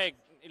inside. Nutmeg.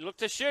 He looked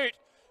to shoot.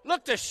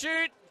 Looked to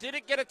shoot. Did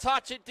it get a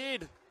touch? It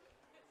did.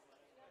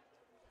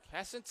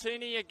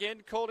 Casantini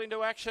again called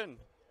into action.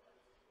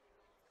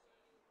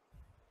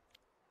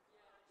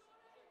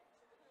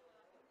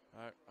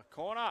 A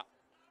corner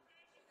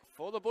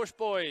for the Bush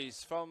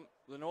Boys from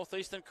the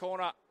northeastern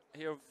corner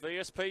here of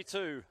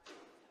VSP2.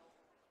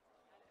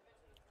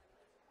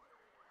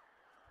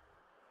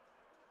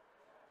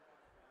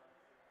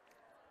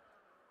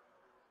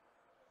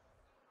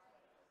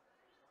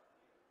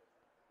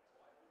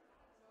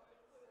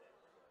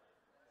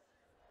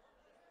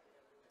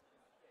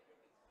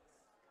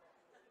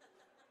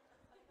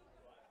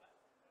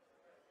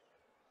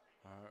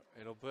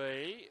 It'll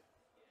be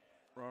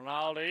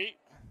Ronaldi.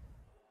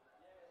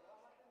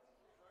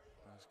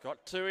 He's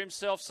got two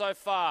himself so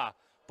far.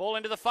 Ball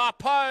into the far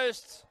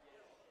post.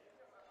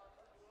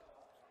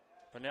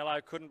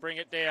 Bonello couldn't bring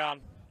it down.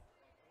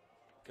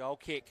 Goal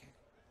kick.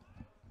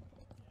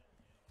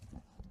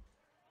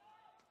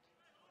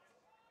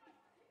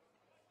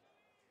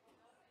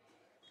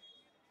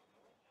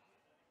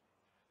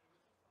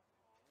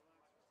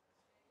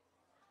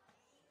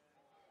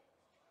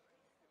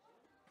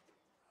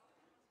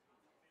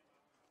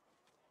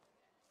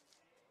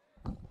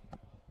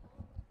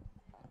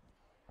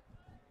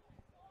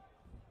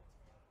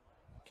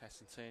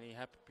 Casantini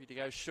happy to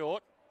go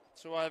short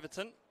to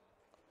Overton.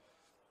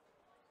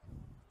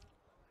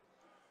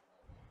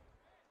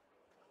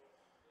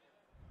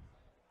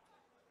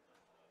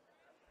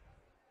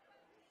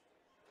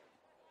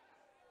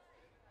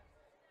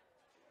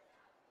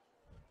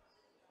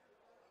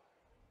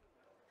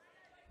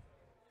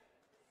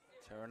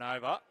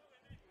 Terranova.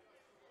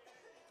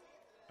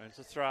 Earns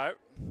a throw.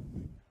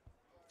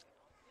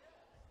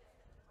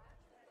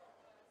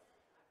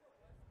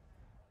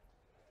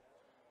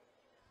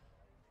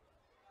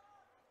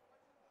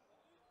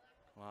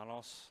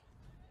 Lanos.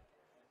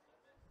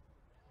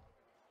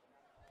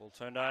 Ball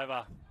turned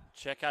over.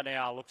 Checker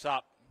now looks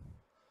up.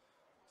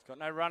 He's got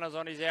no runners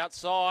on his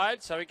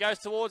outside, so he goes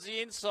towards the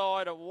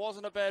inside. It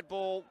wasn't a bad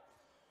ball,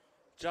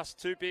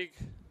 just too big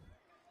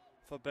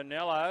for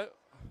Bonello.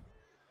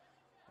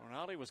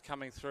 Ronaldo was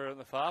coming through in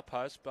the far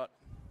post, but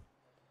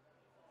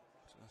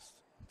just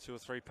 2 or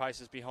 3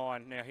 paces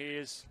behind. Now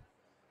here's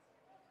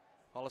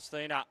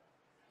Palestina.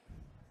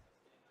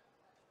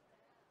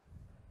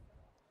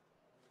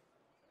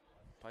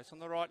 Pace on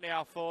the right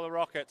now for the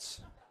Rockets.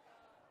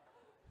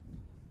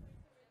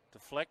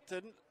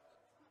 Deflected,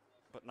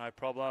 but no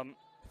problem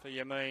for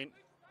Yamin.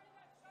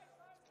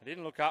 He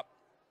didn't look up.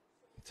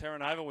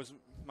 Terranova was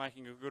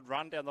making a good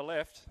run down the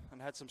left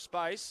and had some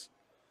space.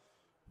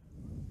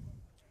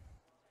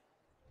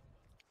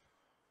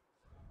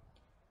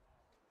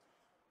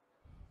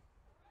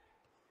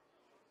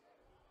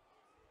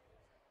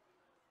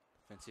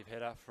 Defensive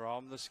header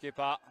from the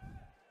skipper.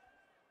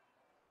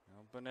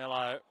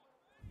 Bonello.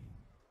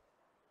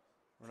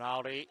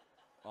 Ronaldi.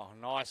 Oh,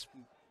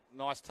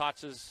 nice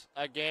touches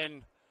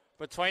again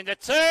between the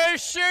two.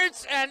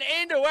 Shoots and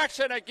into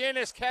action again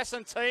is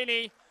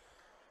Casantini.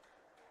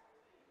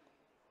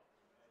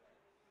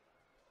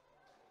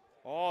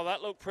 Oh,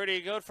 that looked pretty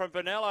good from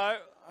Bonello.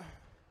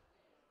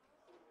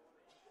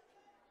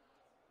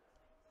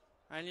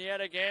 And yet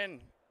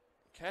again,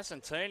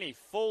 Casantini,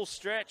 full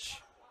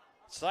stretch.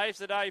 Saves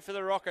the day for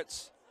the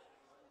Rockets.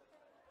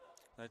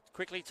 They're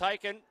quickly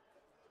taken.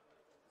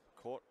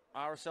 Caught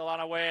RSL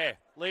unaware.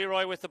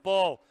 Leroy with the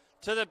ball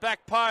to the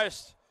back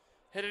post.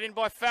 Headed in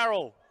by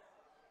Farrell.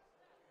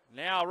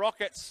 Now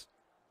Rockets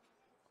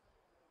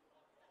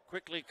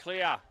quickly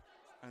clear.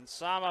 And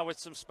Sama with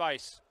some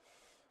space.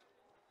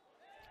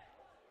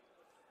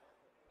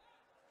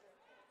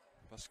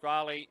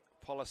 Pasquale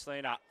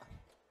Polestina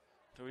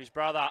to his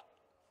brother.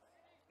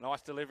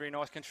 Nice delivery,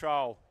 nice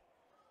control.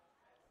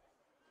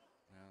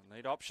 Now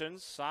need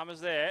options.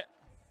 Sama's there.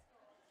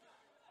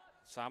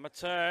 Sama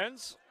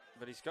turns,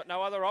 but he's got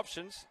no other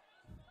options.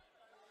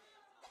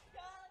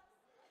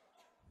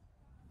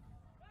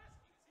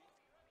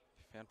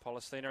 Found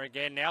Polestina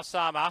again. Now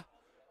Sama.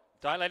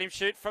 Don't let him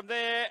shoot from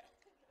there.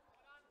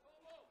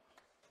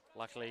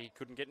 Luckily, he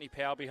couldn't get any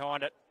power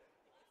behind it.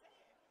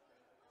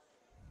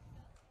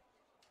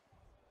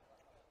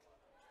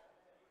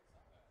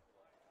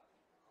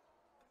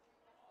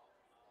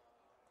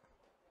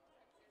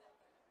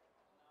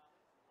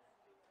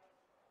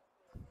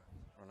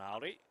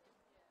 Ronaldi.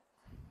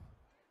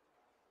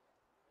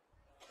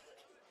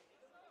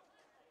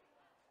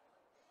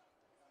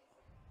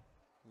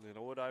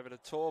 Littlewood over to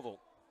Torval.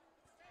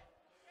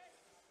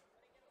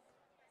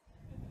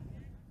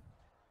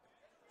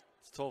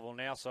 It's Torval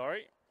now,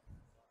 sorry.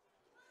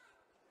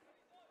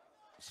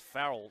 It's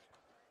Farrell.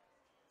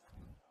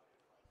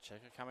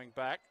 Checker coming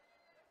back.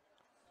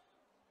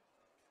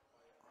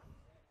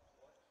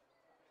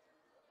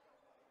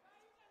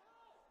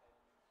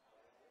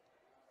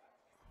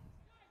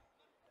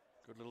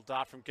 Good little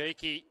dart from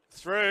Geeky.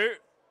 Through.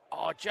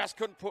 Oh, just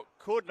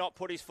could not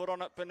put his foot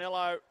on it,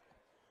 Bonello.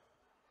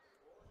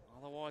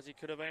 Otherwise, he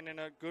could have been in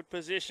a good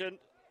position.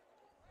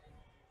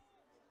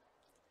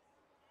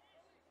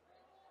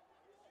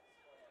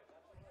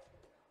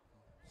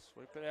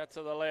 Sweep it out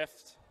to the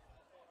left.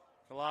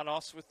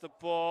 Galanos with the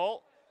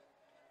ball.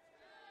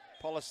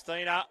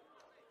 Palestina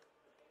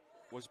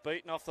was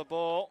beaten off the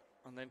ball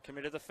and then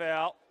committed the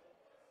foul.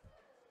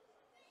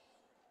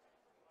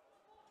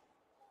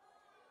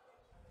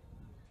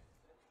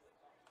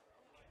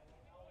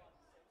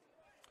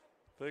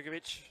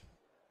 Vukovic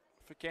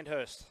for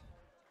Kenthurst.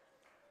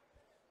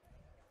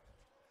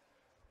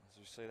 As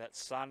you see that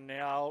sun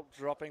now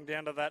dropping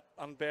down to that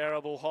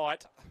unbearable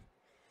height.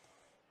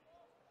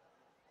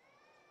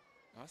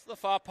 That's the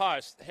far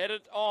post.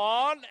 Headed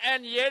on,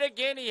 and yet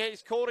again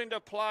he's called into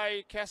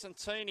play,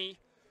 Casantini.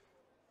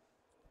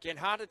 Again,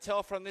 hard to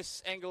tell from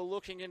this angle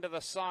looking into the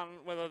sun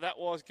whether that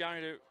was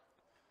going to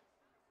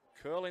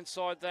curl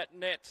inside that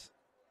net.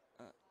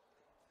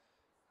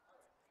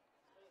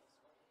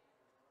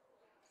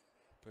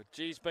 But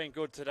G's been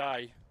good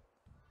today.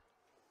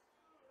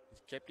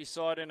 He's kept his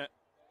side in it.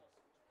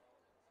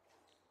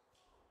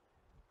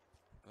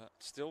 But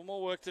still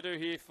more work to do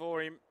here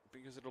for him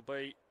because it'll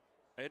be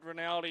Ed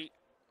Rinaldi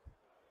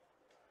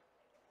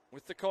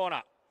with the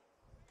corner.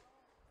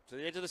 To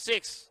the edge of the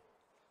 6.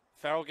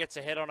 Farrell gets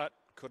ahead on it.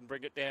 Couldn't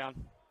bring it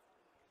down.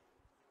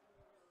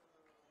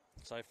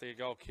 Safely a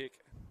goal kick.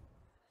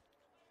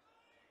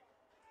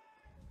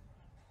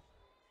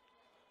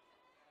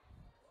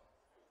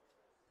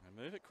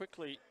 And move it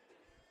quickly.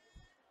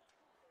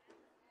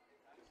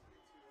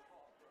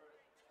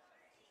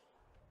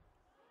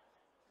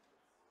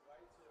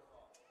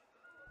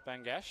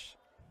 Bangash.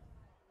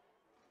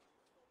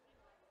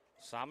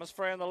 Summers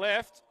free on the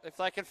left, if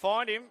they can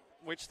find him,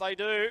 which they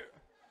do.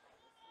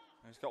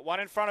 He's got one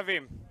in front of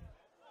him.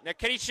 Now,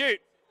 can he shoot?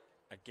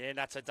 Again,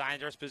 that's a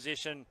dangerous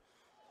position,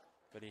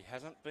 but he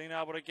hasn't been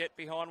able to get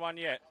behind one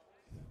yet.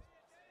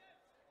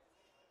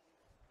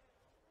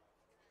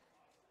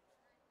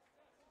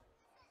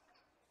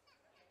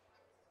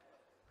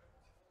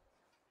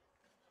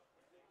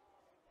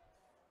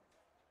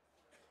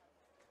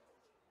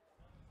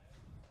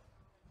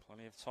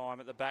 Plenty of time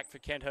at the back for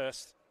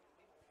Kenthurst.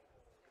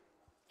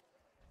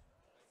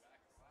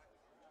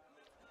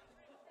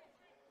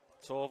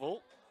 Torval.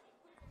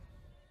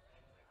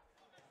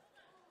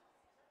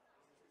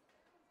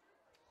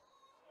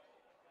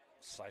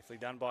 Safely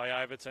done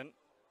by Overton.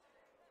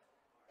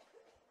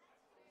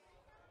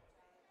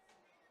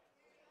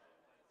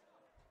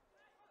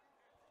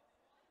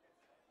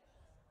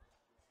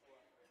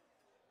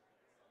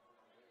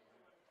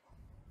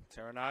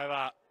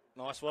 Terranova,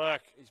 nice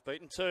work. He's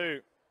beaten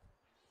 2.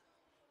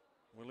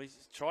 Will he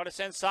try to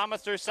send Summer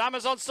through?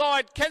 Summer's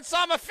onside. Can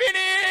Summer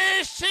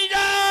finish? He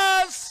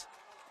does!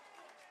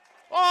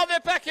 Oh, they're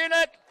back in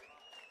it.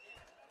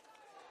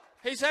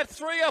 He's had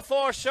 3 or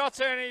 4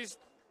 shots and he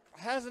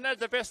hasn't had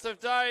the best of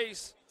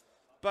days,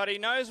 but he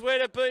knows where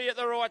to be at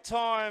the right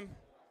time.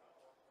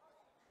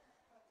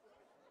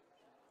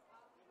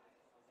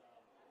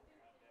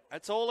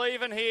 It's all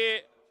even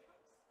here.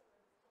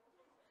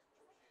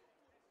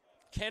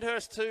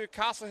 Kenthurst 2,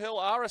 Castle Hill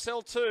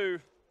RSL 2.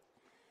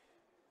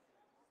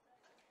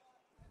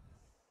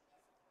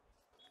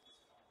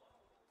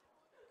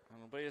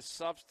 It'll be a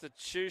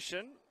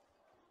substitution.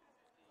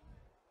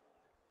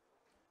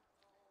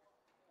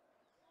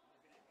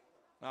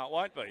 No, it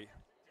won't be.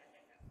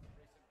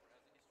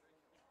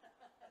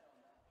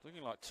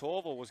 Looking like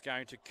Torval was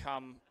going to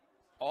come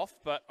off,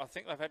 but I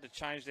think they've had to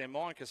change their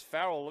mind because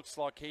Farrell looks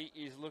like he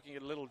is looking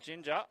at a little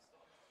ginger.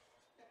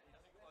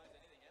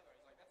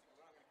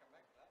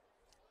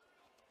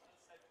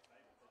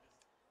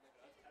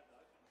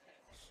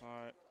 So,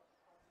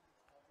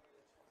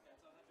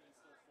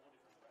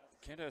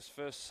 Kenthurst's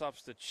first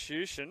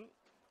substitution.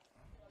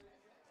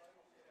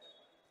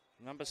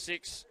 Number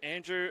 6,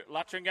 Andrew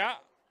Lutringer.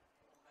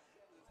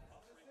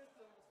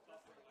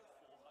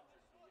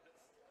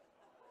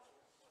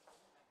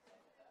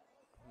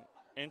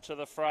 Into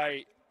the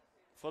fray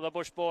for the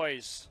Bush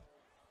boys.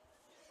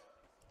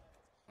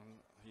 And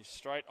he's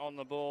straight on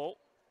the ball.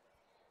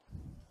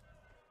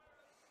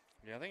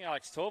 Yeah, I think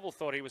Alex Torval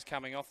thought he was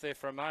coming off there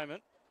for a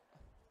moment.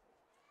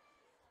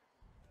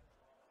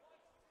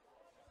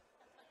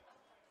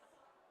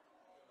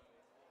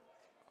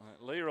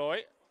 Leroy.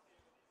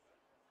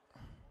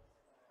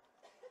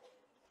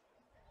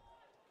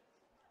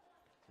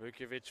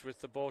 Vukovic with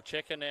the ball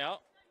checker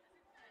now.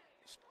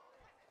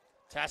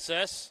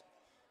 Tassis.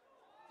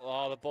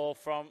 Oh, the ball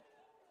from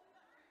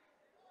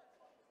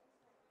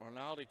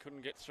Ronaldo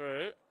couldn't get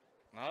through.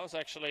 No, it was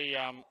actually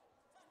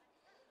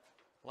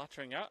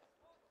Lutringer.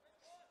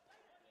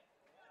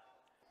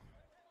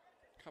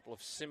 A couple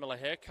of similar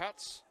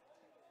haircuts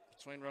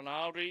between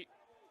Ronaldo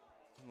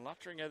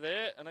Luttringer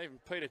there, and even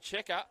Peter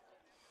Checker.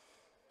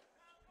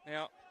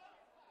 Now,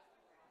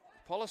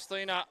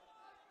 Palestina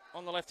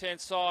on the left-hand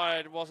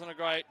side wasn't a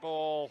great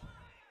ball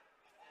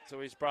to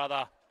his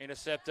brother,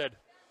 intercepted.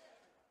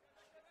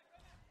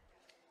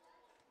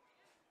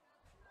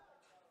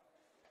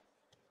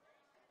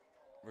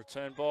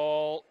 Return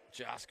ball,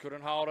 just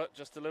couldn't hold it,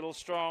 just a little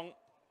strong.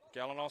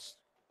 Galanos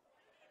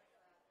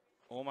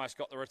almost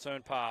got the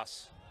return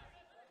pass.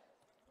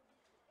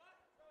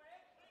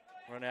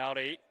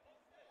 Rinaldi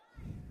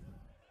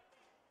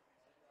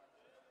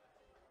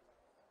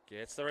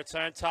gets the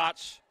return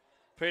touch.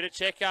 Peter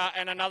Checker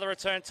and another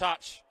return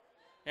touch.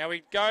 Now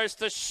he goes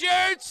to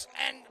shoot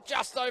and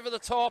just over the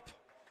top.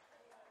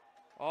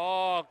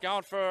 Oh,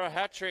 going for a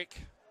hat trick.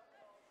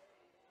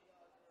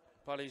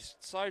 But he's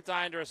so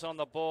dangerous on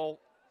the ball.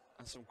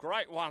 And some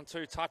great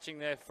 1-2 touching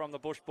there from the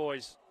Bush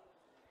boys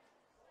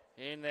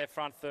in their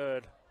front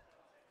third.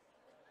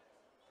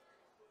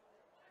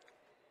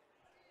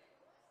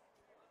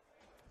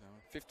 Now,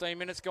 15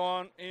 minutes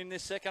gone in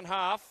this second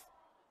half.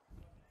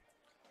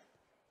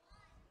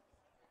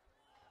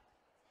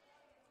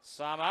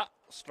 Summer,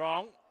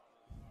 strong.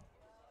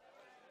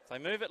 They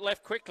move it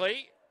left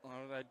quickly. Well,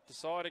 they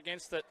decide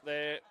against it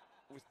there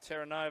with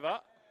Terranova.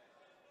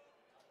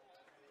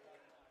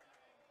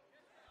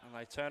 And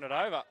they turn it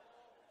over.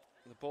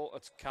 The ball,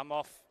 it's come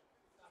off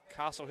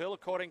Castle Hill,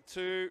 according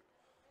to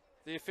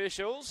the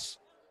officials.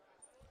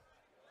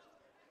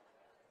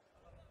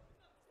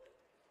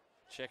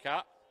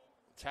 Checker.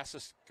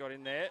 Tassis got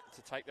in there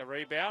to take the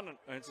rebound and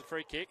earns a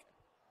free kick.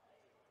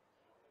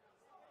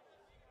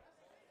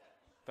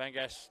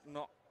 Bangash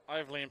not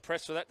overly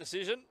impressed with that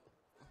decision.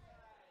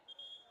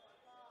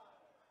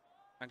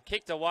 And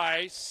kicked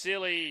away,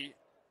 silly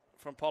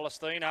from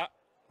Palestina.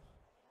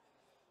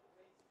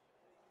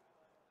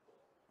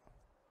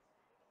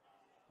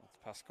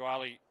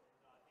 Pasquale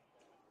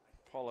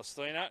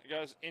Palestina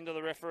goes into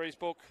the referee's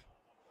book.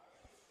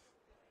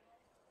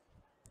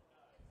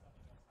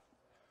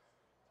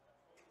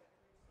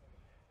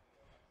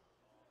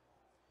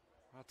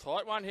 A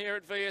tight one here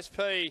at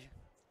VSP.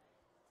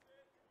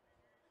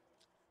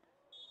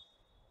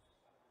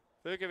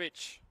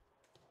 Vukovic.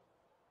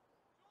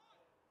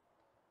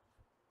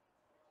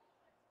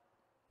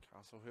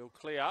 Castle Hill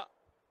clear.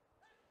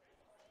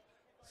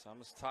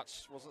 Summers'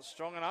 touch wasn't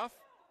strong enough.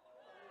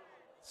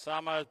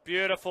 Summer,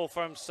 beautiful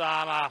from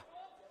Summer.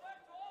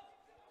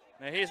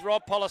 Now here's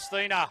Rob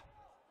Palestina.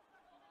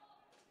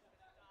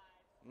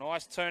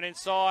 Nice turn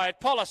inside.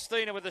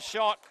 Palestina with the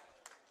shot.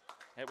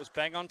 It was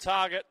bang on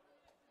target,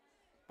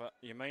 but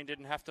Yamin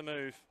didn't have to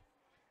move.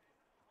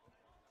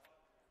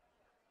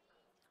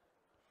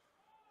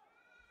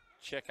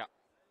 Checker.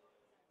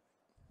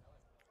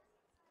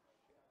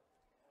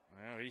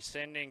 Well, he's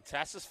sending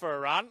Tassis for a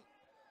run.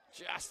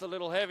 Just a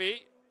little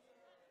heavy.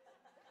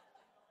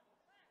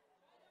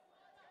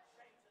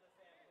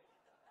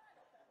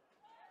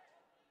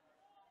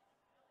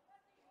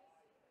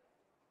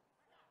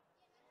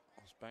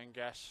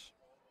 Bangash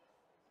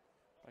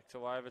back to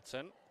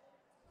Overton.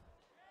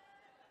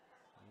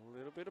 A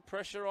little bit of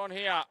pressure on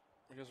here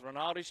because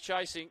Rinaldi's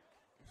chasing.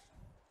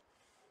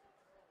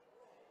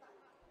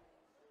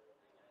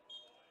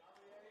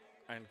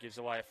 And gives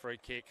away a free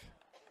kick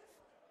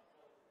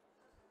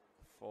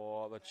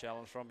for the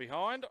challenge from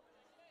behind.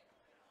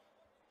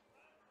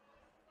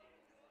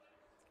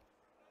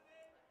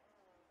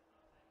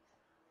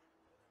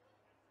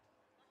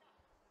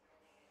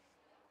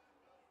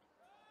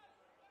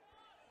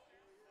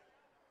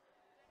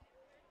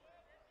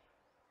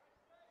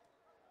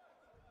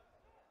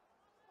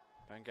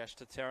 Bangash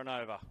to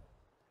Terranova.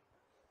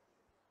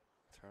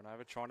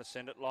 Terranova trying to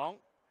send it long.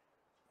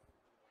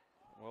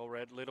 Well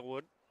read,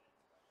 Littlewood.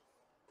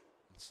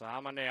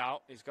 Sama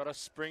now. He's got a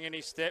spring in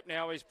his step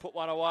now. He's put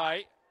one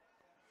away.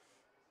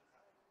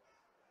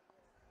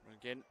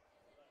 Again,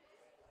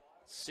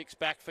 6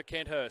 back for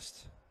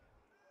Kenthurst.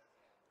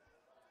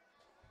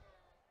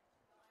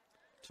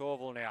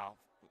 Torval now.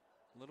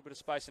 A little bit of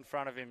space in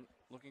front of him.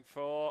 Looking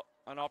for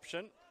an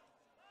option.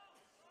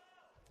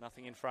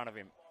 Nothing in front of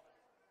him.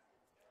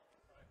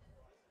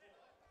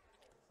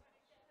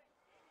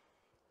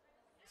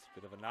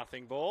 Bit of a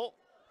nothing ball.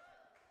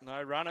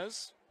 No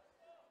runners.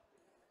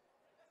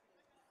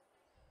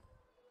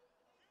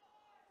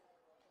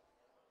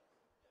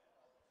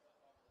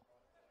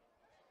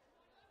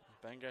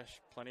 Bangash,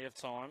 plenty of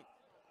time.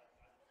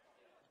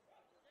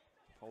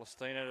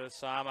 Palestina to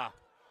Sama.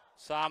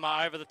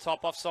 Sama over the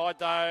top, offside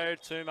though.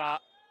 Tuma.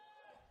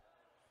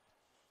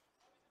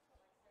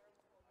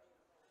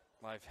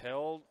 They've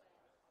held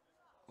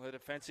the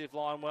defensive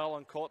line well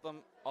and caught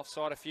them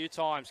offside a few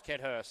times,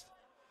 Kenthurst.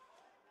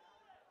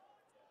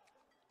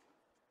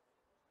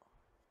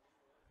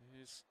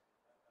 Here's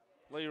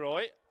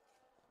Leroy.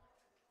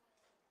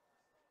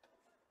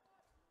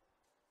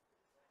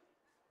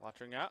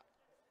 Luttringer.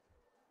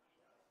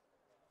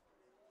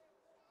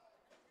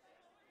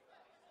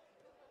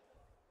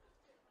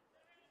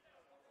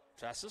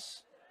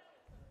 Tassis.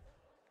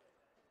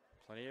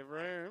 Plenty of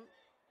room.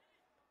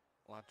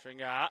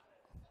 Luttringer.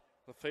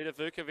 The feet of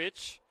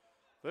Vukovic.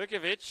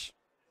 Vukovic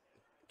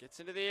Gets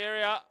into the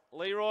area.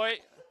 Leroy.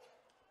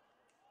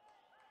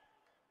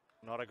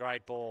 Not a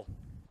great ball.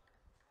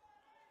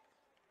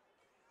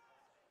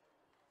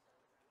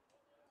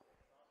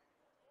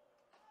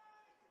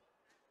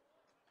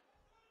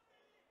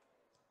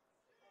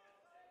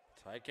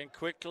 Taken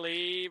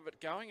quickly,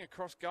 but going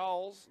across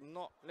goals,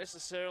 not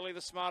necessarily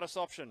the smartest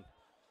option.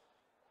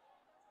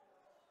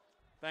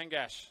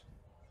 Bangash.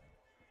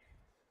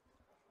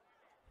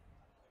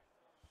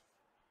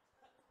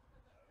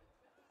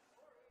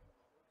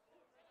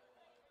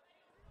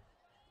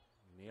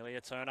 Nearly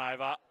a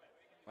turnover.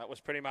 That was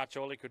pretty much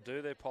all he could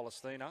do there,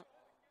 Palestina.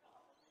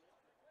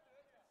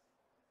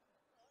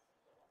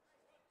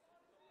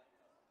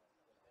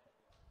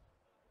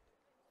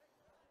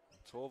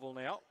 Torval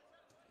now.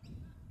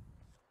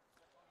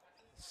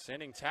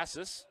 Sending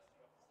Tassis.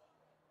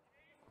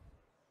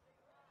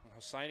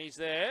 Hosseini's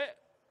there.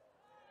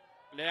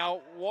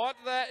 Now, what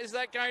is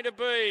that going to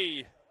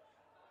be?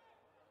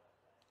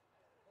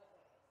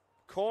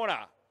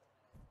 Corner.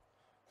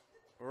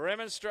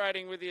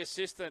 Remonstrating with the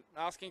assistant,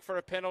 asking for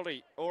a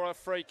penalty or a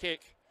free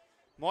kick.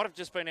 Might have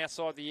just been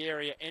outside the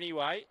area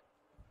anyway.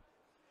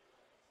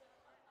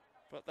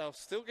 But they'll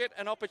still get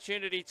an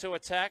opportunity to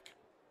attack.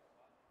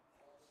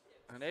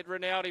 And Ed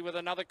Rinaldi with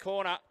another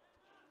corner.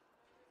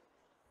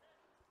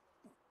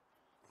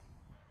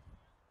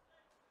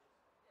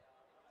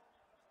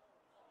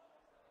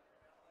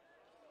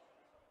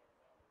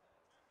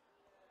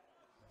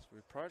 As we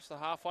approach the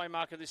halfway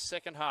mark of this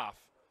second half.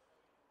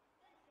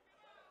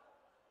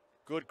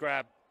 Good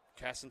grab,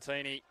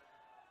 Casantini.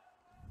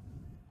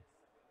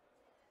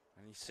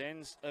 And he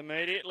sends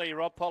immediately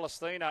Rob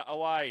Palestina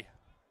away.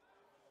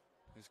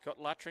 He's got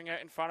Latringer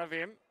in front of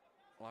him.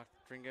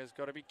 Latringer's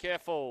got to be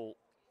careful.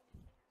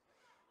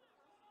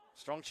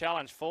 Strong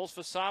challenge. Falls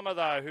for Sama,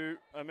 though, who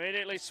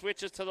immediately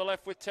switches to the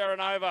left with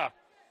Terranova.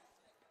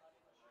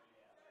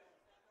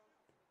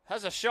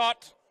 Has a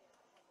shot.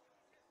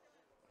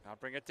 Can't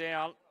bring it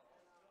down.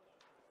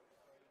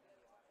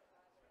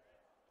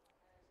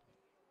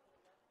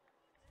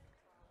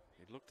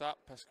 He looked up.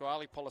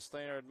 Pasquale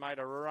Palestina had made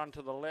a run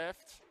to the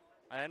left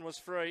and was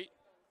free.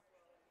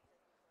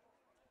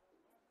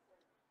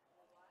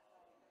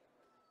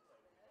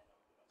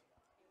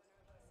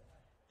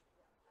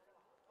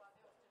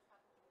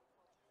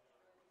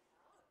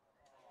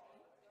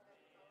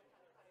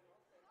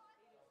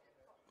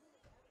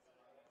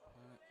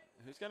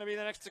 Who's going to be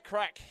the next to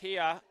crack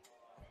here?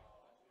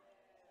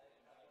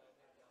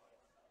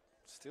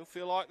 Still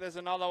feel like there's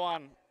another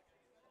one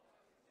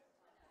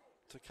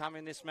to come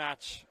in this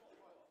match.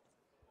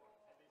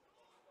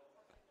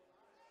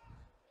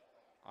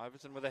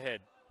 Overton with a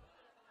head.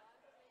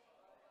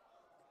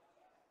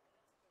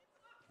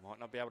 Might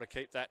not be able to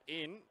keep that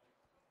in.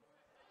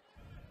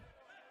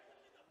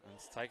 And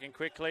it's taken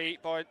quickly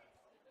by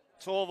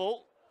Torval.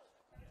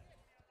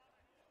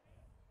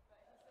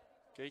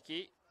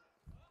 Geeky.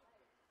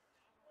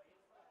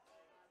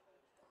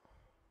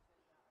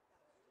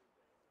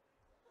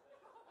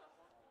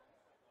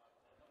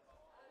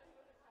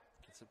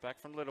 Gets it back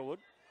from Littlewood.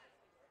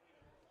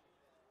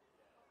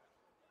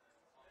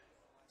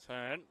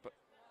 Turn, but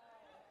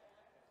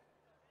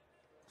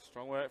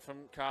strong work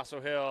from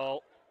Castle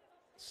Hill.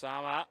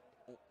 Sama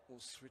will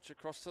switch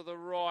across to the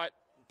right,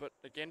 but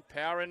again,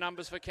 power in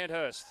numbers for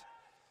Kenthurst.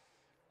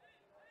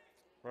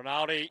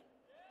 Rinaldi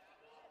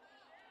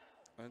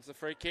earns the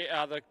free kick,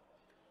 the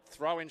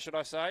throw in, should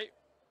I say.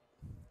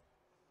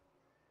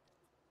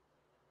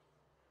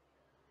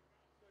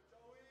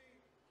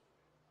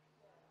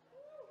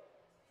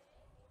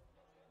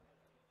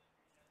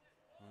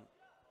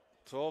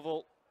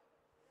 Torval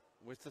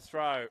with the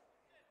throw.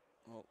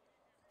 Well,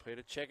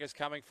 Peter Checker's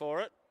coming for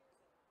it.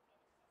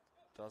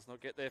 Does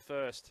not get there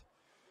first.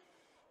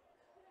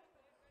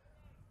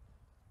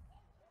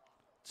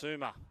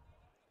 Tuma.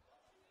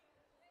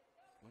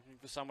 Looking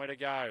for somewhere to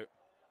go.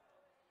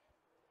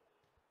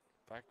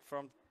 Back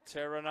from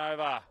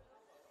Terranova.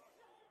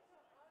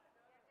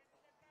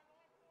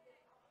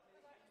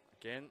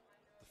 Again,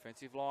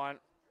 defensive line.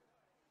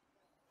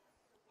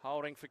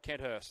 Holding for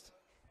Kenthurst.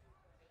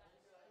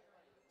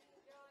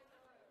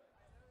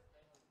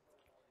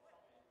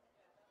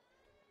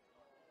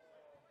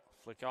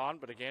 Flick on,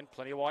 but again,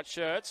 plenty of white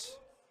shirts.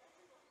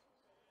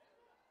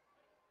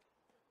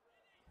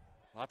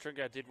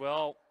 Latringer did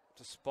well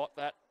to spot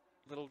that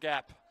little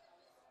gap.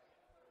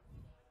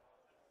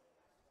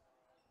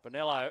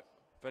 Bonello,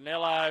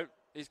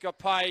 he's got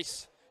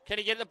pace. Can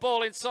he get the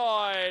ball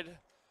inside?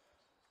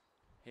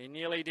 He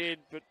nearly did,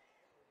 but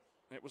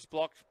it was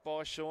blocked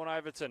by Sean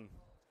Overton.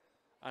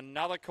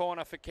 Another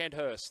corner for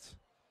Kenthurst.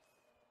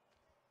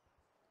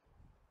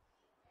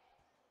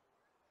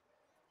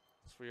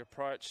 As we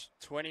approach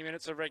 20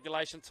 minutes of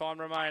regulation time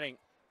remaining.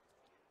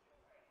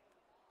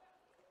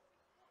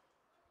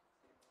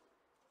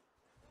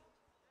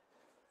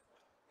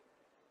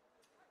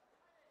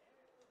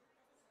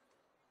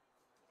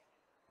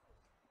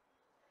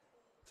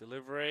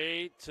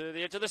 Delivery to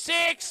the edge of the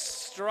six.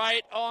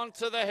 Straight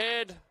onto the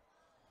head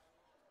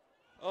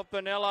of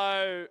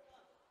Bonello,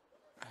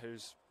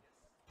 who's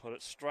Put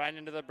it straight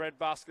into the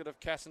breadbasket of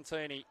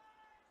Casantini.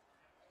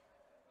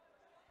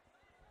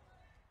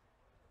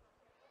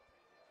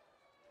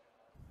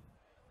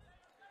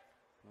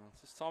 Well,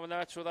 this time of the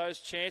match, with those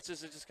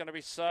chances are just going to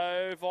be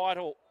so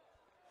vital.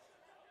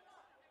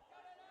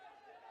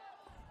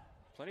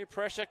 Plenty of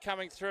pressure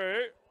coming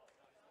through.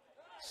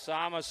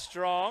 Sama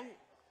strong.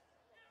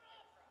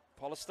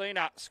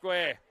 Palestina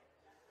square.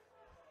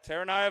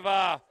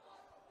 Terranova.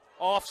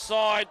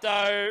 Offside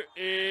though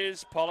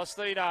is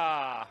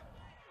Palestina.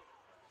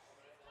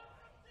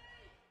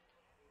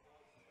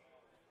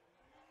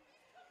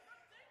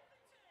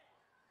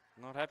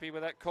 Not happy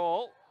with that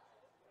call.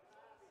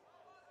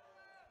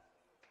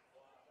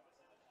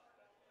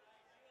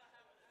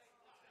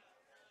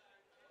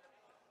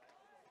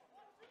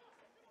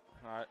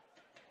 All right.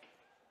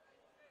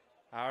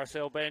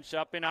 RSL bench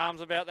up in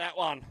arms about that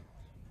one.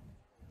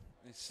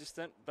 The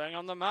assistant bang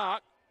on the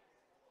mark.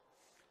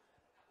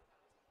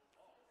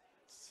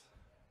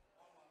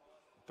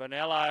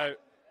 Bonello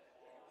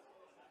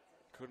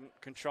couldn't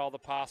control the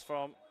pass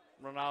from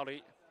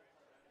Rinaldi.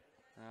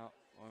 Now,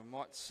 we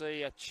might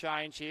see a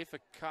change here for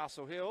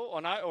Castle Hill.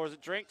 Or no, or is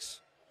it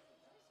Drinks?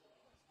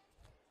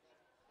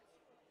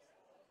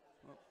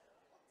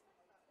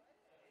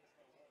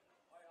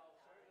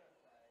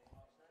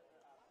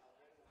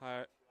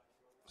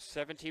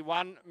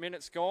 71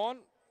 minutes gone.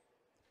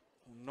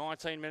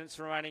 19 minutes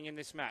remaining in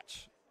this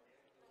match,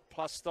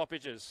 plus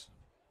stoppages.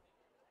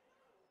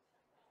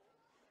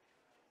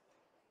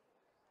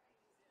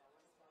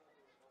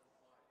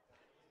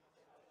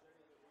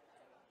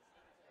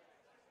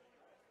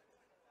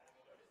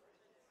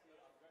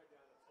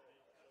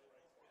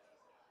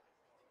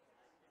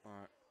 All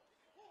right.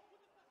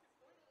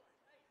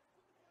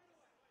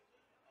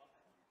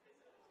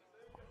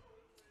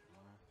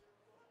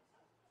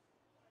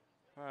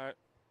 All right.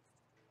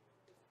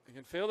 You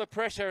can feel the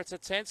pressure. It's a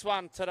tense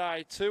one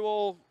today.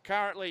 2-2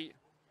 currently.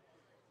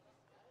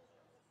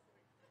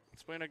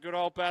 It's been a good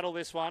old battle,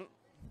 this one.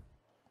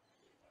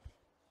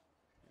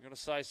 I've got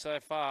to say so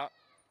far,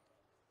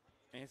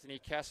 Anthony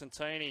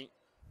Casantini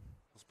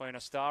has been a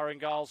star in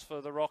goals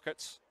for the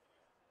Rockets.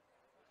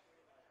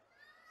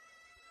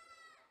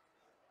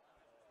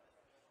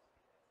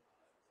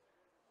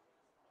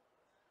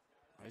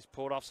 He's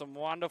pulled off some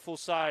wonderful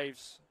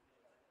saves.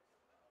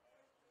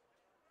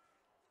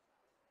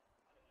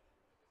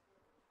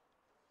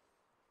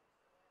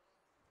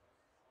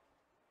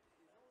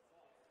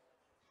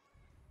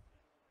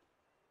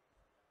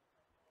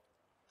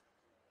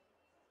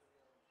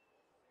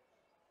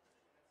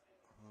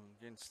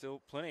 Again,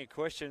 still plenty of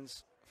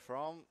questions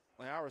from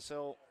the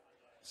RSL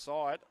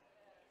side.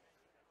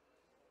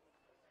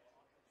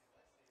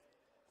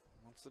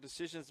 Once the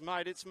decision's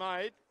made, it's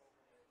made.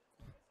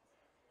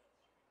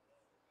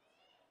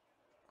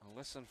 A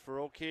lesson for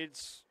all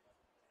kids.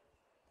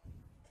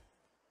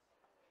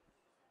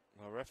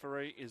 The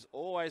referee is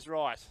always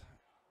right.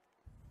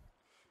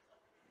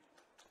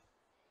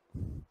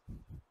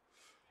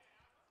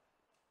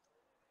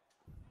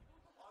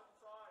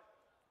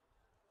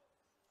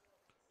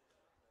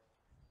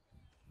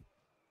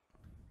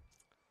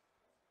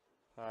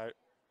 So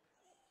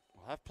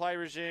we'll have play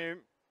resume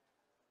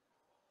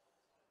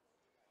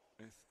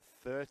with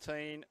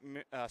 17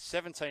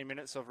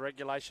 minutes of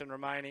regulation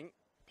remaining,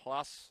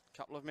 plus a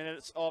couple of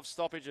minutes of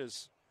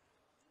stoppages.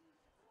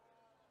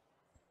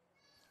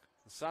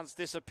 The sun's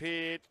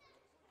disappeared,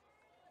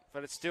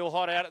 but it's still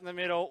hot out in the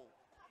middle.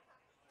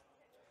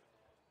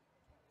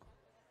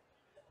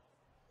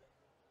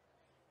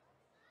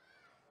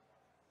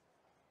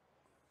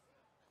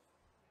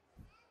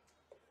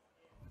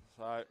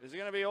 So is it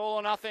going to be all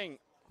or nothing?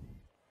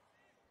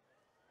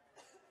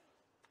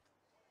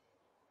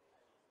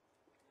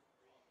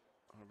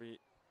 It'll be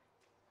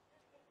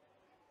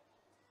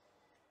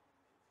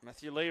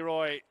Matthew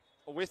Leroy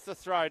with the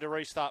throw to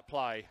restart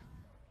play.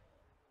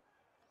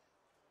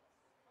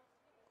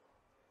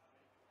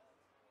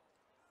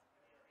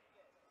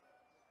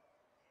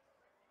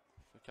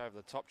 Look over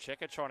the top,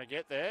 Checker trying to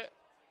get there,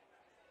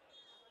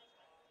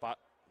 but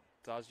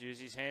does use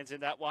his hands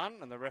in that one,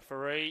 and the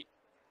referee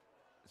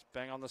is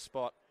bang on the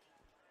spot.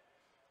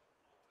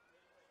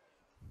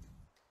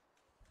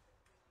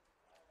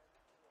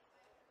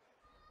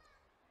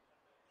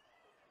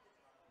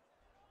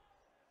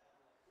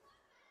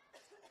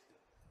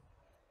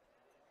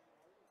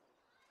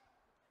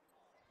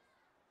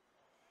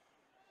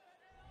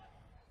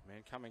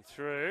 Man coming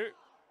through.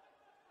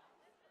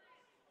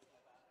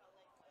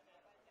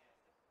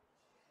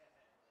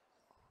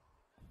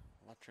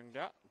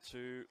 Latringa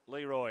to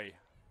Leroy.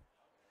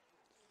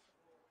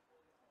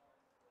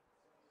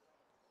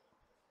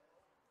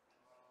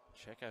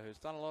 Checker, who's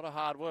done a lot of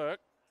hard work.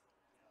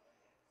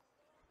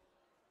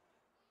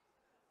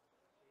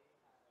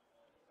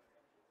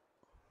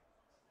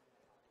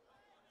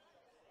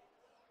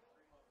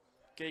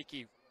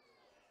 Geeky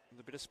with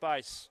a bit of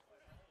space.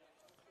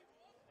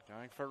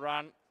 Going for a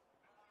run.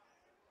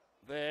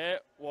 There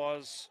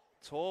was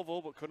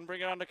Torval, but couldn't bring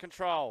it under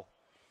control.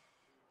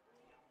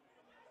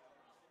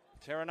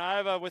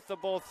 Terranova with the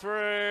ball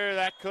through.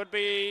 That could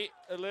be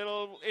a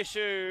little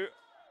issue.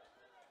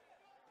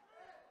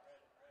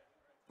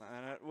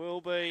 And it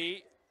will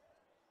be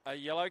a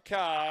yellow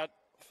card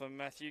for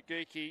Matthew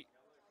Geekie.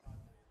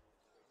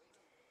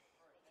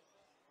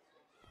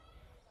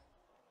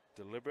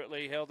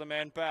 Deliberately held the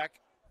man back.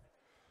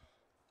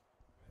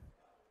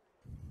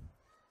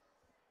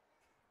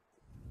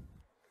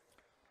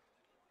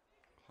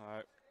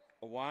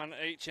 One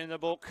each in the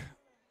book.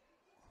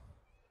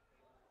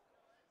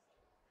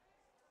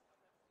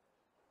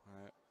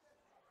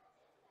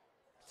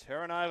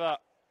 Terranova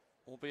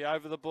will be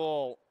over the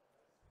ball.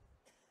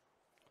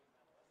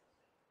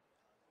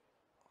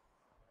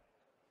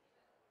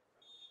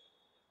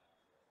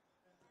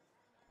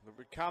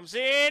 It comes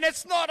in.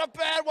 It's not a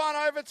bad one.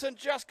 Overton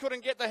just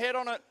couldn't get the head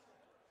on it.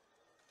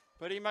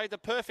 But he made the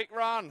perfect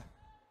run.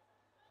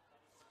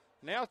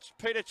 Now it's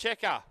Peter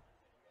Checker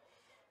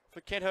for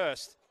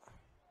Kenthurst.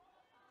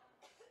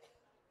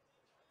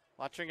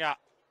 Luttering up.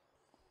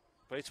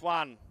 Beats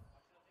one.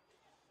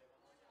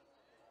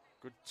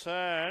 Good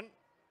turn.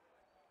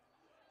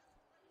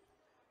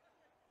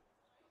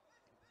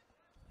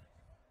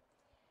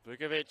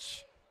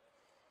 Vukovic.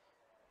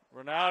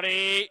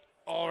 Rinaldi.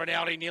 Oh,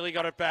 Rinaldi nearly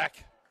got it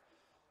back.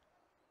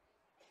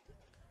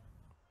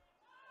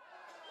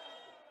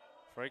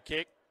 Free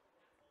kick.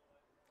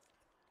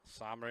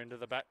 Summer into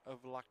the back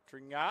of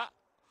Luttringa.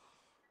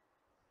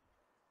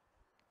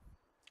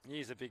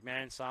 He's a big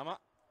man, Summer.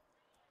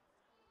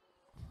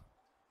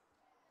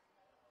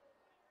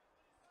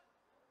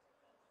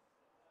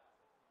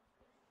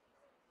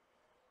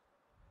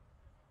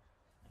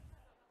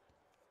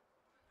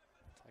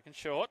 Taken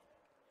short.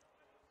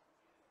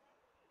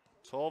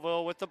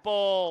 Torville with the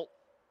ball.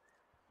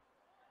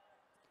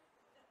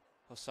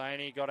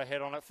 Hosseini got a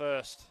head on it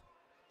first.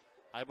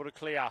 Able to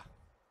clear.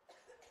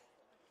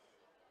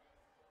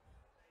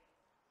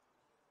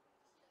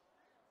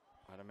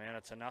 Might have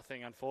mounted to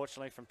nothing,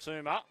 unfortunately, from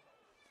Tuma.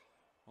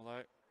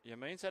 Although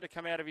Yameen's had to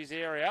come out of his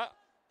area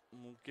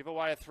and will give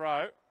away a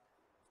throw.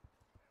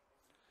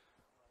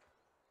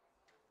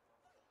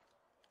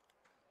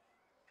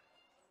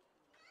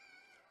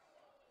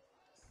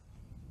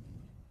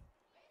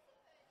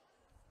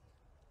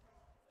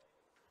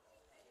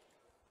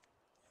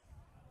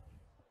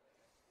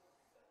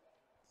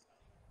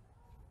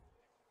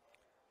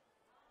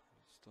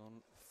 Just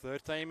on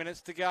 13 minutes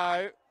to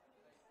go.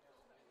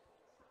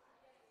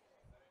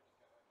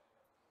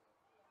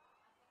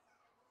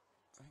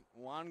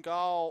 One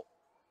goal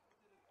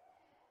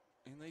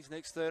in these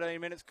next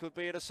 13 minutes could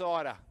be a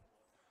decider.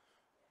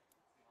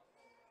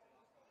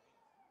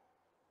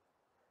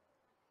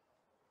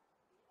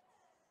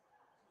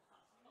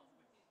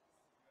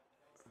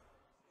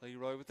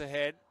 Leroy with the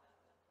head.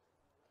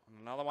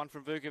 And another one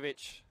from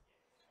Vukovic.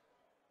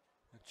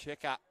 A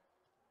checker.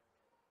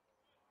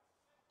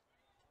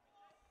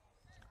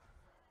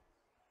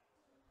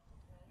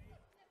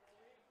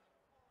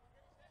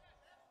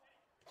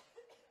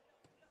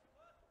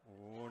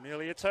 Oh,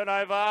 nearly a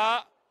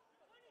turnover.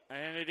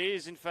 And it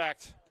is, in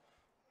fact.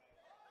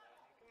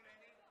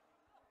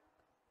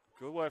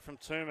 Good work from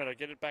Tuma to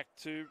get it back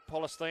to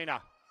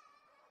Polestina.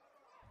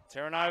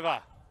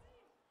 Terranova.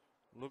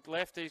 Look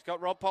left, he's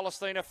got Rob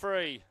Polestina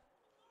free.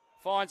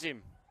 Finds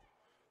him.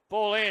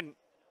 Ball in.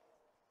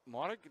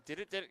 Did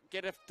it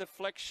get a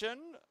deflection?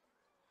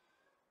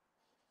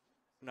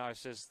 No,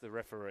 says the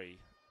referee.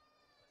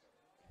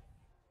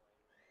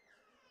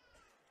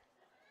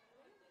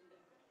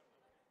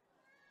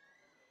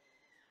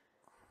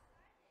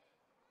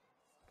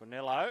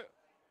 Bonello.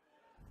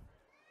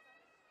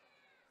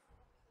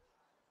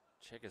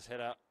 Check his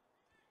head up.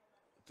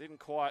 Didn't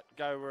quite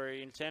go where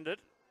he intended.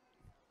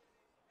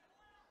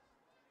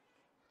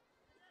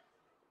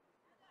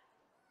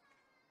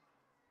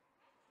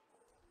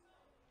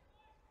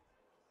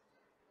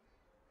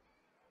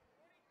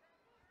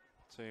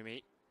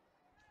 Toomey.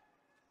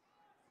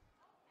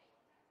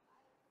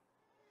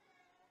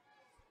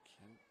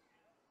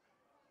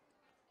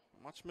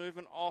 Much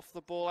movement off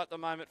the ball at the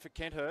moment for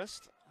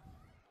Kenthurst.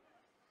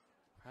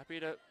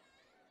 Happy to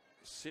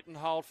sit and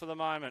hold for the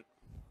moment.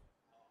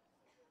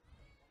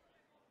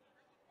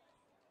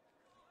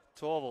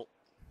 Torval.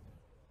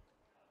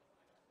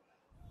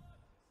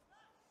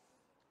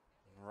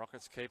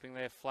 Rockets keeping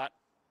their flat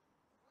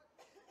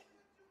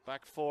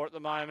back four at the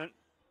moment.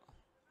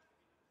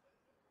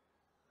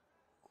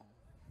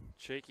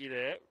 Cheeky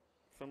there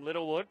from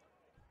Littlewood.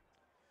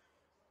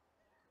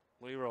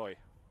 Leroy.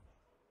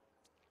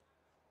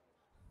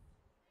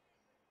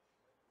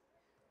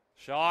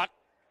 Shot.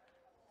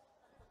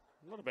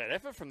 Not a bad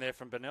effort from there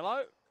from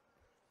Bonello.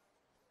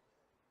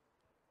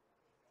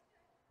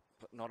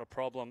 But not a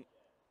problem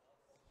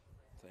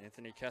to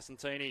Anthony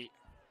Casantini.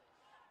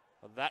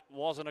 But that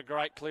wasn't a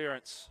great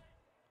clearance.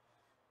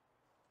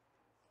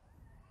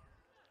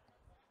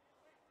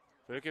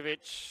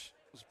 Vukovic's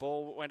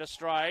ball went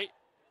astray.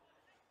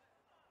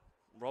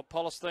 Rob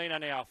Polestina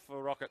now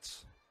for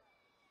Rockets.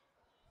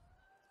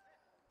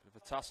 Bit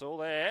of a tussle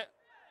there.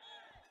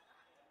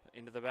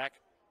 Into the back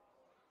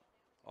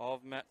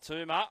of Matt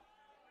Tuma.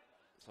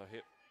 So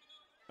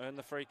earned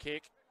the free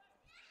kick.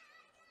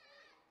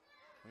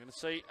 We're going to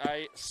see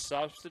a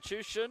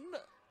substitution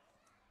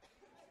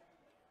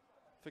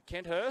for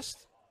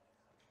Kenthurst.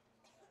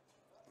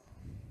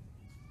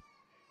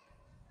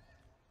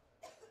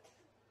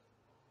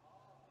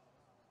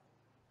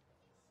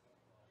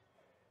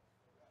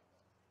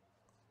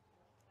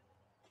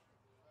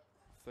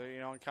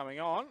 .39 coming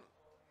on.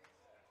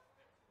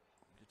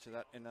 Get to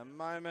that in a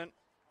moment.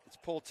 It's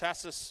Paul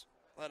Tassis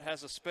that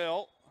has a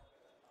spell.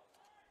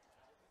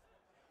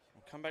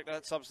 We'll come back to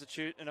that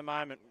substitute in a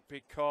moment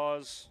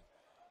because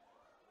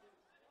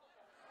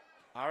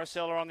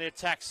RSL are on the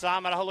attack.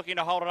 Samana looking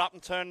to hold it up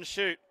and turn and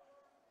shoot.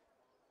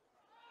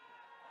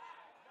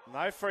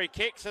 No free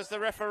kick, says the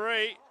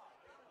referee.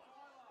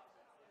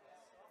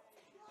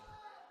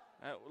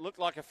 It looked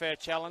like a fair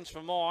challenge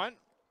for mine,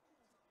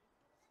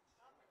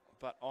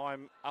 but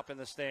I'm up in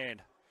the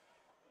stand.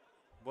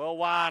 Well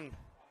won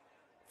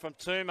from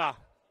Tuma.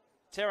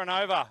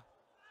 Terranova.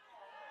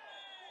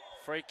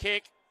 Free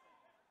kick.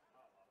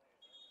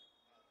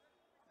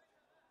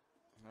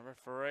 The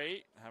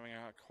referee having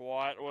a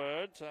quiet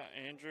word to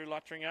Andrew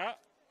Luttringer.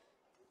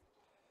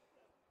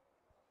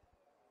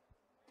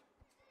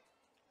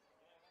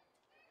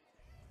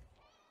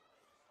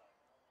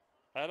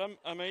 Adam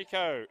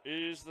Amico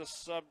is the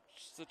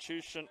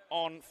substitution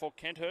on for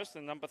Kenthurst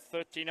in number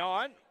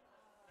 39.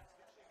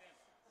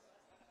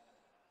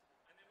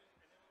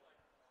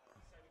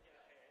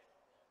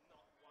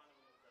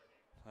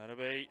 That'll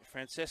be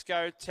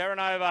Francesco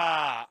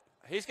Terranova.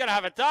 He's going to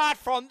have a dart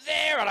from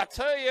there, and I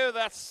tell you,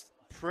 that's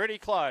pretty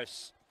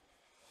close.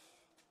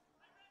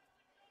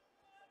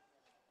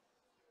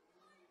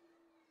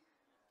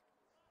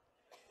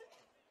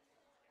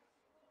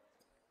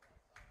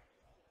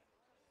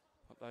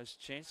 But those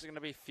chances are going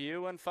to be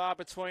few and far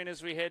between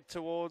as we head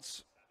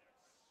towards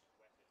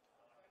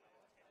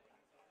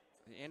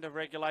the end of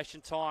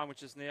regulation time,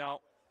 which is now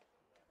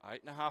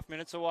 8.5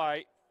 minutes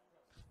away.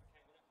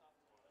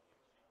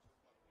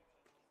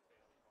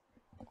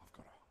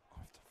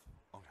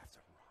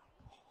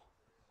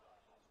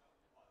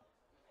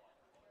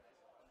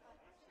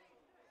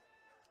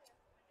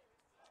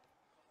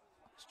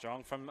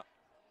 Strong from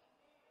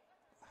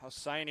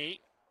Hosseini.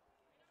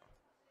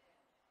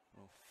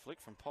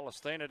 Flick from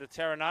Polestina to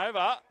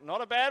Terranova.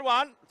 Not a bad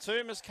one.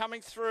 Tuma's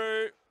coming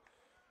through.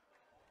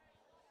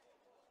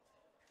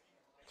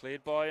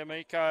 Cleared by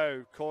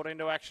Amico. Caught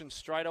into action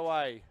straight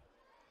away.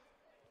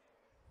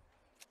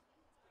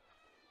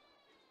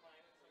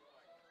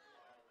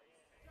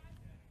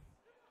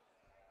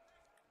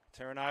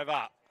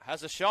 Terranova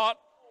has a shot.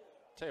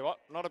 Tell you what,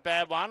 not a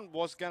bad one.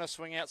 Was going to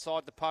swing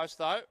outside the post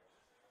though.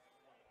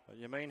 But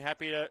Yamin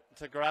happy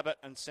to grab it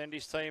and send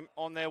his team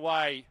on their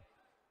way.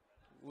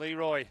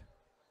 Leroy.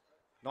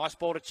 Nice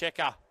ball to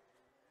Checker.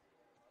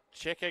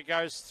 Checker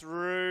goes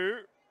through.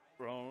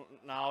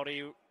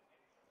 Ronaldo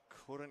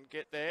couldn't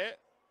get there.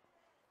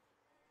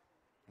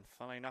 And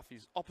funnily enough,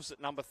 he's opposite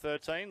number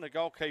 13, the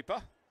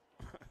goalkeeper.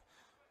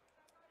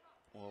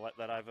 We'll let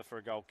that over for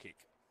a goal kick.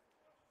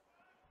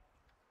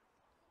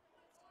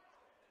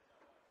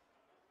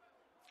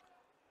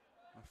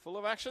 Full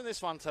of action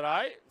this one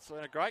today. It's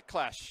been a great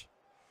clash.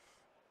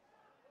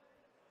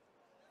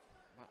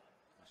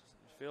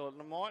 Feel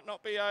it might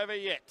not be over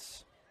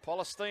yet.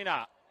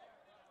 Polestina.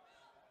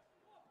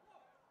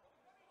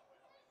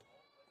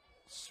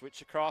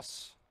 Switch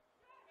across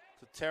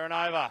to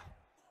Terranova.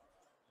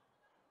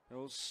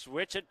 He'll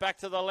switch it back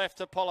to the left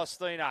to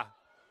Polestina.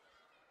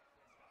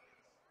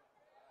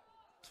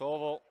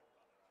 Torval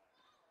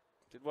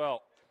did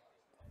well.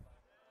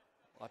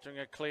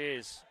 Luttringer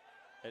clears.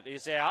 It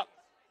is out.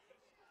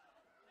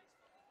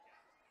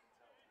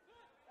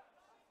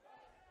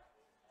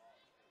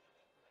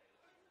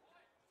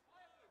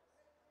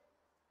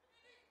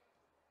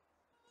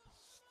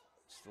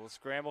 Still a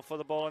scramble for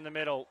the ball in the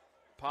middle.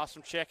 Pass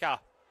from Checker.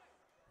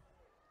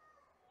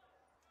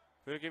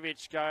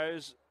 Vukovic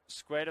goes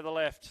square to the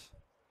left.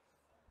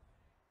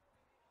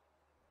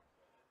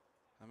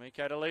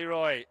 Amico to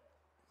Leroy.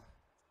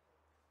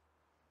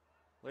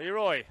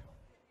 Leroy.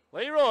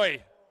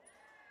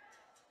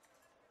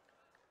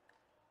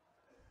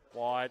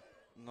 Wide,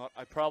 not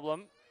a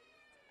problem.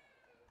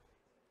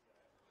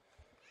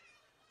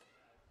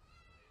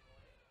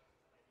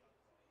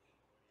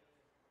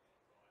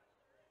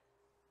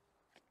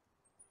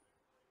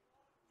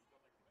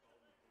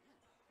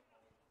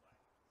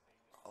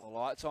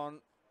 Lights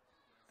on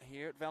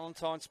here at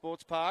Valentine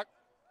Sports Park.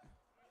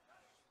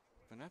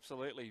 An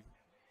absolutely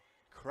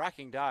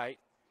cracking day.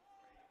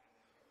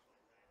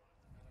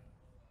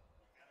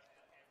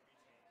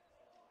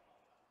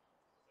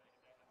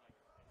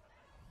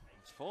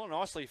 It's fallen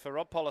nicely for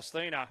Rob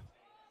Polestina.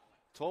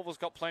 Torval's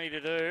got plenty to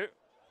do.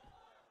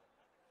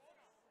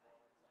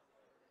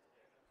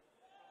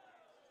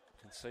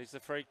 Concedes the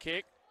free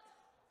kick.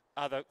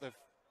 The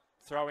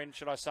throw in,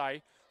 should I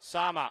say.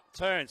 Sama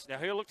turns. Now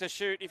he'll look to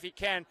shoot if he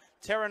can.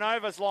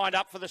 Terranova's lined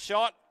up for the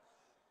shot.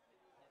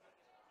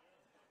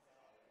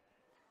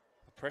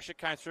 The pressure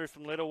came through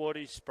from Littlewood.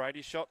 He sprayed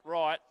his shot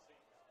right.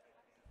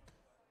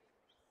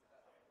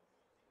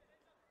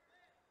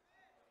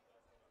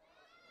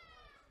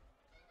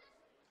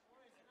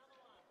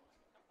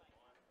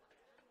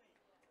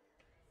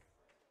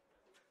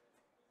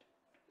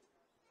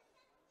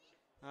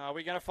 Are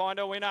we going to find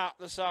a winner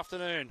this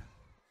afternoon?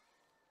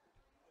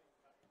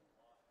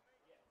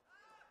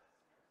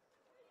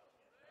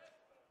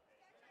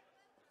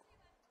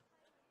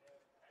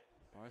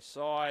 Both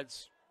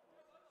sides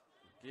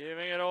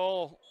giving it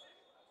all.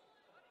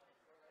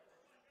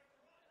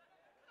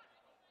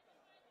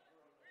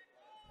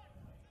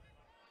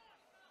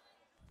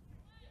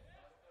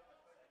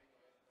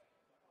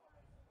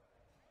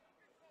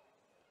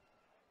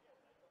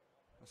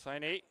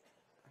 Hosseini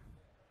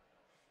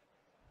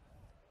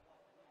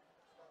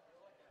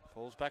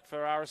falls back for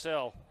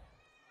RSL.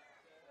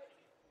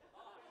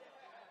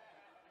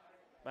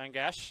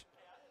 Bangash.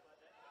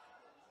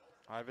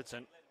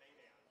 Overton.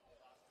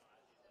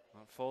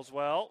 That falls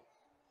well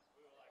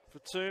for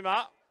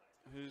Tuma,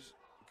 who's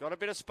got a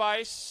bit of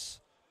space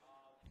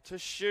to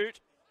shoot.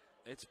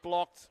 It's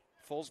blocked.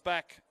 Falls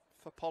back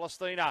for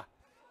Palestina.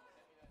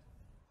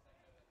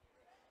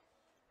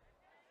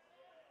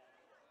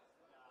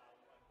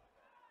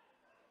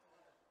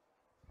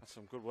 That's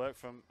some good work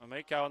from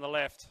Amico on the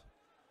left.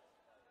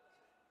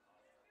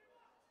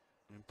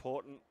 An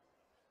important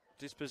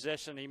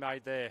dispossession he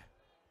made there.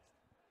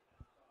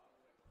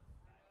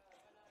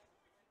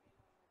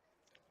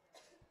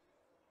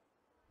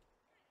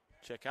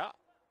 Checker.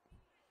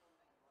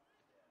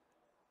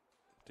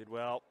 Did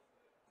well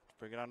to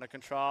bring it under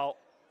control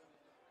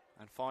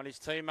and find his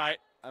teammate.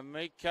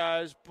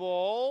 Amico's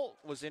ball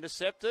was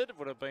intercepted.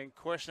 Would have been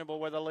questionable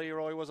whether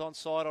Leroy was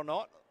onside or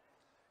not.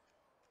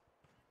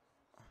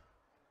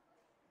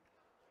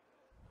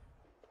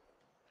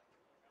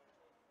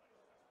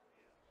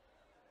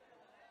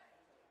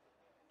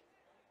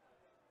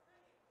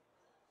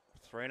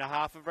 Three and a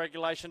half of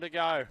regulation to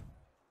go.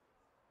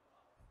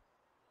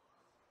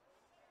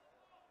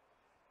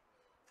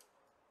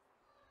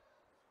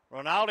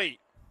 Ronaldi.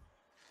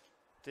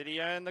 Did he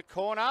earn the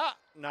corner?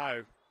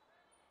 No.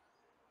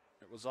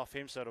 It was off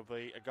him, so it'll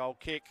be a goal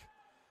kick.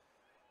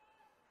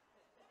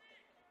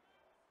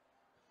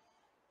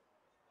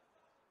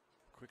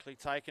 Quickly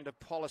taken to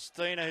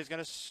Palestina, who's going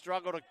to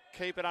struggle to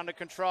keep it under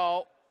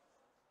control.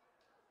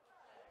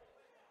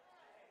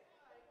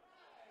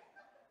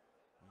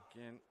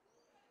 Again,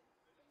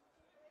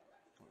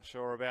 not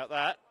sure about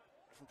that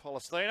from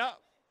Palestina.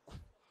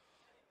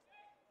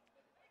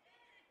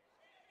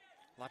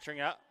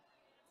 Luttering up.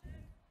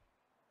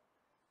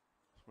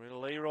 With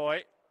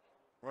Leroy.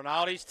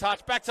 Ronaldi's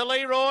touch back to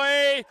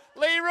Leroy.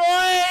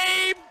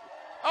 Leroy!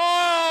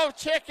 Oh,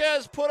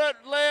 Checkers put it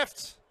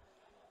left.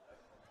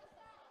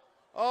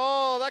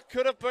 Oh, that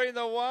could have been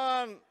the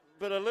one.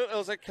 But it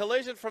was a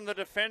collision from the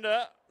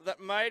defender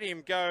that made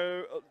him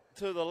go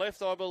to the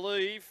left, I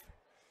believe.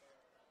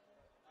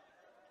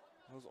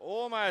 It was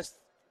almost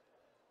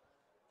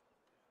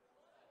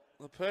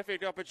the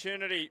perfect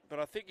opportunity, but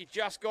I think he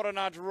just got a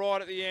nudge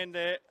right at the end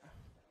there.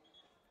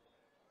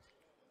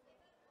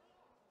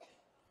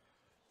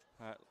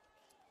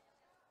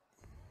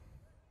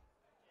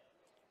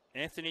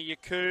 Anthony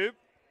Yakub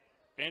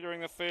entering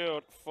the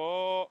field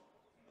for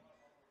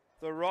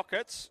the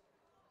Rockets.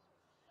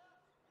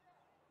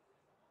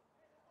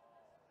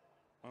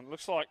 And it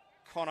looks like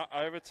Connor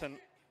Overton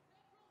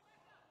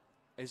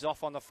is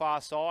off on the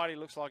far side. He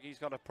looks like he's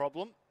got a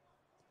problem.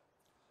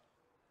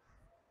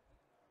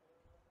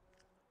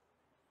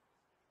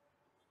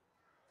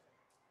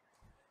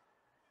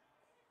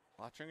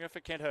 Luttering for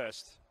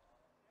Kenthurst.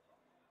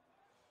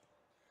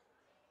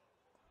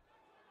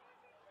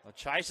 The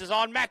chase is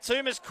on. Matt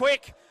Tuma's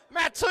quick.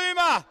 Matt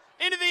Tuma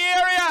into the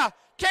area.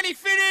 Can he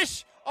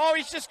finish? Oh,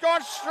 he's just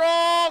gone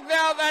strong.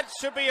 Now that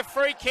should be a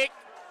free kick.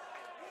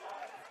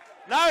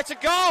 No, it's a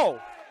goal.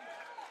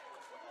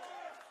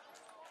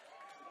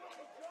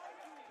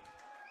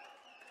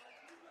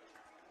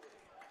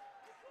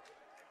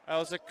 That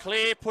was a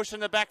clear push in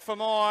the back for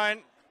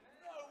mine,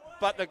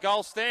 but the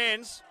goal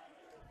stands.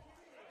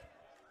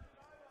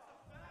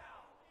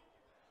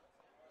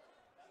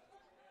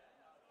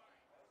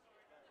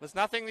 There's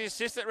nothing the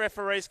assistant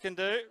referees can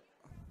do.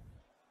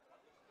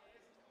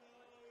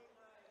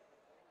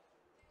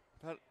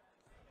 But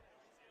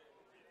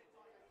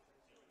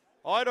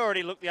I'd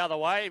already looked the other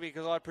way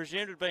because I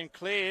presumed it had been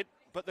cleared,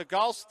 but the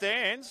goal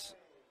stands.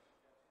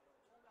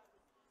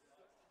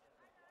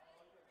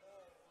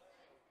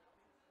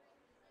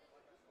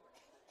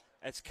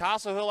 It's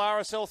Castle Hill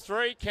RSL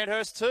 3,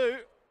 Kenthurst 2.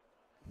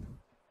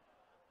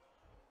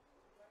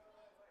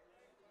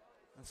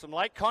 And some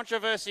late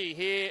controversy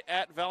here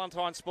at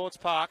Valentine Sports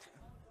Park.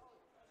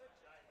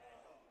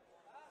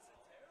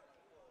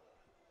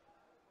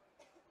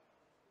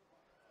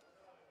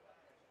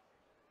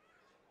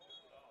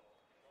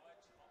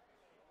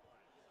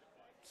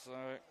 So,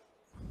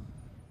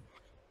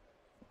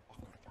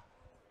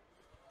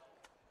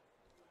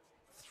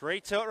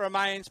 3-2 it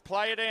remains,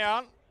 play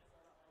down.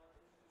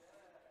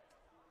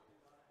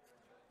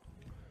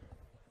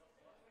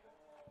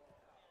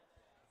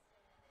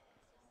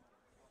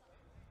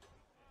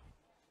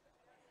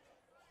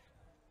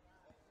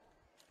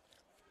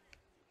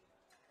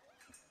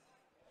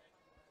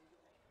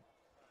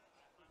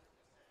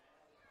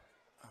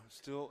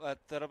 Still,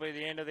 that'll be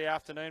the end of the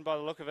afternoon by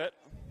the look of it.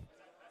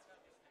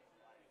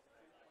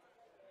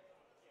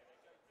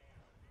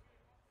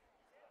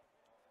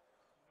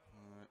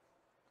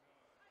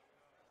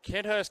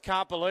 Kenthurst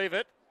can't believe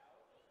it.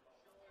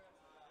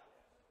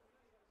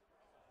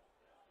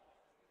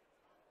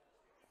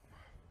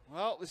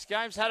 Well, this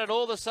game's had it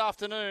all this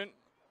afternoon.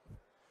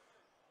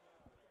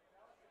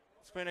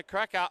 It's been a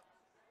cracker.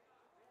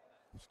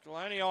 Still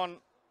only on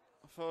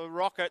for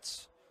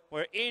Rockets.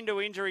 We're into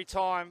injury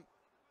time.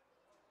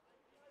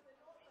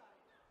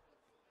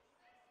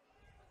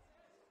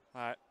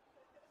 All right.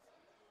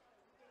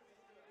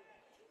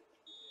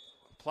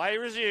 Play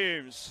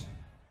resumes.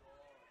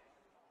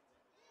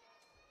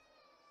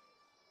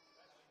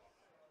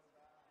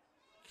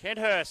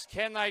 Kenthurst,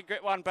 can they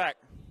get one back?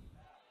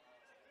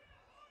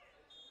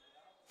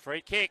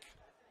 Free kick.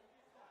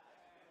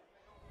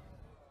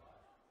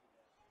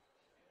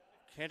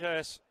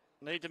 Kenthurst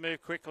need to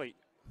move quickly.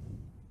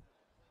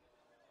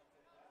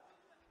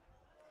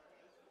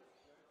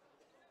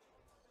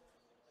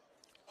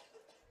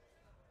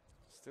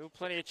 Still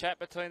plenty of chat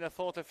between the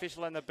fourth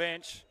official and the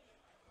bench.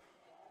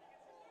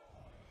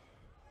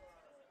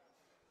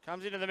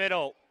 Comes into the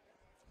middle.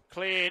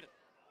 Cleared.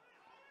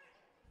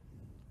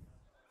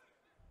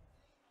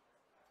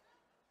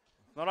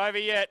 Not over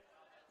yet.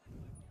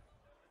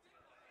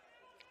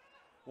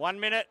 1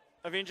 minute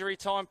of injury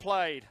time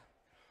played.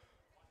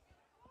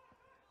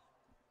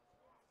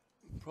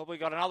 Probably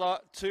got another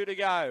 2 to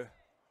go.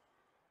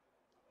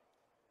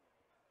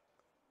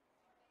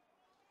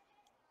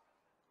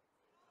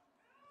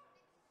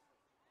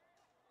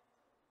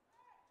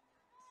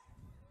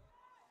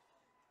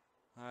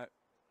 No.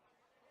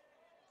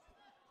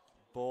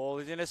 Ball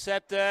is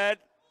intercepted.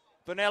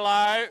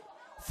 Bonello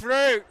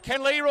through.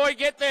 Can Leroy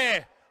get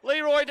there?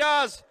 Leroy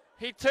does.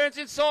 He turns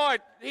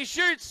inside. He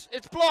shoots.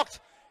 It's blocked.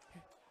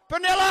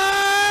 Bonello!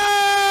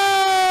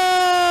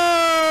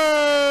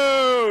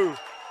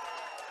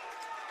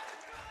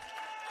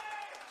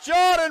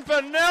 Jordan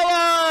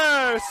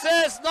Bonello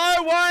says,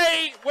 no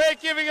way we're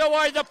giving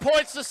away the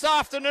points this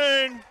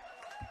afternoon.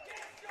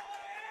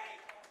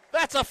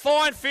 That's a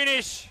fine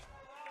finish.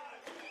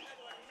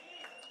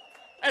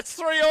 It's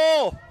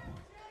 3-all.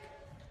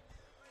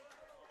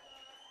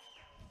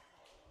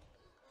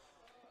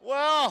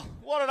 Well,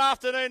 what an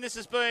afternoon this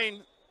has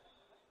been.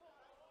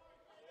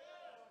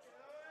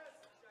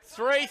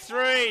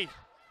 3-3.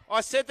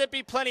 I said there'd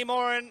be plenty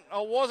more, and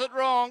I wasn't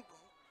wrong.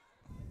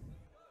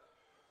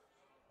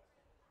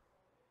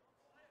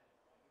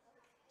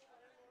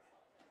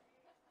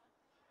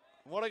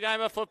 What a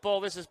game of football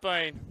this has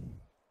been.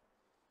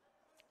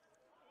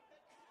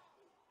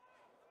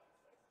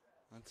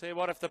 I'll tell you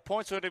what, if the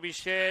points were to be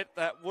shared,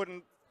 that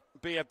wouldn't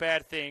be a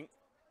bad thing.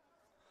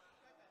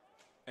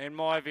 In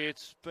my view,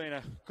 it's been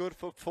a good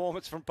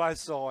performance from both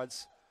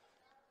sides.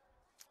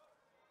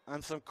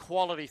 And some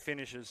quality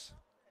finishes.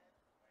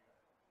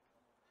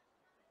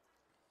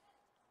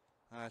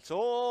 It's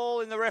all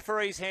in the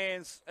referee's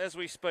hands as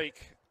we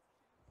speak.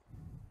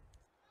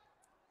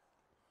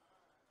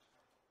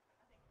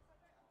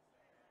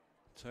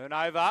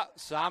 Turnover,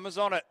 Sama's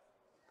on it.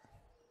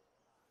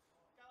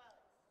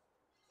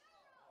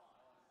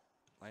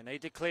 They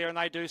need to clear and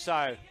they do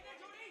so.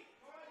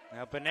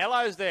 Now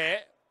Bonello's there.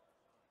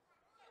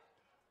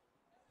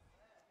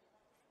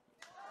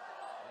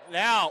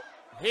 Now,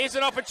 here's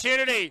an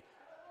opportunity.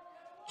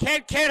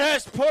 Can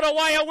Kenthurst put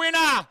away a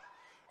winner?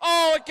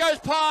 Oh, it goes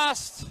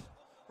past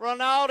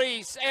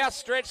Ronaldi's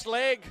outstretched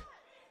leg.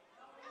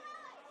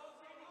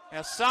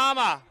 Now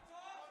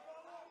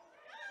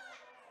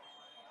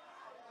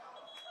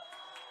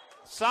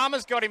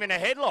Sama's got him in a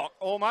headlock,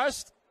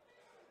 almost.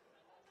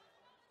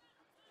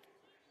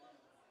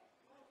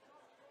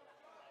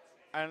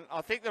 And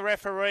I think the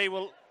referee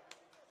will...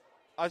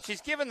 Oh,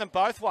 she's given them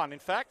both one, in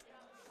fact.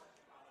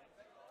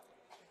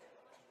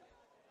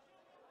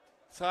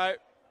 So,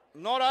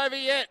 not over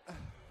yet.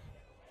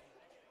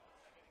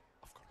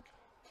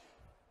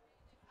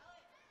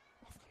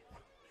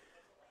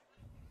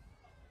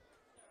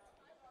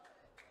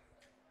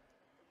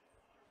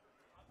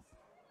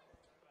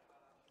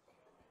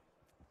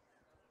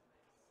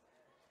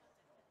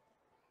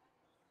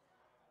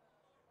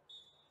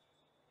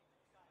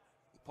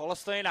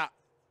 Palestina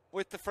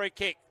with the free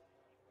kick.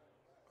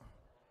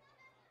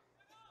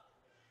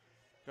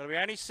 Got to be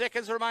only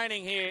seconds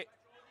remaining here.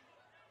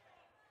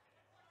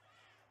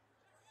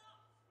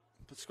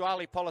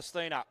 Pasquale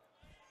Palestina.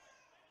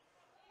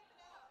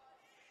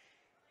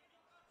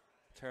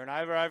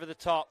 Turnover over the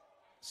top.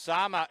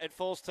 Sama, it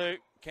falls to.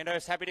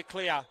 Kenthurst happy to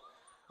clear.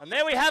 And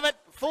there we have it.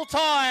 Full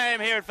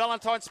time here at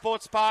Valentine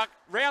Sports Park.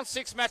 Round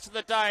 6 match of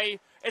the day.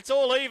 It's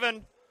all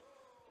even.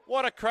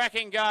 What a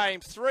cracking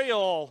game.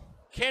 3-all.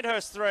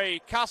 Kenthurst 3,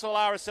 Castle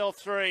RSL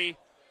 3.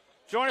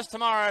 Join us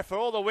tomorrow for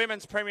all the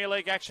Women's Premier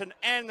League action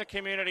and the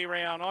community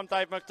round. I'm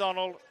Dave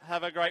McDonald.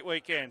 Have a great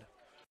weekend.